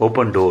 Lord.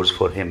 Open doors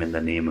for him in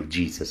the name of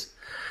Jesus.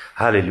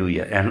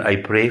 Hallelujah. And I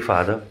pray,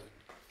 Father,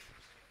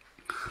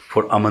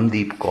 for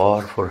Amandeep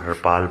Kaur, for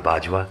Harpal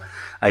Bajwa.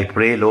 I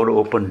pray, Lord,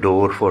 open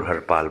door for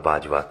Harpal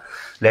Bajwa.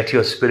 Let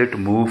your spirit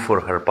move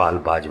for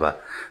Harpal Bajwa.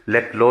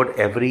 Let, Lord,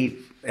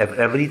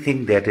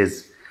 everything that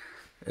is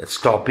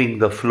stopping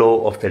the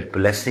flow of that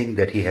blessing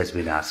that he has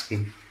been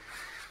asking,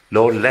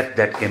 Lord, let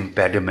that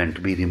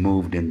impediment be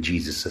removed in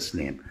Jesus'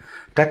 name.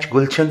 Touch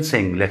Gulshan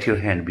Singh, let your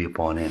hand be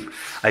upon him.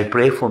 I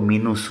pray for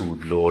Meenu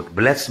Sood, Lord.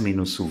 Bless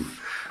Meenu Sood.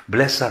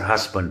 Bless her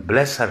husband.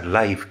 Bless her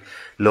life.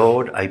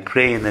 Lord, I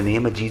pray in the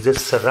name of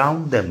Jesus,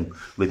 surround them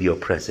with your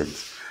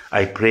presence.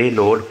 I pray,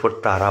 Lord, for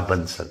Tara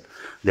Bansal.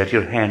 Let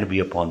your hand be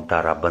upon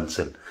Tara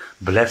Bansal.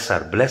 Bless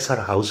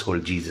her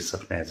household, Jesus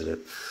of Nazareth.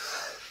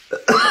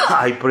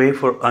 I pray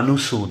for Anu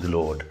Sood,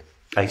 Lord.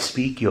 I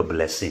speak your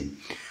blessing.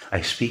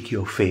 I speak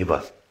your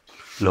favor.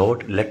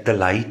 Lord, let the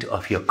light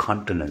of your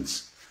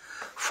countenance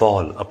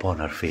fall upon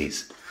her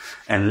face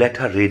and let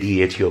her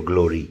radiate your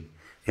glory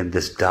in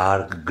this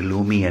dark,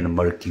 gloomy and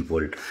murky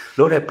world.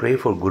 Lord, I pray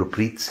for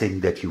Gurpreet Singh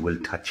that you will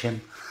touch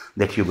him,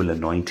 that you will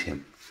anoint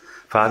him.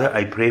 Father,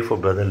 I pray for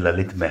Brother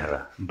Lalit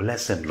Mehra.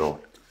 Bless him, Lord.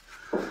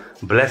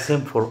 Bless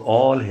him for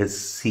all his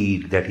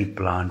seed that he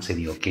plants in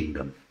your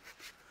kingdom.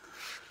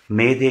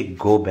 May they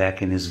go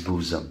back in his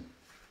bosom,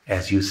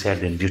 as you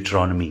said in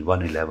Deuteronomy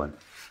 1:11,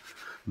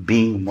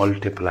 being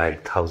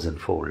multiplied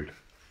thousandfold.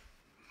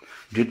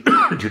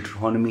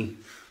 Deuteronomy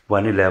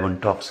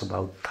 1:11 talks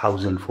about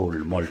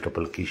thousandfold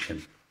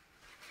multiplication.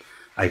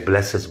 I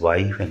bless his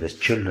wife and his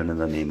children in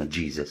the name of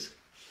Jesus.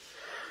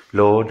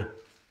 Lord,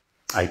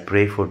 I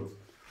pray for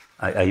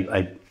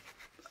A.M.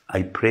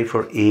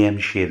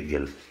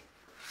 Shergill.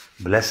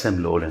 Bless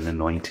him, Lord, and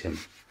anoint him.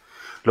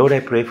 Lord, I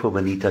pray for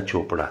Vanita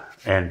Chopra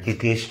and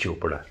Hitesh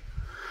Chopra.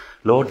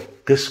 Lord,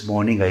 this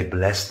morning I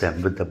bless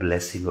them with the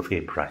blessing of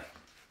Abraham.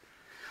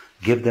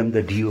 Give them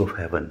the dew of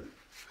heaven.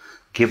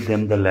 Give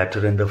them the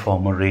latter and the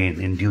former rain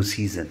in due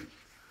season.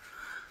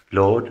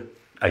 Lord,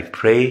 I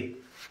pray,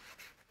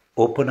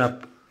 open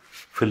up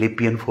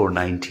Philippians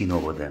 4:19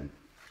 over them.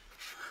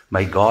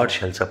 My God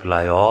shall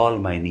supply all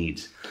my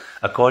needs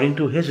according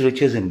to his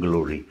riches in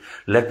glory.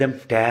 Let them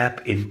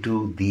tap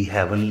into the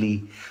heavenly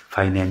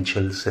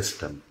financial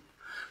system.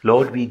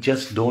 Lord, we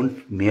just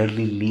don't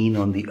merely lean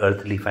on the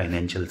earthly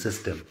financial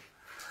system,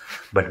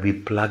 but we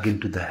plug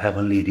into the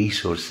heavenly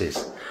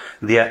resources.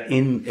 They are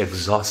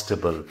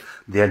inexhaustible.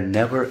 They are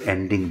never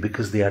ending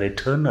because they are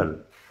eternal.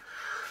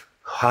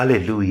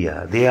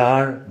 Hallelujah. They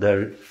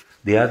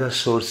are the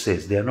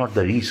sources. They are not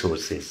the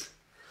resources.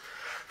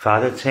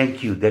 Father,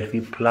 thank you that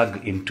we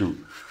plug into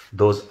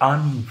those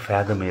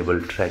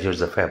unfathomable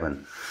treasures of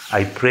heaven.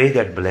 I pray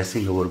that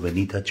blessing over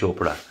Vanita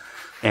Chopra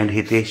and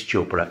Hitesh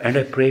Chopra. And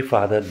I pray,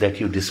 Father, that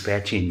you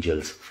dispatch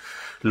angels.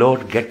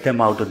 Lord, get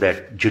them out of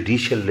that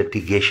judicial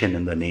litigation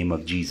in the name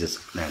of Jesus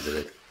of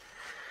Nazareth.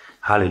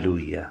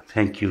 Hallelujah.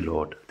 Thank you,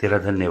 Lord. तेरा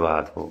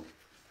धन्यवाद हो.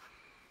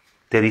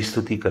 तेरी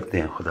स्तुति करते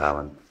हैं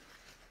खुदावन.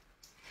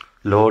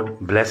 Lord,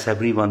 bless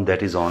everyone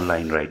that is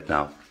online right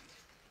now.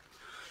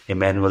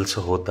 Emmanuel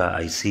Sahota,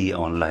 I see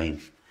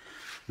online.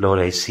 Lord,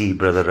 I see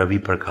Brother Ravi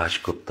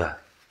Prakash Gupta.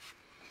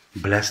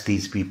 Bless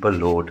these people,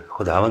 Lord.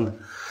 खुदावन,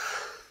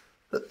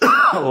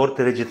 और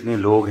तेरे जितने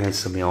लोग हैं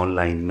इस समय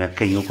ऑनलाइन, मैं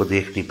कईयों को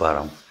देख नहीं पा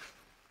रहा हूँ.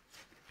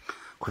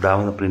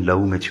 खुदावन अपने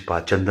लहू में छिपा,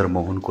 चंद्र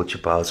मोहन को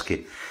छिपा, उसके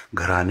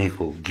घराने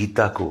को,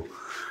 गीता को,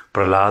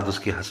 प्रहलाद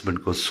उसके हस्बैंड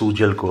को,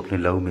 सूजल को अपने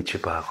लहू में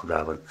छिपा.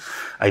 खुदावन,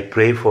 I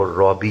pray for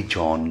Robbie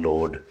John,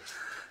 Lord,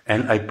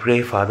 and I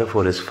pray, father,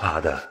 for his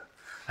father.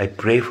 I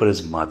pray for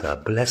his mother.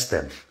 Bless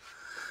them.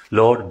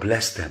 Lord,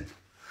 bless them.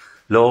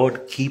 Lord,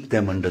 keep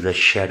them under the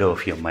shadow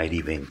of your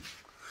mighty wing.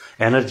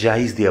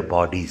 Energize their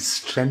bodies.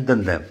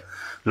 Strengthen them.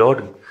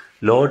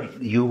 Lord,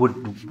 you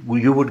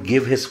would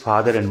give his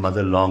father and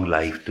mother long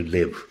life to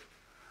live.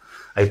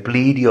 I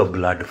plead your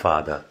blood,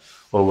 Father,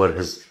 over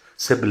his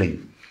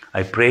sibling.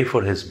 I pray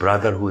for his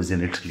brother who is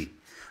in Italy.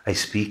 I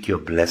speak your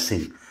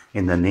blessing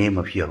in the name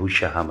of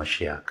Yahushua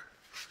HaMashiach.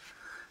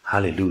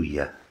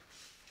 Hallelujah.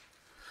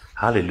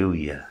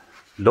 Hallelujah.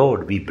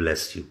 Lord, we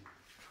bless you.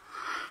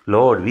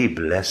 Lord, we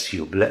bless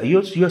you.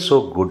 You're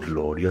so good,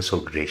 Lord. You're so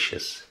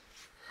gracious.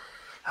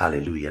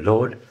 Hallelujah.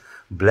 Lord,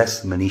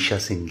 bless Manisha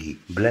Singhi.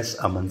 Bless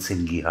Aman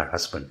Singhi, her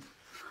husband.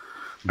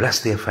 Bless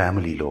their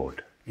family,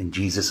 Lord. In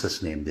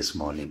Jesus' name this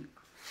morning.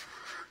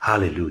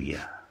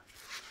 Hallelujah.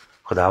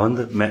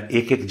 खुदावंद, मैं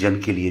एक एक जन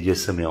के लिए जो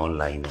इस समय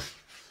ऑनलाइन है,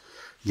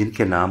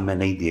 जिनके नाम मैं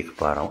नहीं देख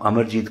पा रहा हूँ,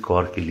 अमरजीत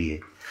कौर के लिए,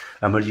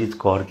 अमरजीत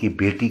कौर की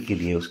बेटी के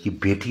लिए, उसकी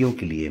बेटियों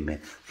के लिए, मैं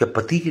उसके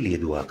पति के लिए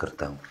दुआ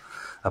करता हूँ।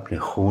 अपने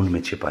खून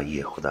में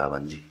छिपाइए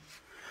खुदावन जी।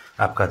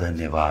 आपका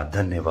धन्यवाद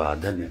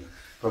धन्यवाद धन्यवाद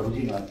प्रभु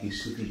जी। मैं आपकी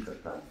स्तुति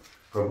करता हूँ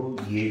प्रभु।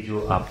 ये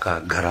जो आपका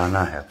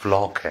घराना है,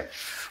 फ्लॉक है,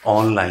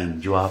 ऑनलाइन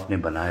जो आपने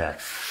बनाया है,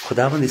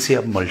 खुदावंद इसे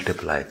अब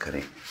मल्टीप्लाई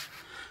करें।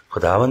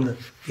 खुदावंद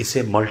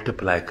इसे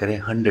मल्टीप्लाई करें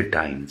 100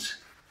 times.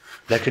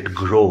 Let it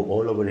grow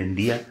all over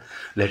India.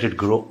 Let it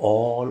grow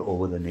all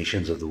over the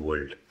nations of the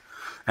world.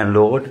 And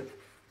Lord,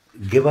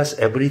 give us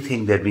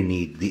everything that we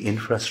need, the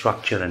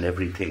infrastructure and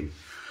everything,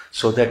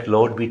 so that,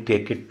 Lord, we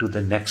take it to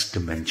the next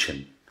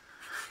dimension.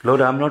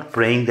 Lord, I'm not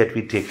praying that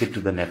we take it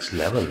to the next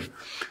level,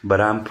 but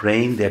I'm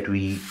praying that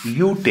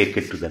you take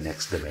it to the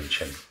next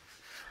dimension.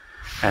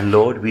 And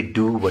Lord, we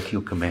do what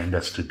you command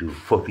us to do,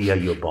 for we are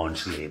your bond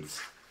slaves.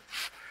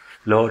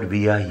 Lord,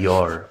 we are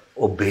your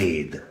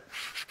Obed.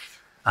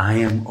 I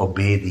am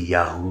Obed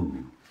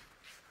Yahu,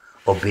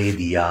 Obed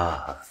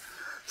Yah,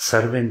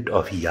 servant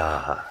of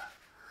Yah.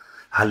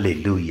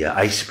 Hallelujah.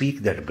 I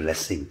speak that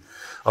blessing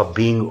of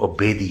being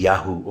Obed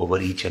Yahu over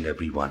each and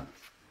every one.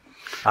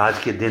 आज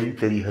के दिन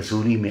तेरी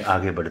हजूरी में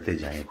आगे बढ़ते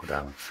जाएं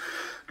खुदा।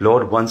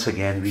 Lord, once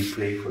again we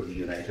pray for the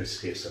United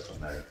States of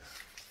America.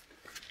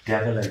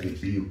 Devil, I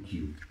rebuke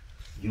you.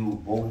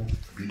 You won't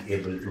be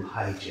able to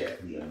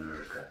hijack the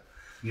America.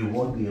 You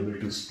won't be able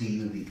to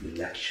steal the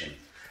election.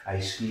 I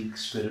speak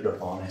spirit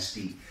of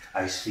honesty.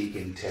 I speak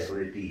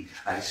integrity.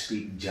 I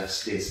speak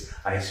justice.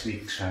 I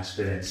speak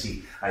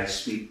transparency. I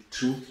speak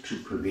truth to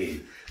prevail.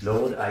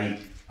 Lord, I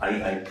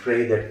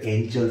pray that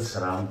angels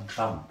surround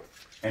Trump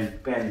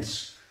and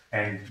Pence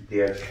and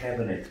their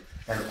cabinet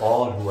and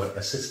all who are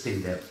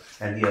assisting them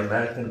and the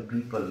American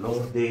people.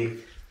 Lord,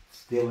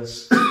 there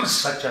was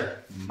such a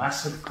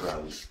massive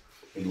crowd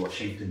in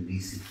Washington,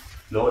 D.C.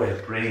 Lord, I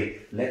pray,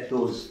 let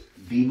those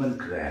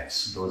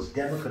democrats, those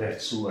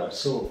Democrats who are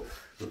so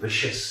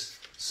vicious,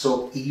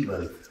 so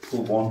evil, who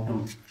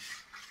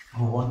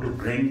want to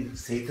bring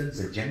Satan's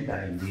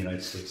agenda in the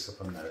United States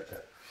of America.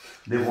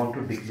 They want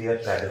to declare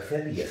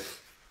pedophilia.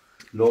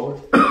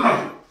 Lord,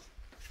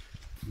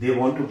 they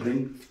want to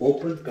bring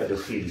open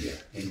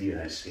pedophilia in the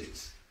United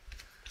States.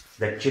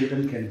 That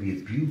children can be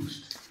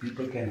abused.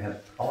 People can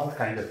have all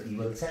kind of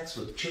evil sex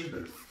with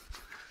children.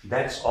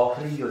 That's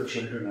offering your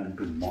children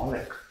unto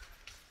Molech.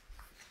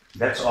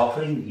 That's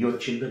offering your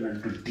children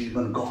unto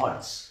demon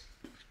gods.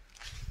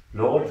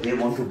 Lord, they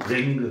want to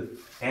bring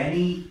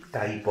any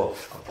type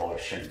of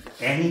abortion,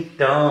 any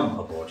term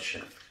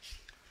abortion.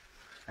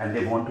 And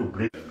they want to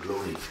bring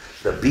glory,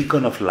 the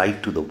beacon of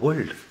light to the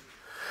world.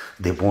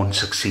 They won't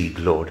succeed,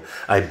 Lord.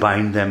 I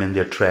bind them in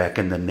their track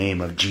in the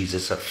name of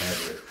Jesus of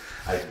Nazareth.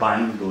 I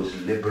bind those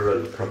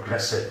liberal,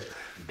 progressive,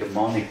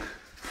 demonic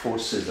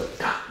forces of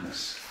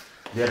darkness.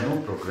 They are no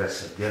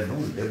progressive, they are no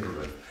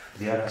liberal.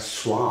 They are a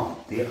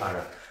swamp, they are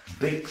a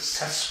big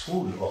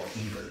cesspool of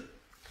evil.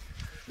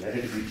 Let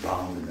it be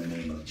bound in the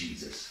name of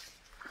Jesus.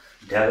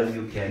 Devil,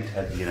 you can't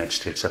have the United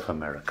States of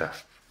America.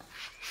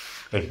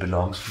 It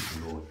belongs to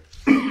the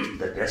Lord.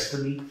 The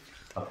destiny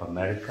of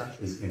America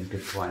is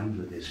intertwined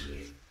with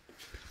Israel.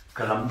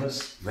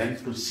 Columbus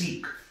went to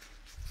seek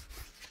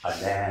a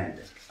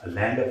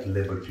land of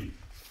liberty,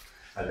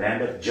 a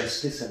land of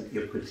justice and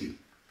equity,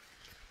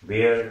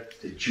 where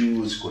the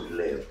Jews could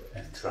live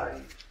and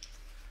thrive.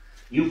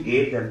 You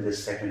gave them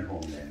this second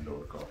homeland,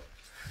 Lord God.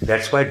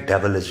 That's why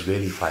devil is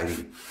really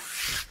fighting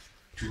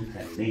tooth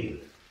and nail.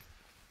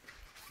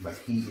 But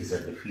he is a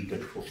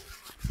defeated foe.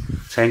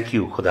 Thank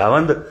you,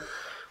 खुदावंद।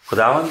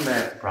 खुदावंद,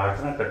 मैं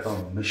प्रार्थना करता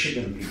हूँ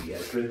Michigan के लिए.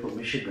 I pray for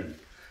Michigan.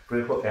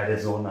 Pray for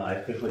Arizona. I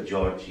pray for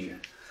Georgia.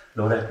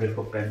 Lord, I pray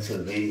for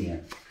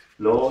Pennsylvania.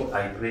 Lord,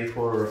 I pray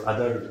for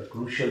other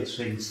crucial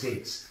swing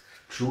states.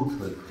 Truth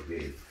will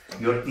prevail.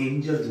 Your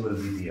angels will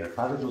be there.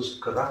 Father, those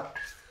corrupt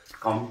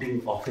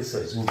counting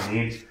officers who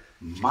made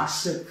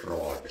massive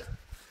fraud.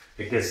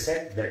 It is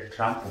said that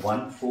Trump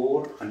won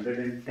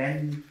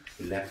 410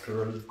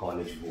 electoral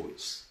college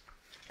votes,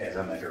 as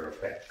a matter of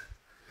fact.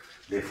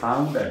 They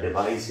found a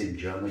device in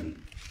Germany,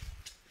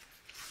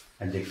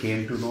 and they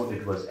came to know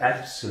it was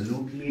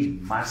absolutely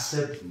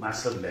massive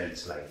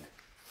landslide.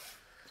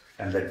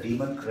 And the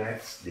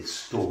Democrats, they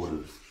stole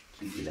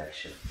the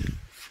election.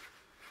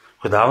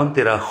 खुदावन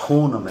तेरा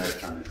खून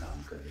America में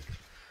काम करे,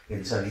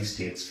 इन सभी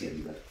states के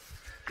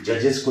अंदर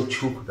जजेस को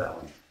छू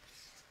खुदावन.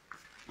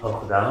 और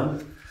खुदावन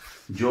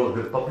जो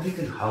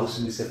रिपब्लिकन हाउस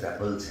में से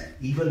रेबल्स हैं,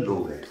 इवन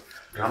लोग हैं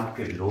ट्रंप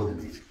के विरोध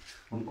में,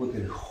 उनको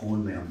तेरे खून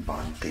में हम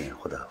बांधते हैं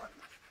खुदावन.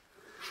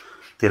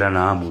 तेरा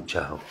नाम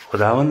ऊंचा हो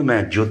खुदावन.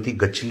 मैं ज्योति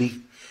गचली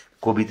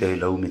को भी तेरे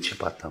लहू में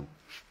छिपाता हूँ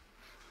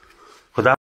खुदा.